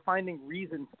we're finding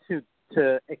reasons to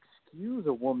excuse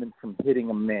a woman from hitting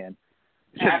a man.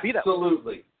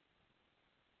 Absolutely.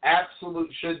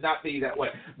 Absolutely should not be that way.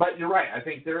 But you're right. I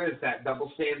think there is that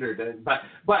double standard.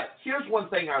 But here's one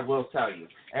thing I will tell you,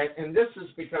 and this is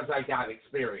because I got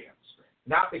experience,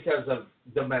 not because of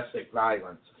domestic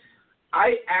violence.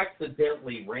 I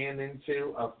accidentally ran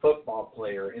into a football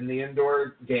player in the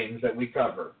indoor games that we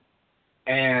cover,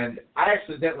 and I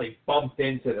accidentally bumped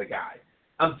into the guy.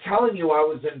 I'm telling you, I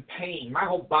was in pain. My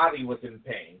whole body was in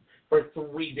pain for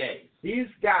 3 days. These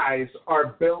guys are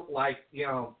built like,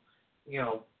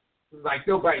 like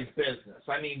nobody's business.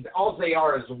 I mean, all they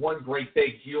are is one great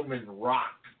big human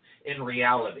rock in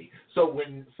reality. So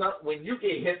when you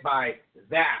get hit by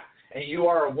that and you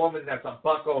are a woman that's a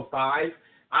 $105,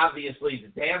 obviously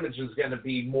the damage is going to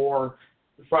be more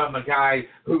from a guy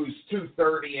who's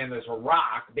 230 and is a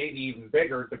rock, maybe even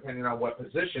bigger depending on what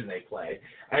position they play.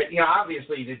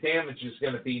 Obviously the damage is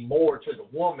going to be more to the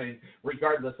woman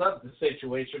regardless of the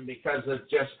situation because of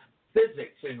just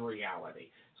physics in reality.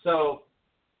 So,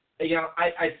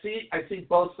 I see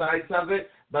both sides of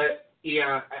it, but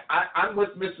I'm with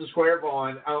Mrs. Cuervo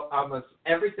on almost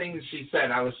everything that she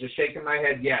said. I was just shaking my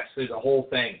head yes through the whole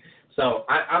thing. So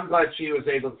I'm glad she was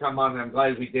able to come on, and I'm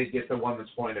glad we did get the woman's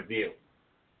point of view.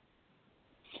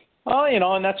 Oh,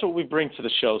 and that's what we bring to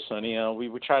the show, Sonny.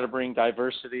 We try to bring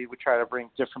diversity. We try to bring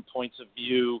different points of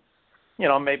view.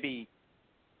 Maybe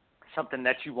something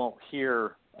that you won't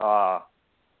hear, on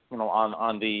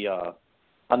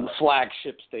the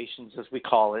flagship stations, as we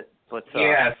call it. But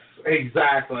yes,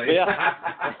 exactly. Yeah.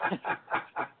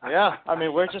 Yeah. I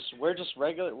mean, we're just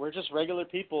regular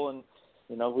people, and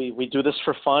we do this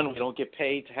for fun. We don't get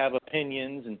paid to have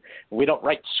opinions, and we don't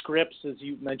write scripts, as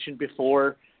you mentioned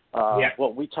before.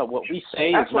 What we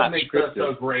say That's is not scripted. That's what makes us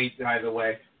so great, by the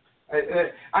way.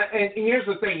 And here's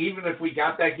the thing: even if we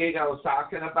got that gig I was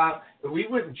talking about, we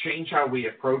wouldn't change how we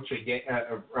approach a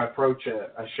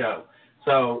show.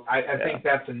 So I think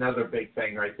that's another big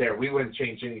thing right there. We wouldn't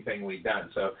change anything we've done.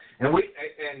 So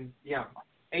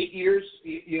 8 years.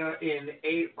 You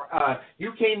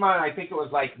came on. I think it was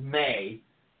like May.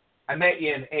 I met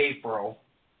you in April,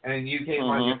 and you came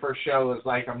on. Your first show was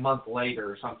like a month later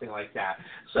or something like that.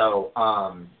 So,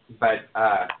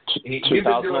 you've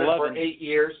been doing it for 8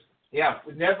 years. Yeah,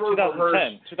 never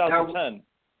 2010. 2010.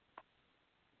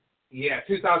 Yeah,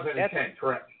 2010.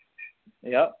 Correct.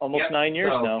 Yeah, almost 9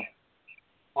 years now.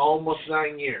 Almost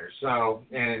 9 years. So,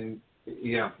 and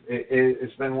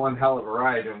it's been one hell of a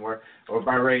ride, and we're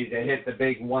about ready to hit the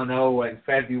big 1-0 in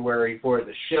February for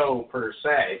the show per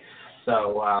se.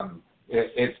 So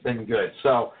it's been good.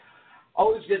 So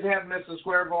always good to have Mrs.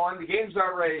 Cuervo on. The game's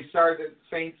already started.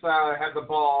 Saints have the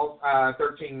ball.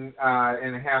 13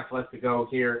 and a half left to go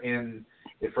here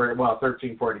for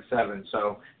 13:47.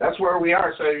 So that's where we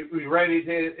are. So we ready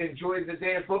to enjoy the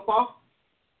day of football?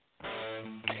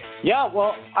 Yeah,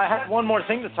 well, I had one more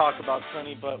thing to talk about,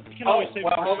 Sonny, but we can always save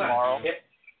it for tomorrow.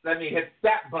 Let me hit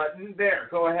that button. There,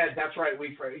 go ahead. That's right.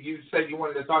 You said you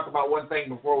wanted to talk about one thing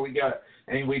before we got,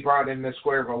 and we brought in Miss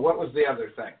Cuervo. What was the other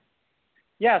thing?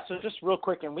 Yeah, so just real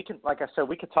quick, and we can, like I said,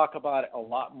 we could talk about it a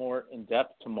lot more in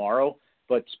depth tomorrow.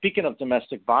 But speaking of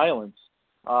domestic violence,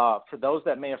 for those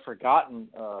that may have forgotten,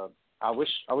 I wish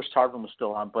Tarvin was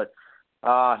still on, but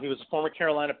he was a former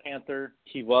Carolina Panther.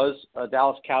 He was a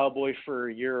Dallas Cowboy for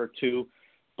a year or two.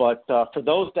 But for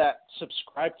those that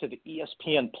subscribe to the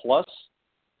ESPN Plus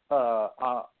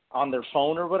on their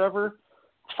phone or whatever,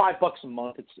 $5 a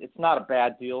month. It's not a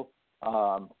bad deal.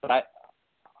 But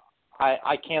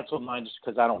I canceled mine just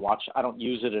because I don't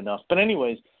use it enough. But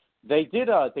anyways, they did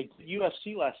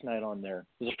UFC last night on there.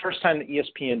 It was the first time that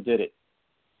ESPN did it.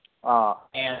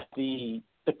 And the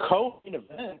co-main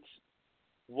event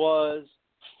was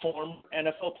former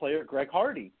NFL player Greg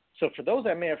Hardy. So for those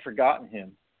that may have forgotten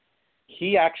him,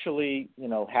 he actually,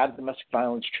 had a domestic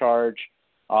violence charge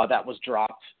that was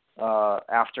dropped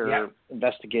after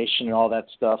investigation and all that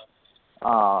stuff.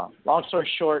 Long story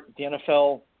short, the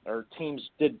NFL or teams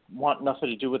did want nothing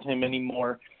to do with him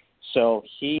anymore, so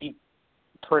he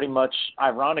pretty much,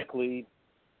 ironically,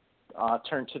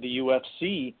 turned to the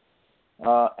UFC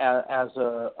as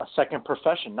a second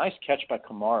profession. Nice catch by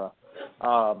Kamara.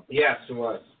 Yes, it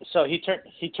was. So he turned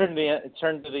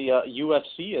to the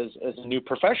UFC as a new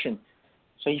profession.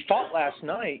 So he fought last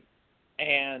night,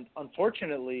 and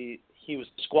unfortunately, he was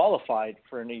disqualified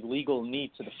for an illegal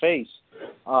knee to the face.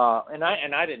 And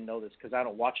I didn't know this because I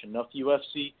don't watch enough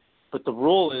UFC. But the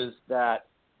rule is that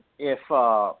if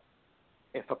a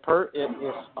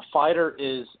fighter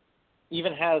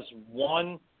has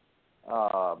one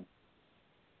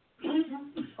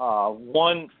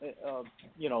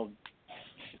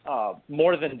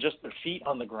more than just their feet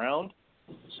on the ground,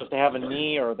 so if they have a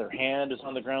knee or their hand is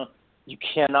on the ground, you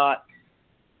cannot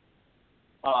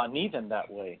knee them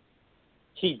that way.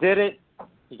 He did it.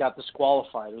 He got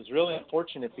disqualified. It was really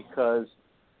unfortunate because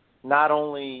not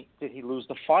only did he lose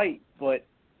the fight, but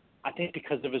I think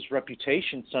because of his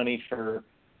reputation, Sonny, for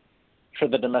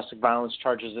the domestic violence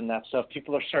charges and that stuff,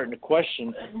 people are starting to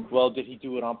question, well, did he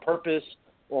do it on purpose,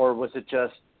 or was it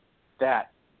just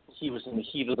that he was in the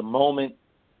heat of the moment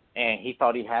and he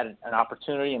thought he had an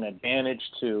opportunity, an advantage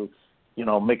to,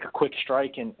 make a quick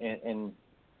strike and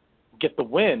get the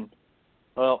win?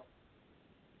 Well,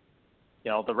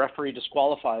 the referee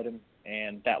disqualified him,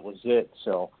 and that was it.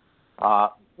 So,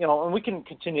 and we can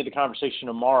continue the conversation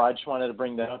tomorrow. I just wanted to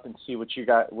bring that up and see what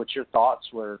your thoughts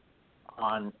were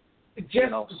on,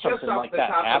 something like that happening. Just off the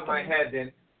top of my head,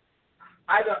 and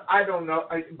I don't know.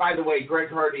 By the way, Greg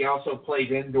Hardy also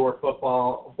played indoor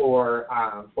football for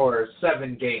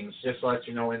 7 games, just to let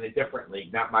you know, in a different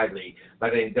league, not my league,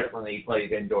 but in a different league, he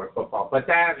played indoor football. But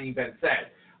that having been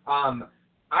said,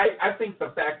 I think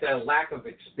the fact that a lack of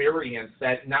experience,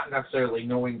 that not necessarily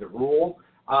knowing the rule,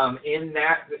 in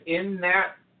that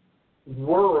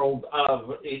world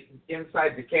of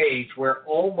inside the cage where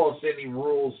almost any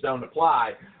rules don't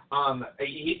apply,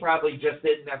 he probably just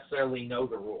didn't necessarily know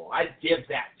the rule. I'd give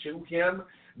that to him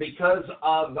because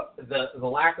of the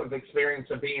lack of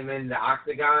experience of being in the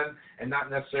octagon and not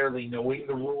necessarily knowing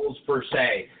the rules per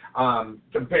se,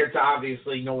 compared to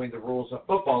obviously knowing the rules of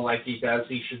football like he does.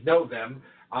 He should know them.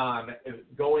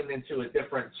 Going into a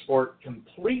different sport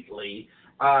completely,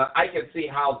 I can see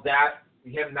how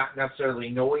him not necessarily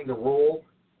knowing the rule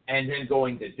and then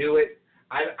going to do it,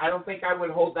 I don't think I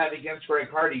would hold that against Greg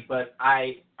Hardy, but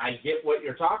I get what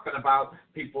you're talking about.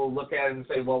 People look at it and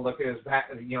say, well, look at his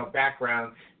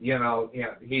background,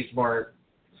 he's more,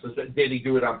 did he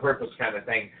do it on purpose kind of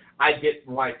thing. I get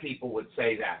why people would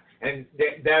say that. And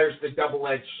there's the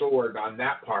double-edged sword on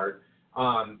that part.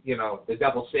 The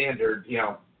double standard,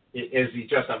 is he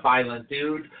just a violent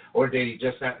dude, or did he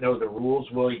just not know the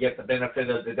rules? Will he get the benefit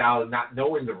of the doubt of not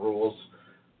knowing the rules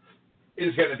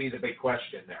is going to be the big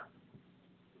question there.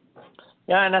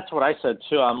 Yeah, and that's what I said,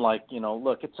 too. I'm like,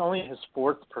 look, it's only his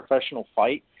 4th professional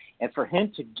fight, and for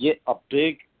him to get a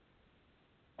big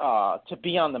to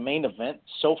be on the main event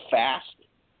so fast,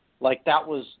 like that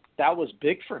was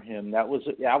big for him. That was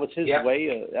his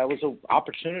way. That was an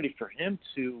opportunity for him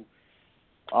to,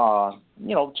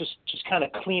 just kind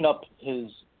of clean up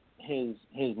his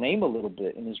name a little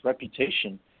bit and his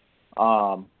reputation.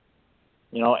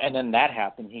 And then that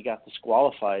happened. He got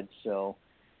disqualified. So,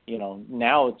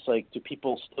 now it's like, do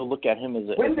people still look at him as a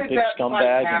big scumbag? When did that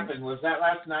fight happen? Was that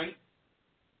last night?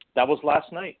 That was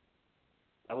last night.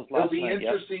 It'll be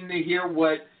interesting to hear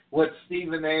what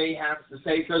Stephen A. has to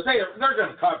say, because they're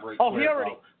going to cover it. Oh, he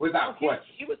already, without question.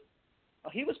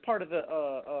 He was part of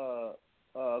the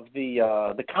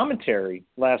commentary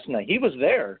last night. He was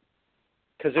there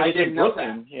because it was in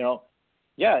Brooklyn.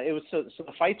 Yeah, it was. So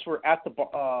the fights were at the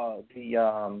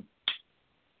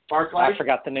Barclays. I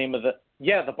forgot the name of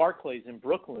the Barclays in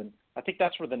Brooklyn. I think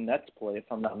that's where the Nets play, if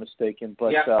I'm not mistaken.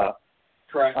 But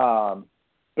correct.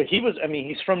 But he was. I mean,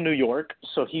 he's from New York,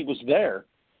 so he was there,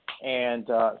 and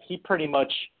he pretty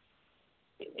much,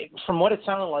 from what it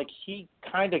sounded like, he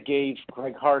kind of gave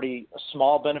Greg Hardy a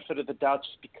small benefit of the doubt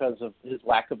just because of his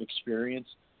lack of experience.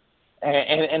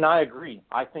 And I agree.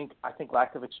 I think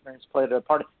lack of experience played a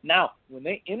part. Now, when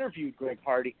they interviewed Greg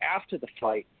Hardy after the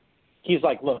fight, he's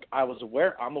like, "Look, I'm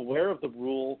aware of the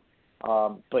rule,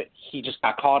 but he just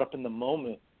got caught up in the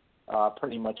moment."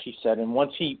 Pretty much, he said. And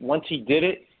once he did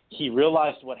it, he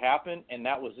realized what happened, and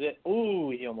that was it.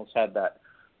 Ooh, he almost had that.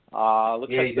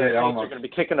 Looks like the Saints are going to be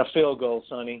kicking a field goal,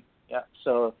 Sonny. Yeah.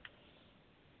 So,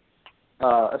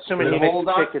 assuming he makes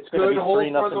the kick, it's going to be 3-0. Good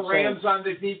hold for the Rams on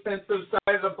the defensive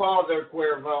side of the ball there,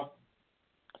 Cuervo.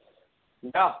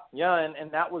 Yeah,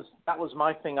 and that was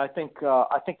my thing. I think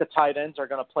the tight ends are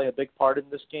going to play a big part in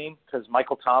this game because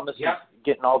Michael Thomas is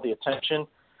getting all the attention.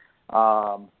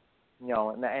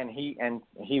 And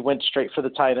he went straight for the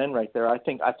tight end right there. I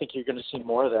think you're going to see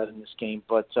more of that in this game.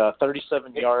 But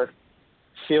 37-yard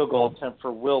field goal attempt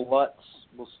for Will Lutz.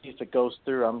 We'll see if it goes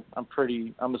through.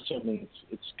 I'm assuming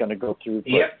it's going to go through.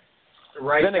 But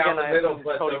right then down again, the middle.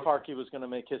 Cody Parkey was going to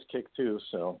make his kick too.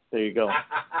 So there you go.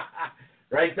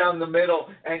 Right down the middle.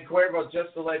 And Cuervo,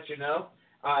 just to let you know,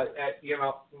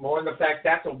 more than the fact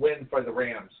that's a win for the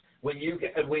Rams. When you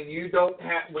only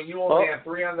have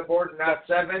 3 on the board and not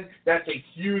 7, that's a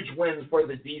huge win for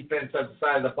the defense on the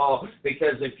side of the ball.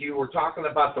 Because if you were talking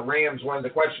about the Rams, one of the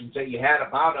questions that you had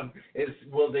about them is,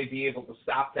 will they be able to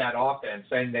stop that offense?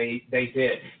 And they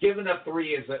did. Giving up 3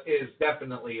 is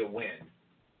definitely a win.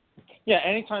 Yeah,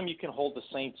 anytime you can hold the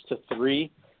Saints to 3,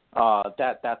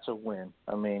 that's a win.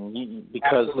 I mean,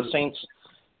 because Absolutely.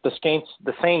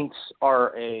 the Saints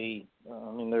are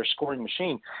they're a scoring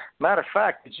machine. Matter of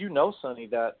fact, did you know, Sonny,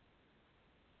 that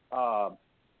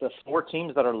the 4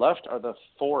 teams that are left are the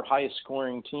 4 highest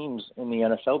scoring teams in the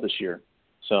NFL this year?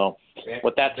 So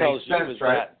what that tells you is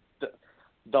that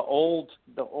the old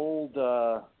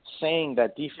saying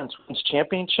that defense wins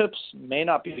championships may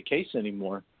not be the case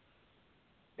anymore.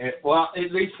 Well,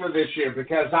 at least for this year,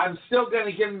 because I'm still going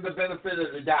to give them the benefit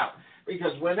of the doubt.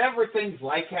 Because whenever things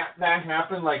like that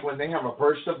happen, like when they have a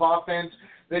burst of offense,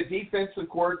 the defensive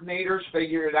coordinators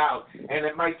figure it out. And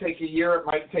it might take a year, it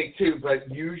might take 2,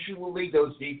 but usually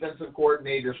those defensive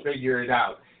coordinators figure it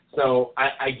out. So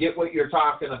I get what you're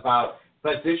talking about.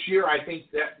 But this year, I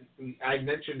think that I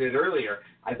mentioned it earlier,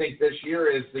 I think this year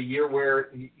is the year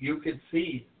where you could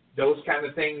see those kind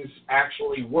of things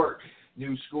actually work.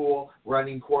 New school,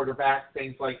 running quarterback,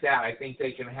 things like that. I think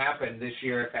they can happen this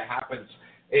year. If it happens,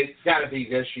 it's got to be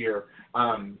this year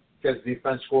because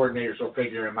defense coordinators will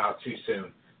figure them out too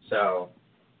soon. So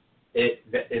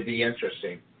it'd be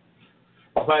interesting.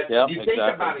 But you think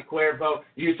about it, Cuervo.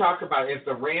 You talk about if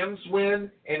the Rams win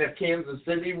and if Kansas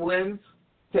City wins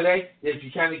today, if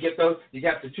you kind of get those, you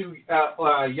got the 2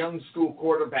 young school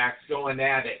quarterbacks going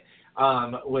at it.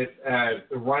 With a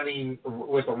running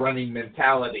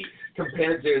mentality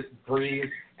compared to Breeze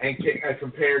and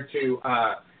compared to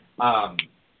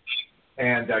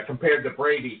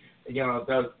Brady,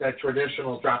 that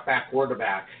traditional drop back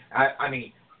quarterback. I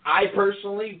mean, I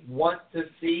personally want to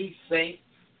see Saints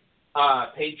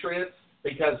Patriots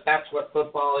because that's what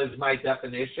football is, my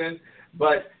definition.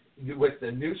 But with the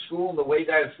new school and the way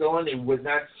that it's going, it would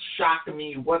not shock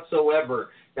me whatsoever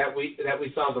that we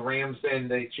saw the Rams and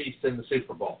the Chiefs in the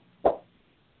Super Bowl.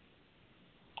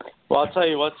 Well, I'll tell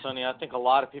you what, Sonny, I think a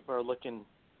lot of people are looking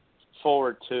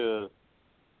forward to,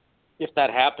 if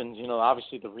that happens,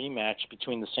 obviously the rematch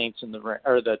between the Saints and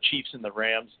the Chiefs and the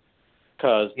Rams,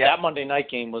 because that Monday night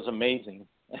game was amazing.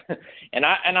 and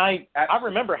I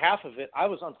remember half of it. I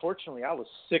was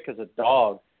sick as a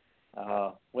dog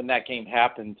when that game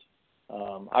happened.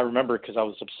 I remember because I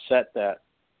was upset that,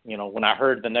 when I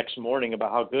heard the next morning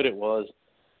about how good it was,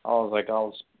 I was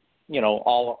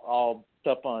all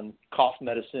up on cough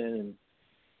medicine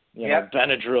and,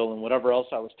 Benadryl and whatever else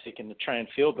I was taking to try and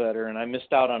feel better, and I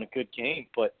missed out on a good game.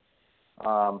 But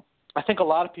I think a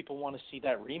lot of people want to see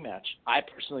that rematch. I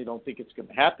personally don't think it's going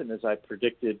to happen, as I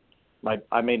predicted.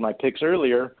 I made my picks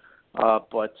earlier,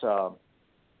 but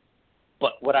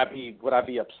would I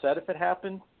be upset if it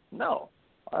happened? No,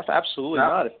 absolutely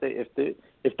not.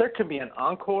 If there could be an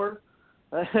encore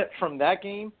from that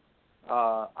game,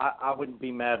 I wouldn't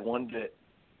be mad one bit.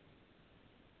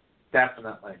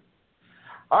 Definitely.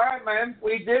 All right, man.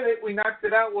 We did it. We knocked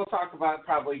it out. We'll talk about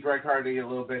probably Greg Hardy a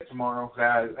little bit tomorrow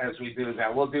as we do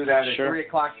that. We'll do that at 3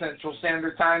 o'clock Central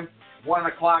Standard Time, 1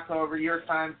 o'clock over your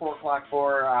time, 4 o'clock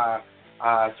for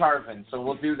Tarvin. So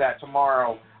we'll do that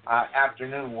tomorrow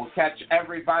afternoon. We'll catch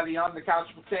everybody on the Couch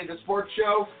Potato Sports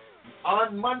Show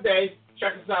on Monday.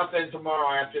 Check us out then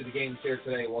tomorrow after the game's here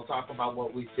today. We'll talk about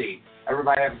what we see.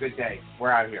 Everybody have a good day.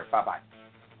 We're out of here. Bye-bye.